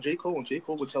conversations with J. Cole, and J.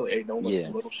 Cole would tell her, hey, don't let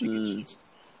the little shit get you.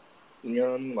 You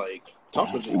know what I mean? Like,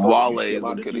 talk with J. Cole. Wale is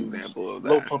a good example of that.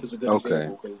 Lil Pump is a good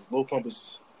example, because Lil Pump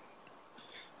is...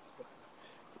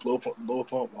 Lil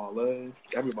Pump, Wale,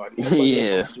 everybody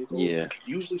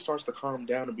usually starts to calm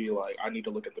down and be like, I need to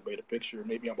look at the bigger picture.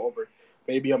 Maybe I'm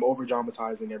over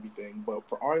dramatizing everything. But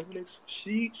for Ari Lennox,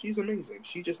 she's amazing.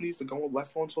 She just needs to go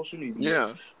less on social media.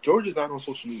 Yeah. Georgia's not on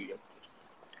social media.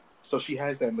 So she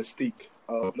has that mystique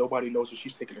of nobody knows if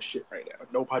she's taking a shit right now.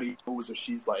 Nobody knows if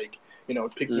she's like, you know,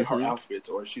 picking her outfits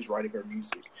or if she's writing her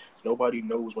music. Nobody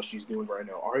knows what she's doing right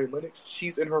now. Ari Lennox,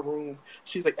 she's in her room.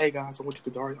 She's like, hey guys, I went to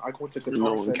Guitar Center.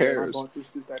 No one cares. I bought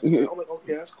this, that. I'm like,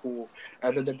 okay, that's cool.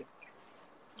 And then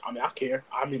I care.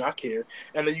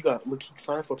 And then you got Lakeith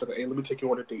Seinfeld like, hey, let me take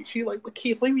you on a date. She like,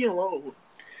 Lakeith, leave me alone.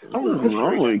 I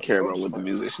don't really care about what the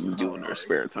musicians do in their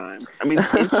spare time. I mean,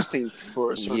 it's interesting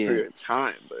for a short period of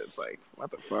time, but it's like,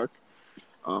 what the fuck?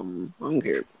 I don't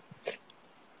care.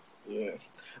 Yeah,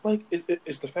 like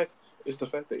it's the fact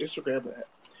that Instagram,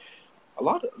 a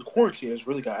lot of the quarantine has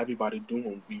really got everybody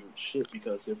doing weird shit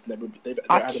because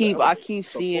I keep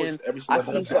seeing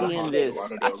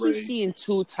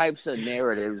two types of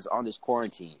narratives on this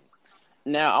quarantine.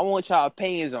 Now, I want y'all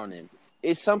opinions on it.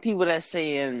 It's some people that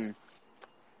saying,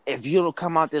 if you don't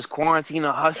come out this quarantine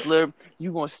a hustler,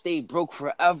 you gonna stay broke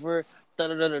forever. Da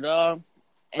da da da da.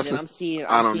 and then I'm seeing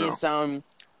some.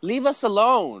 Leave us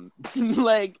alone.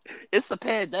 Like, it's a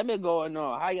pandemic going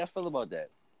on. How y'all feel about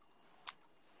that?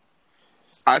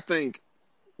 I think.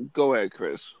 Go ahead,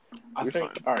 Chris. All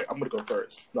right, I'm gonna go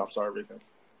first. No, I'm sorry, Rico.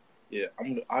 Yeah,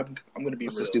 I'm gonna be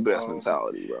That's real. a stupid ass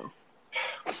mentality, bro.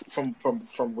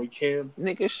 From Rick Kim.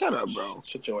 Nigga, shut up, bro.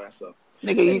 Shut your ass up. Nigga,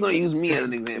 anyway, you're gonna use me as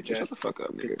an example. Shut the fuck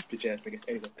up, nigga. Bitch ass nigga.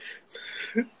 Anyway.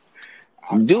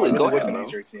 Do it. Go ahead, was bro. gonna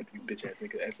use your example, you bitch ass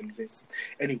nigga, as an example.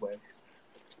 Anyway.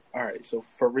 All right, so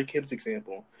for Rick Kim's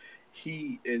example,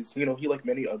 he is, he like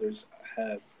many others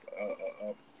have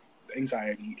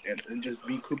anxiety, and just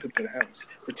being cooped up in the house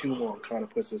for too long kind of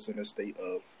puts us in a state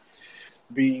of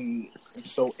being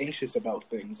so anxious about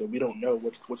things that we don't know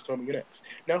what's coming next.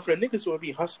 Now, for the niggas who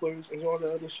be hustlers and all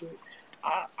that other shit,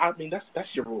 I mean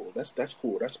that's your rule. That's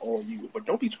cool. That's all you. But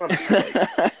don't be trying to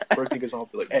break niggas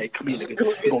off. Be like, hey, come here, nigga.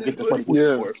 We're gonna get this money.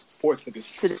 Force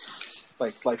niggas.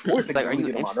 Like Force niggas really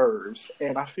get on my nerves,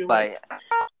 and I feel like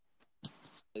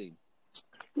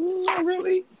not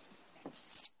really.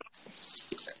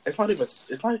 It's not even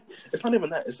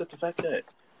that. It's just the fact that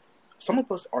some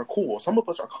of us are cool. Some of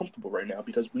us are comfortable right now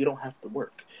because we don't have to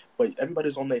work. But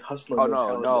everybody's on their hustling. Oh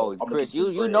no, Chris,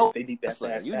 you know, they need that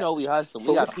fast. You know we hustle.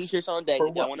 We got T-shirts on deck.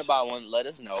 If y'all want to buy one, let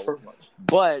us know.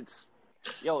 But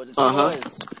yo, the thing was,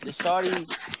 the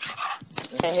shawty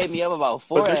hit me up about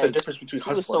Forex. There's a difference between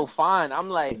she was so fine. I'm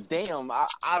like, damn, I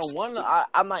don't want to.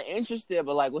 I'm not interested.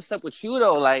 But like, what's up with you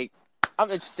though? Like,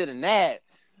 I'm interested in that.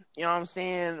 You know what I'm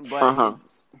saying? But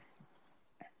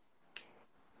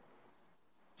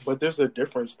But there's a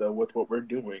difference though with what we're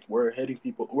doing. We're hitting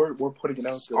people. We're putting it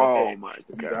out there. Like, hey,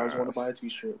 if you guys want to buy a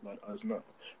T-shirt, let us know.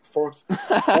 Forks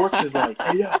is like,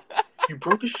 hey, yeah, you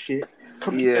broke as shit.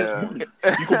 Come get this money.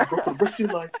 You gonna be broke for the rest of your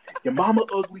life. Your mama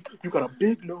ugly. You got a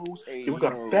big nose. You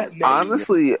got a fat neck.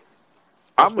 Honestly,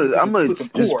 I'm gonna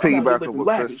just piggyback on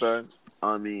what Chris said.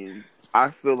 I mean,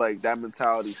 I feel like that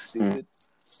mentality's stupid.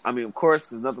 I mean, of course,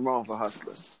 there's nothing wrong with a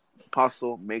hustler.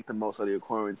 Hustle, make the most out of your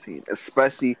quarantine,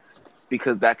 especially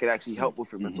because that could actually help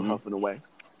with your mental health in a way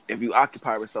if you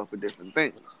occupy yourself with different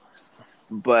things.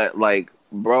 But like,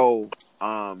 bro,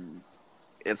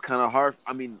 it's kind of hard.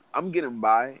 I mean, I'm getting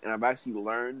by, and I've actually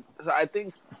learned. So I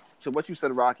think to what you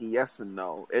said, Rocky, yes and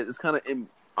no. It's kind of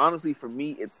honestly for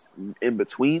me, it's in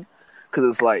between because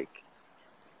it's like,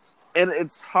 and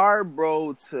it's hard,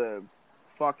 bro, to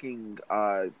fucking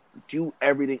do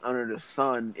everything under the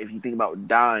sun if you think about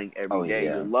dying every day.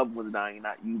 Your loved ones dying,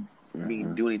 not you.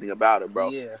 Do anything about it,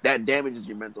 bro. That damages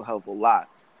your mental health a lot.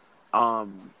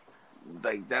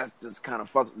 Like that's just kind of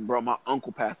fucking, bro. My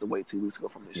uncle passed away 2 weeks ago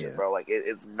from this shit, bro. Like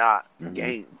it's not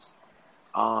games.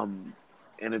 And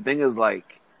the thing is,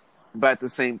 like, but at the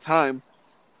same time,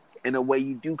 in a way,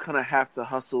 you do kind of have to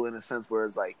hustle in a sense where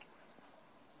it's like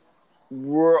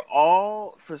we're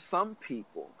all, for some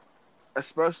people,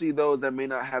 especially those that may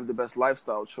not have the best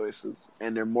lifestyle choices,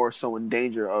 and they're more so in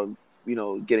danger of,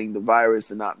 getting the virus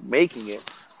and not making it,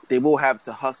 they will have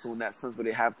to hustle in that sense where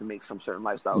they have to make some certain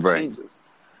lifestyle changes.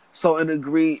 So in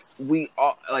degree, we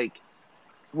all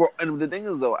and the thing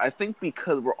is though, I think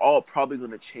because we're all probably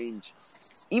going to change,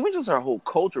 even just our whole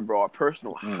culture, bro, our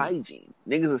personal hygiene.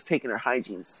 Niggas is taking their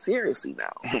hygiene seriously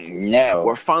now.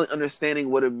 We're finally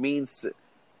understanding what it means to,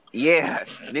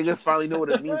 niggas finally know what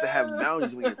it means to have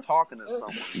boundaries when you're talking to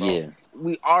someone, bro.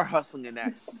 We are hustling in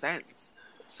that sense.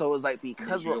 So it's like,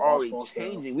 because we're already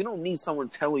changing, we don't need someone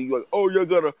telling you like, oh, y'all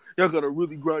gotta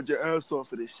really grind your ass off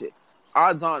to this shit.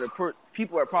 Odds on,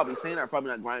 people are probably saying that are probably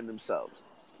not grinding themselves.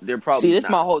 They're probably this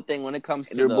my whole thing when it comes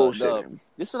to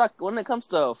when it comes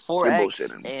to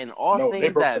Forex and all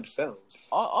things that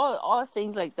all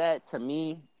things like that. To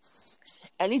me,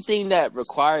 anything that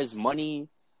requires money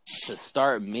to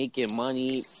start making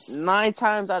money, 9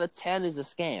 times out of 10 is a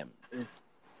scam.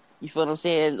 You feel what I'm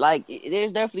saying? Like,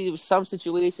 there's definitely some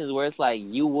situations where it's like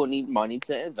you will need money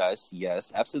to invest.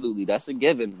 Yes, absolutely, that's a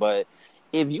given. But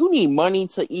if you need money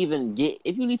to even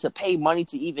if you need to pay money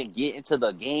to even get into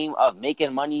the game of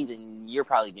making money, then you're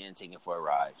probably getting taken for a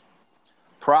ride.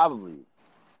 Probably.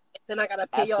 Then I gotta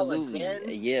pay y'all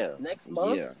again. Next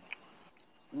month. Yeah.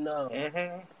 No.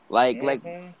 Like.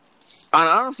 And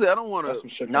honestly, I don't want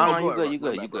to. No, you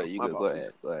good. Go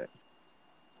ahead.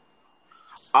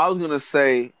 I was gonna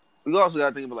say, we also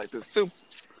gotta think about like this too.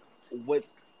 What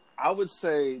I would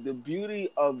say, the beauty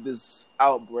of this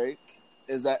outbreak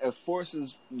is that it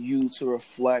forces you to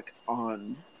reflect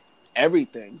on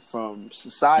everything from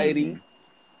society,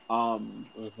 flaws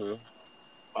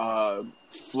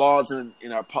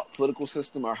in our political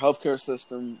system, our healthcare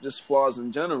system, just flaws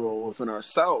in general within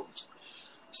ourselves.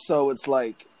 So it's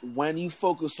like when you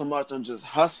focus so much on just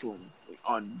hustling,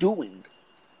 on doing,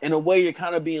 in a way, you're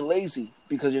kind of being lazy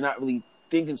because you're not really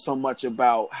thinking so much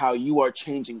about how you are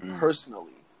changing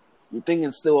personally. You're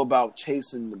thinking still about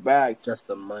chasing the bag. Just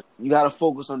the money. You got to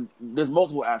focus on. There's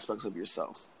multiple aspects of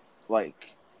yourself,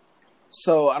 like.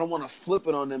 So I don't want to flip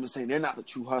it on them and say they're not the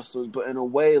true hustlers, but in a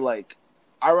way, like,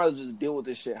 I'd rather just deal with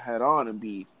this shit head on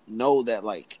and know that,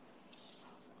 like,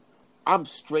 I'm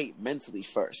straight mentally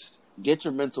first. Get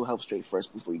your mental health straight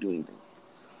first before you do anything.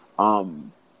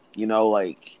 You know,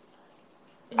 like,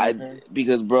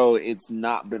 because bro, it's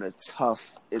not been a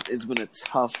tough. It's been a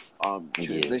tough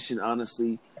transition,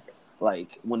 honestly.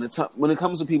 Like when it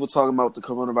comes to people talking about the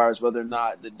coronavirus, whether or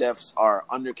not the deaths are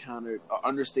undercounted, or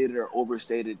understated, or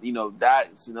overstated, you know,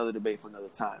 that's another debate for another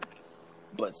time.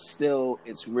 But still,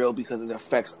 it's real because it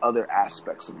affects other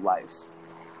aspects of life.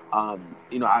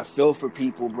 You know, I feel for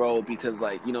people, bro, because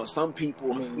like, you know, some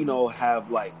people, you know,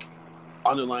 have like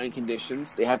underlying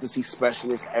conditions. They have to see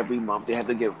specialists every month. They have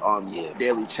to get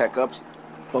daily checkups.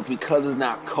 But because it's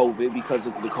not COVID, because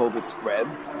of the COVID spread,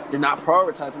 they're not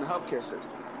prioritizing the healthcare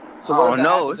system. So oh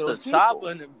no, it's a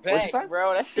chopper in the back,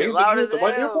 bro. That shit loud as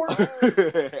hell. I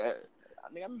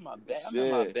think I'm in my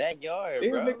backyard,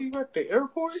 bro. Nigga, you at the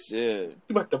airport? Shit.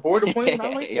 You about to board the plane?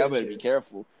 I like that. Y'all better be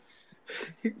careful.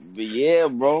 But yeah,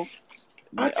 bro.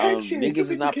 Niggas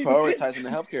is not prioritizing the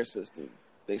healthcare system.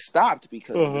 They stopped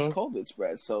because of this COVID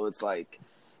spread. So it's like,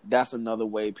 that's another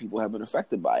way people have been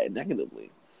affected by it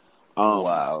negatively.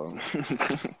 Wow.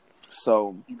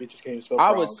 So you bitches can't spell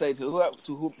I would say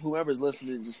to whoever's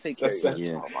listening, just take care of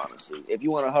yourself, honestly. If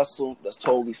you want to hustle, that's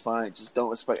totally fine. Just don't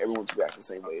expect everyone to react the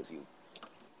same way as you.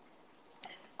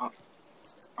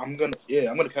 I'm gonna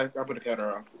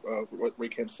counter what Ray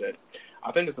Kim said.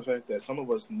 I think it's the fact that some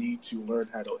of us need to learn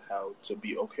how to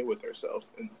be okay with ourselves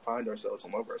and find ourselves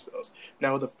and love ourselves.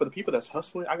 Now, for the people that's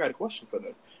hustling, I got a question for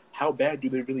them. How bad do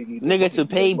they really need this to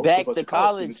pay back the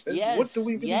college? Yes. What do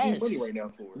we really need money right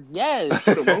now for? Yes.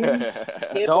 Don't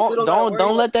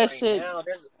let that right shit. Now.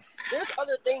 There's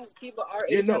other things people our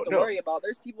age have to worry about.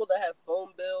 There's people that have phone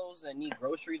bills and need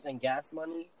groceries and gas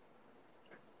money.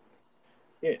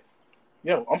 Yeah.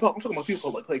 Yeah, I'm talking about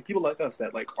people like people like us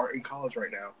that like are in college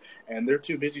right now, and they're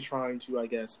too busy trying to, I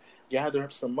guess, gather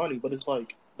up some money. But it's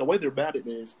like the way they're about it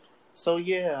is, so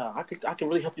yeah, I can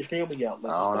really help your family out.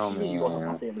 Like, I don't know, you gonna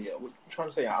help my family out? What, you trying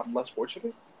to say I'm less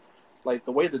fortunate? Like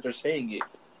the way that they're saying it,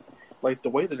 I'm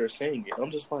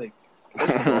just like,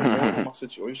 my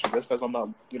situation. That's because I'm not,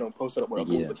 posted up with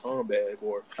a Louis Vuitton bag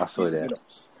or I feel that.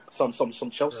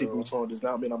 Some Chelsea boots on does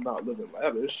not mean I'm not living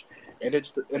lavish, and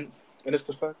it's the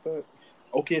fact that.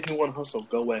 Okay, if you want to hustle,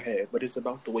 go ahead. But it's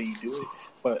about the way you do it.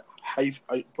 But I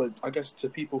guess to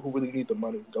people who really need the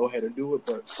money, go ahead and do it.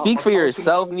 But speak for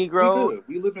yourself, Negro.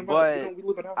 We live in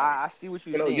I see what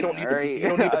you're saying. You don't need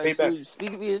to pay back.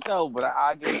 Speak for yourself, but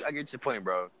I get your point,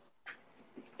 bro.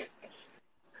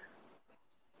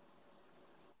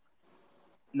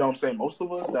 No, I'm saying most of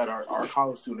us that are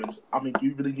college students. I mean, do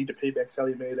you really need to pay back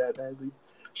Sallie Mae that badly?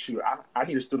 Shoot, I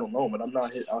need a student loan, but I'm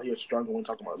not out here struggling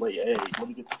talking about, like, hey, let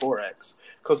me get the Forex.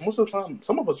 Because most of the time,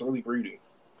 some of us are really greedy.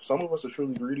 Some of us are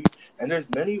truly greedy, and there's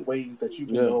many ways that you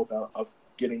can know about of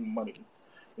getting money.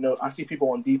 I see people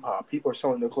on Depop. People are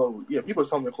selling their clothes. Yeah, people are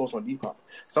selling their clothes on Depop.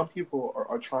 Some people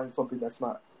are trying something that's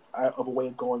not of a way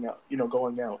of going out.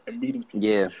 Going out and meeting people.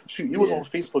 Yeah. Shoot, you was on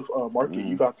Facebook Market.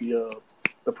 You got the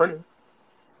printer.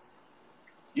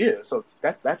 Yeah, so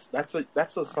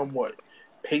that's a somewhat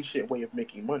patient way of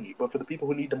making money, but for the people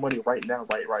who need the money right now,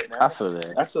 I feel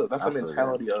that. That's a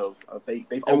mentality of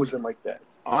they've always been like that.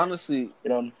 Honestly,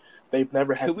 they've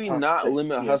never had. Could we not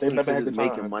limit hustling to just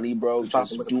making money, bro?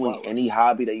 Just doing any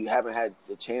hobby that you haven't had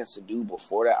the chance to do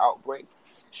before that outbreak.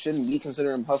 Shouldn't we consider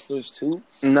them hustlers too?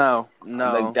 No.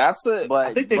 Like that's it.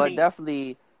 But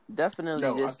definitely, this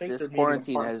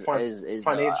quarantine is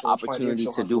an opportunity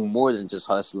to do more than just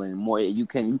hustling. More, you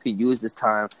can use this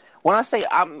time. When I say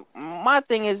my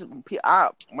thing is,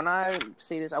 when I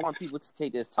say this, I want people to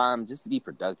take this time just to be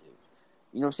productive.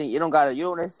 You know what I'm saying? You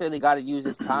don't necessarily gotta use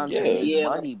this time to make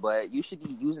money, but you should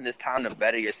be using this time to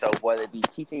better yourself, whether it be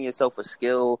teaching yourself a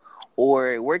skill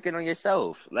or working on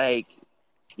yourself. Like,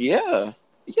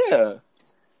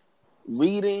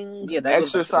 reading,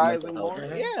 exercising more.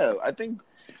 Yeah, I think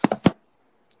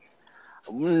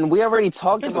we already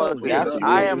talked about this.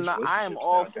 I am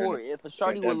all for it. If a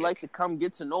shawty would like to come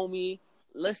get to know me,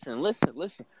 listen.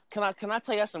 Can I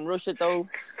tell y'all some real shit though?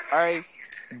 All right,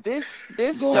 this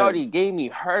shawty gave me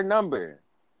her number.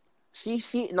 She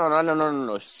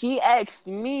no. She asked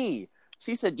me.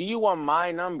 She said, "Do you want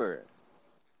my number?"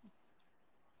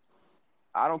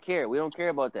 I don't care. We don't care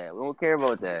about that. We don't care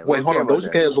about that. Wait, hold on.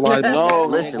 Doja Cat is alive. No,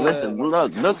 listen.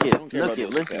 Look it.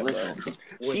 Listen.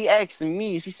 She asked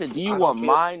me. She said, "Do you want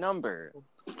my number?"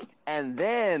 And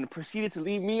then proceeded to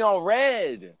leave me on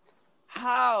red.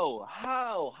 How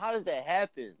does that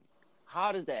happen?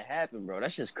 How does that happen, bro?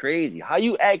 That's just crazy. How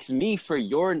you ask me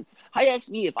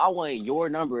if I wanted your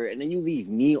number and then you leave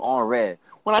me on red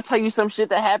when I tell you some shit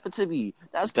that happened to me?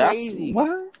 That's crazy.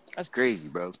 What? That's crazy,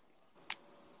 bro.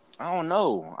 I don't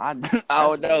know. I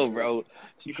don't know, bro.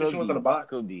 You sure she was on a bot?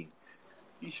 Could be.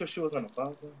 You sure she was on a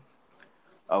bot?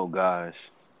 Oh gosh.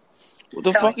 What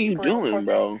the fuck are you doing,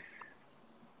 bro?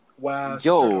 Wow.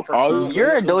 Yo,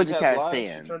 you're a Doja Cat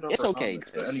stan. It's okay,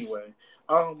 Chris. Anyway,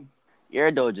 you're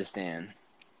a Doja stan.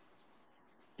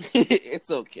 It's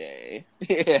okay.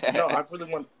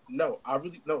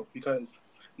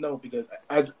 Because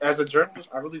as a journalist,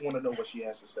 I really want to know what she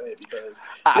has to say because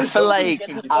I feel like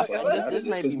this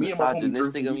might be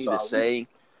misogynistic of me to say,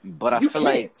 but I feel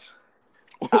like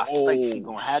she's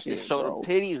gonna have to show them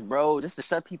titties, bro, just to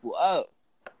shut people up.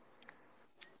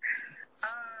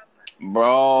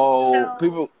 Bro,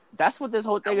 people. That's what this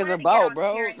whole thing is about,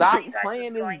 bro. Stop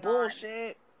playing this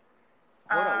bullshit.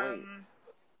 Hold on, wait.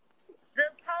 The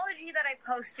apology that I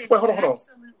posted hold on.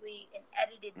 absolutely an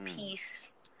edited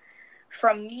piece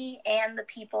from me and the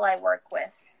people I work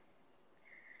with.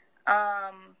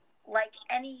 Like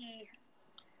any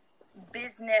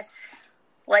business,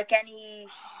 like any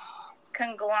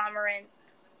conglomerate,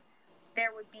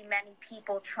 there would be many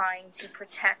people trying to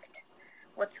protect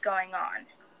what's going on.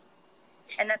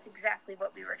 And that's exactly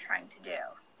what we were trying to do.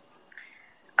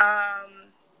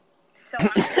 So I'm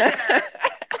just gonna,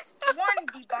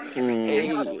 debunk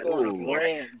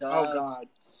it. Oh, God.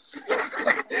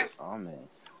 Oh, man.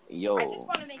 Yo. I just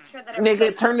want to make sure that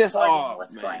nigga, turn this off.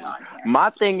 What's going on here. My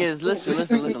thing is, listen.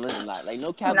 Like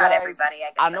no cap, Not guys. everybody.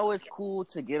 I know it's cool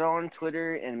to get on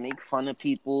Twitter and make fun of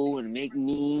people and make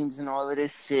memes and all of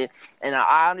this shit. And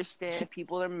I understand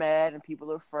people are mad and people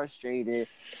are frustrated.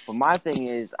 But my thing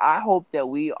is, I hope that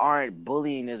we aren't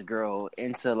bullying this girl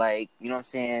into, like, you know what I'm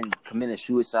saying, committing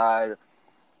suicide.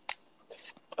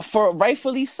 For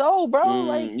rightfully so, bro.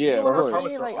 Like, yeah, you know what I'm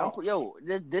saying? Like,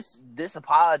 this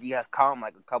apology has come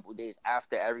like a couple days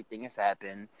after everything has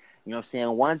happened. You know what I'm saying?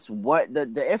 Once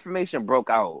the information broke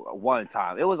out one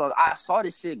time, I saw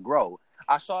this shit grow.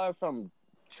 I saw it from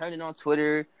trending on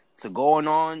Twitter to going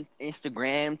on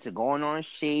Instagram to going on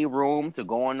Shade Room to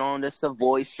going on the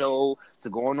Savoy Show to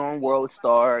going on World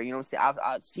Star. You know what I'm saying?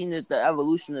 I've seen the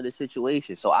evolution of the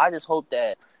situation. So I just hope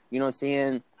that, you know what I'm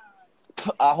saying,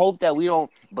 I hope that we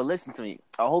don't. But listen to me.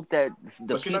 I hope that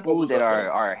the people that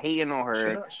are hating on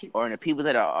her or the people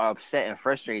that are upset and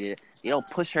frustrated, they don't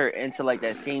push her into like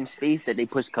that same space that they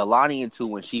pushed Kalani into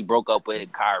when she broke up with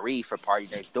Kyrie for Party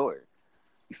Next Door.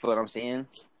 You feel what I'm saying?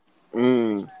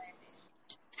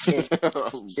 It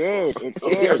is.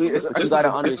 You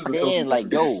gotta understand,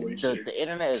 like, yo, the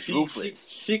internet is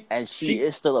ruthless, and she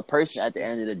is still a person at the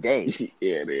end of the day.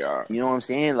 Yeah, they are. You know what I'm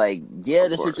saying? Like, yeah,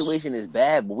 the situation is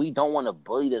bad, but we don't want to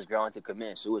bully this girl into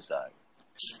committing suicide.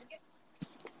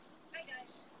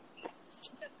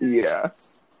 Yeah.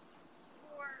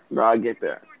 No, I get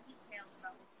that.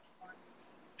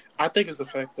 I think it's the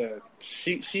fact that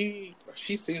she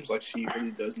seems like she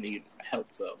really does need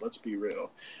help, though. Let's be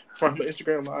real. From her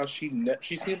Instagram live, she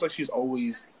seems like she's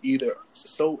always either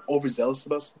so overzealous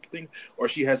about something or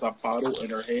she has a bottle in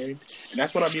her hand. And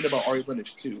that's what I mean about Ari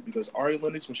Lennox, too. Because Ari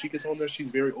Lennox, when she gets on there, she's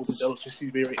very overzealous.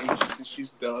 She's very anxious. And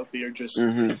she's out there just...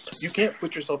 You can't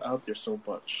put yourself out there so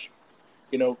much.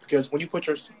 You know, because when you put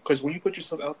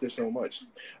yourself out there so much,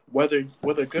 whether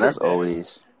good that's or bad,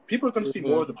 always... people are going to see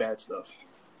more of the bad stuff.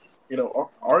 You know,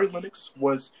 Ari Lennox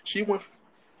went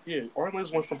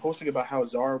from posting about how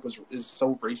Zara is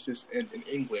so racist in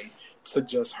England to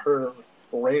just her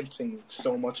ranting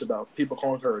so much about people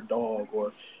calling her a dog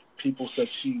or people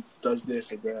said she does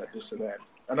this or that.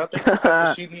 And I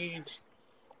think she needs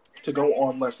to go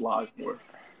on less live more.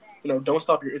 You know, don't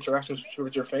stop your interactions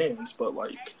with your fans, but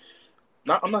like,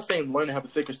 I'm not saying learn to have a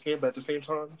thicker skin, but at the same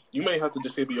time, you may have to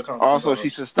disable your comments. Also, she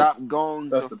should stop going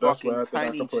That's to the best way I fucking think I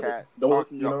tiny can put it. chat Don't-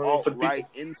 talking you to know, for the alt-right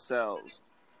incels.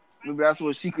 Maybe that's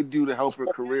what she could do to help her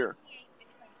career.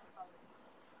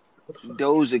 What the fuck?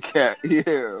 Doja Cat,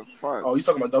 yeah, fuck. Oh, you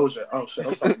talking about Doja? Oh shit, I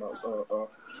was talking about.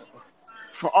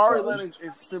 For Ari Lennox,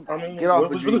 it's simple. I mean, Get off what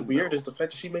of was really Dreamville. weird is the fact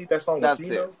that she made that song with That's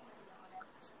Cena. it.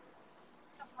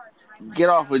 Get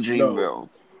off of Dreamville.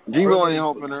 Dreamville ain't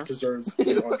helping her. Deserves to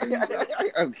be on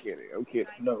Dreamville. I'm kidding.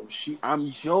 No,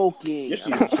 I'm joking. Yes,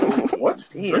 she is. What?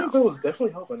 Damn. Dreamville is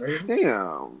definitely helping her.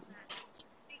 Damn.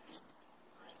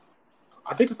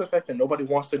 I think it's the fact that nobody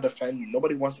wants to defend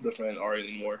Ari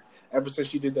anymore. Ever since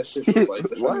she did that shit with like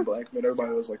defending black men,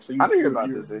 everybody was like, "So I didn't hear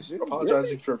about this issue.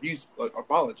 Apologizing for abuse, like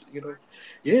apology, you know?"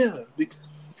 Yeah,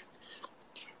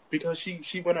 because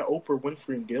she went at Oprah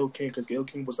Winfrey and Gayle King because Gayle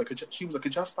King was like, she was like,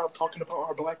 "Could y'all stop talking about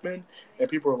our black men?" And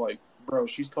people were like, "Bro,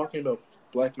 she's talking about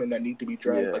black men that need to be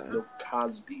dragged like Bill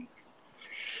Cosby."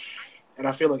 And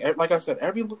I feel like I said,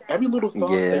 every little thought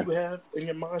that you have in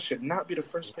your mind should not be the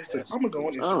first place to. I'm gonna go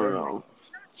on Instagram.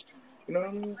 You know what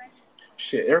I mean?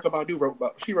 Shit, Erykah Badu wrote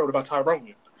about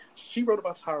Tyrone. She wrote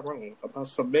about Tyrone, about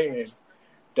some man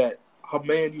that her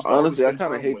man used to. Honestly, I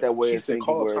kind of hate that way of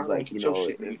thinking where it's like, you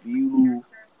know,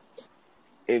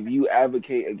 if you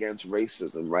advocate against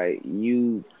racism, right?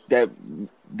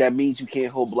 That means you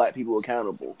can't hold black people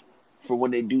accountable for when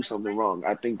they do something wrong.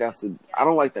 I think I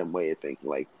don't like that way of thinking.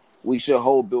 Like, we should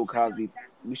hold Bill Cosby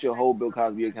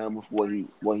accountable for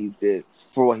what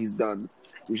he's done.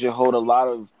 We should hold a lot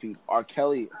of people, R.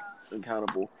 Kelly,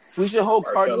 accountable. We should hold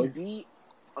Cardi B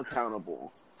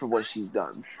accountable for what she's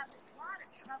done.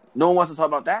 No one wants to talk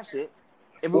about that shit.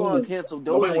 If we want to cancel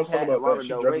Doja Cat and Lana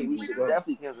Del Rey, we should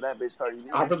definitely cancel that bitch Cardi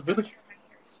B.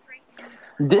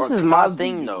 This is my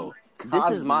thing, though.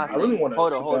 This is my thing. Really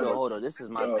hold on. This is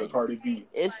my thing. Cardi B.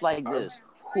 It's like this.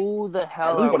 Who the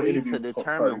hell are we to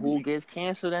determine who gets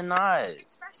canceled and not?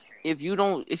 If you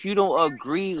don't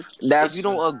agree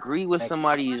with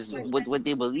somebody's with what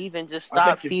they believe in, just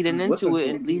stop feeding into it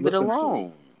and leave it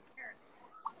alone.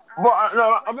 Well,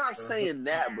 no, I'm not saying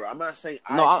that, bro. I'm not saying.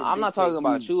 I'm not talking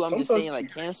about you. I'm just saying like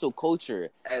cancel culture.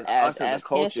 As culture.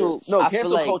 Cancel, I feel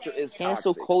like culture is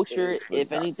cancel toxic. Culture.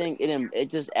 If anything, it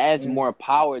just adds more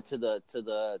power to the you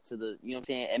know what I'm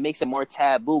saying. It makes it more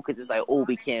taboo because it's like, oh,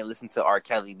 we can't listen to R.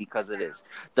 Kelly because of this.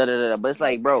 But it's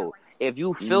like, bro, if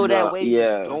you feel that way,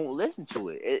 just don't listen to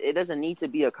it. It doesn't need to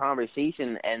be a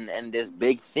conversation and this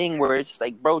big thing where it's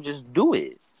like, bro, just do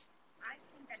it.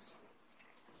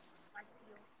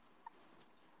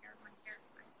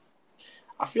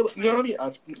 I feel like, you know what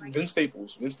I mean? Vince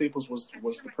Staples was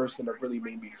the person that really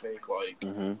made me think like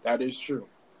that is true.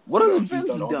 What has Vince he's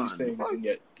done all done? These things and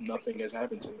yet nothing has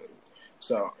happened to him.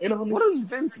 So you know what I mean? What has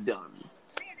Vince done?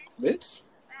 Vince?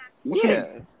 What you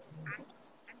mean?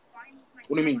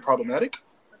 What do you mean problematic?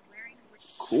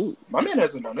 Cool. My man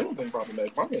hasn't done anything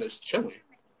problematic. My man is chilling.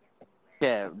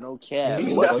 No cap.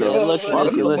 Listen.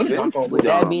 With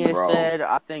that being said,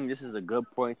 I think this is a good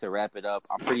point to wrap it up.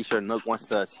 I'm pretty sure Nook wants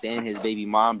to stand his baby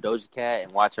mom, Doja Cat,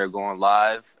 and watch her going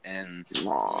live. And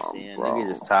niggas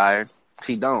is tired.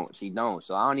 She don't.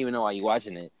 So I don't even know why you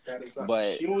watching it.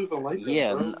 But she don't even like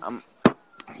this,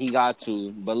 he got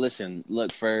to. But listen,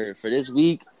 look for this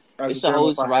week. It's the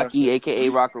host Rocky, aka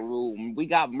Rockaroo. We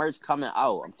got merch coming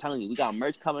out. I'm telling you, we got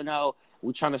merch coming out.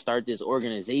 We're trying to start this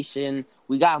organization.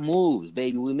 We got moves,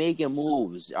 baby. We making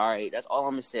moves. All right, that's all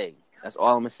I'm gonna say. I'm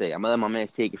gonna let my man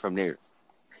take it from there.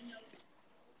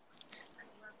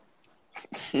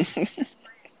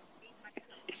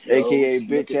 AKA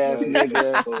bitch ass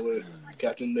nigga.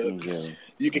 Captain Nook.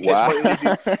 You can catch my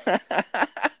interview.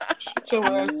 Shut your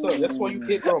ass up. That's why you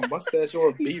can't grow a mustache or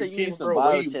a beard. You can't grow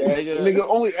a wave, nigga.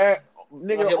 Only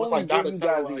give you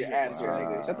guys in your ass here,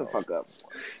 nigga. Shut the fuck up.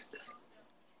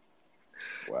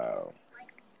 Wow.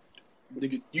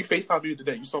 Nigga, you FaceTime me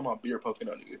today. You saw my beard poking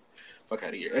out, nigga. Fuck out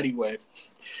of here. Anyway,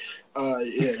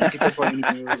 you can catch my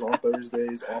interviews on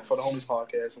Thursdays on For the Homies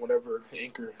podcast and whenever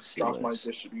Anchor drops my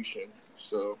distribution.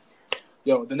 So,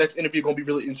 the next interview gonna be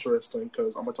really interesting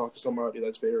because I'm gonna talk to somebody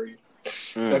that's very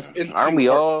Aren't we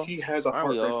all? He has a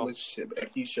heartbreak relationship and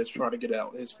he's just trying to get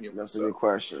out his feelings. That's a good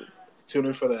question. Tune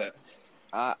in for that.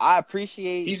 I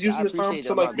appreciate. He's using his time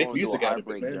to like make music out of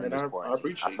it, man, and I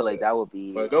appreciate. I feel like that would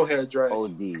be. But go ahead, Dre.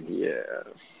 OD. Yeah.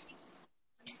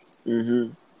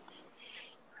 For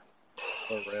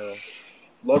real.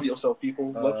 Love yourself,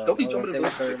 people. Don't be jumping in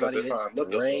the everybody. This is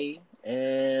Dre,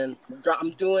 and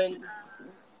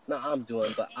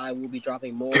but I will be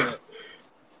dropping more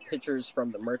pictures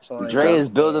from the merch line. Dre is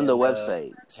building the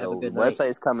website, so the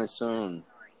website is coming soon.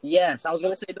 Yes, I was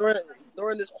gonna say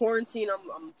during this quarantine,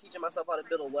 I'm teaching myself how to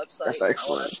build a website. That's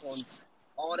excellent.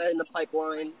 All that in the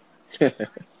pipeline.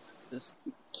 Just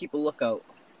keep a lookout.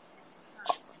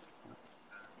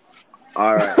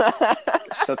 All right.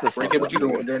 Shut the fuck up. What you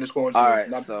doing during this quarantine? All right,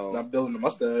 not building a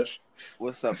mustache.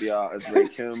 What's up, y'all? It's Ray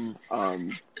Kim.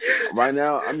 Right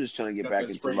now, I'm just trying to get back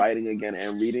into writing again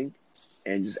and reading,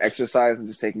 and just exercise and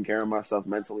just taking care of myself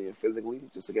mentally and physically,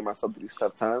 just to get myself through these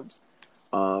tough times.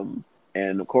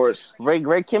 And of course,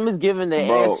 Ray Kim is giving the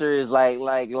answers like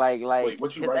Wait,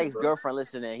 his ex-girlfriend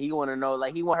listening. He want her to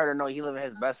know he living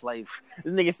his best life.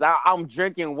 This nigga said, I'm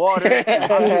drinking water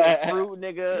and fruit,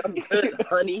 nigga.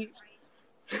 Honey.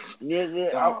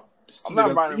 Yeah. I'm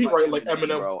not writing. He write like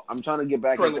Eminem, bro. I'm trying to get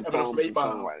back into poems and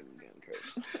songwriting again,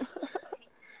 Chris.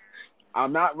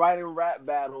 I'm not writing rap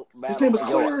battle. His name is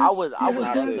I was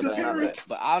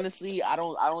but honestly, I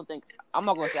don't think I'm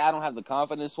not gonna say I don't have the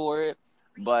confidence for it,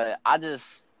 but I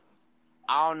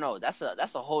don't know. That's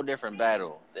a whole different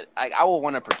battle. I would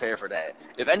want to prepare for that.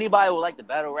 If anybody would like to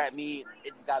battle rap me,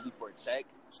 it's gotta be for a check,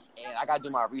 and I gotta do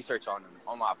my research on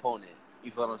my opponent.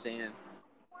 You feel what I'm saying?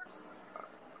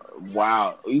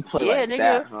 Wow, you play like nigga.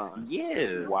 that, huh?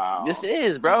 Yeah. Wow. This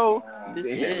is, bro. This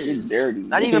is dirty.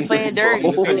 Not even playing dirty.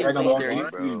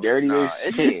 Dirty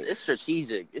it's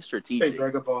strategic. It's strategic.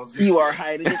 Hey, you are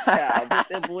hiding a child. Let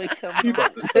that boy come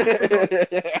out.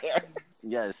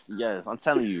 Yes. I'm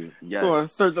telling you. Yes. Go on,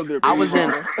 search up there. I was in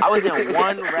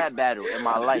one rap battle in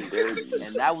my life,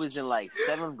 and that was in like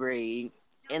 7th grade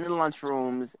in the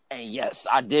lunchrooms. And yes,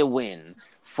 I did win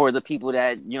for the people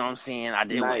that you know what I'm saying. I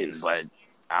did win, but.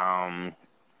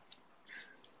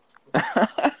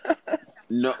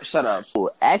 No, shut up.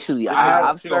 Actually,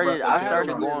 I've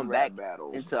started going back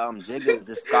into Jigga's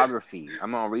discography.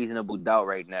 I'm on Reasonable Doubt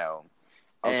right now,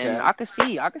 and I can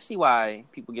see why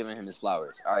people giving him his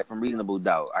flowers. All right, from Reasonable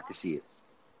Doubt, I can see it.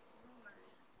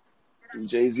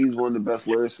 Jay-Z's one of the best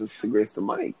lyricists to grace the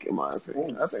mic, in my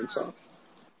opinion. I think so.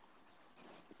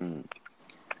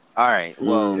 All right.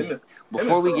 Well,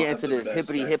 before we get into this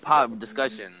hippity hip hop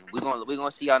discussion, we're gonna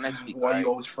see y'all next week. Why you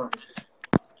always front?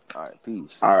 All right.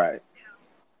 Peace. All right.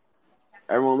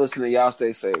 Everyone listening, y'all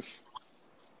stay safe.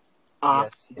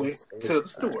 Went to the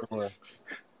store. All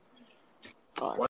right.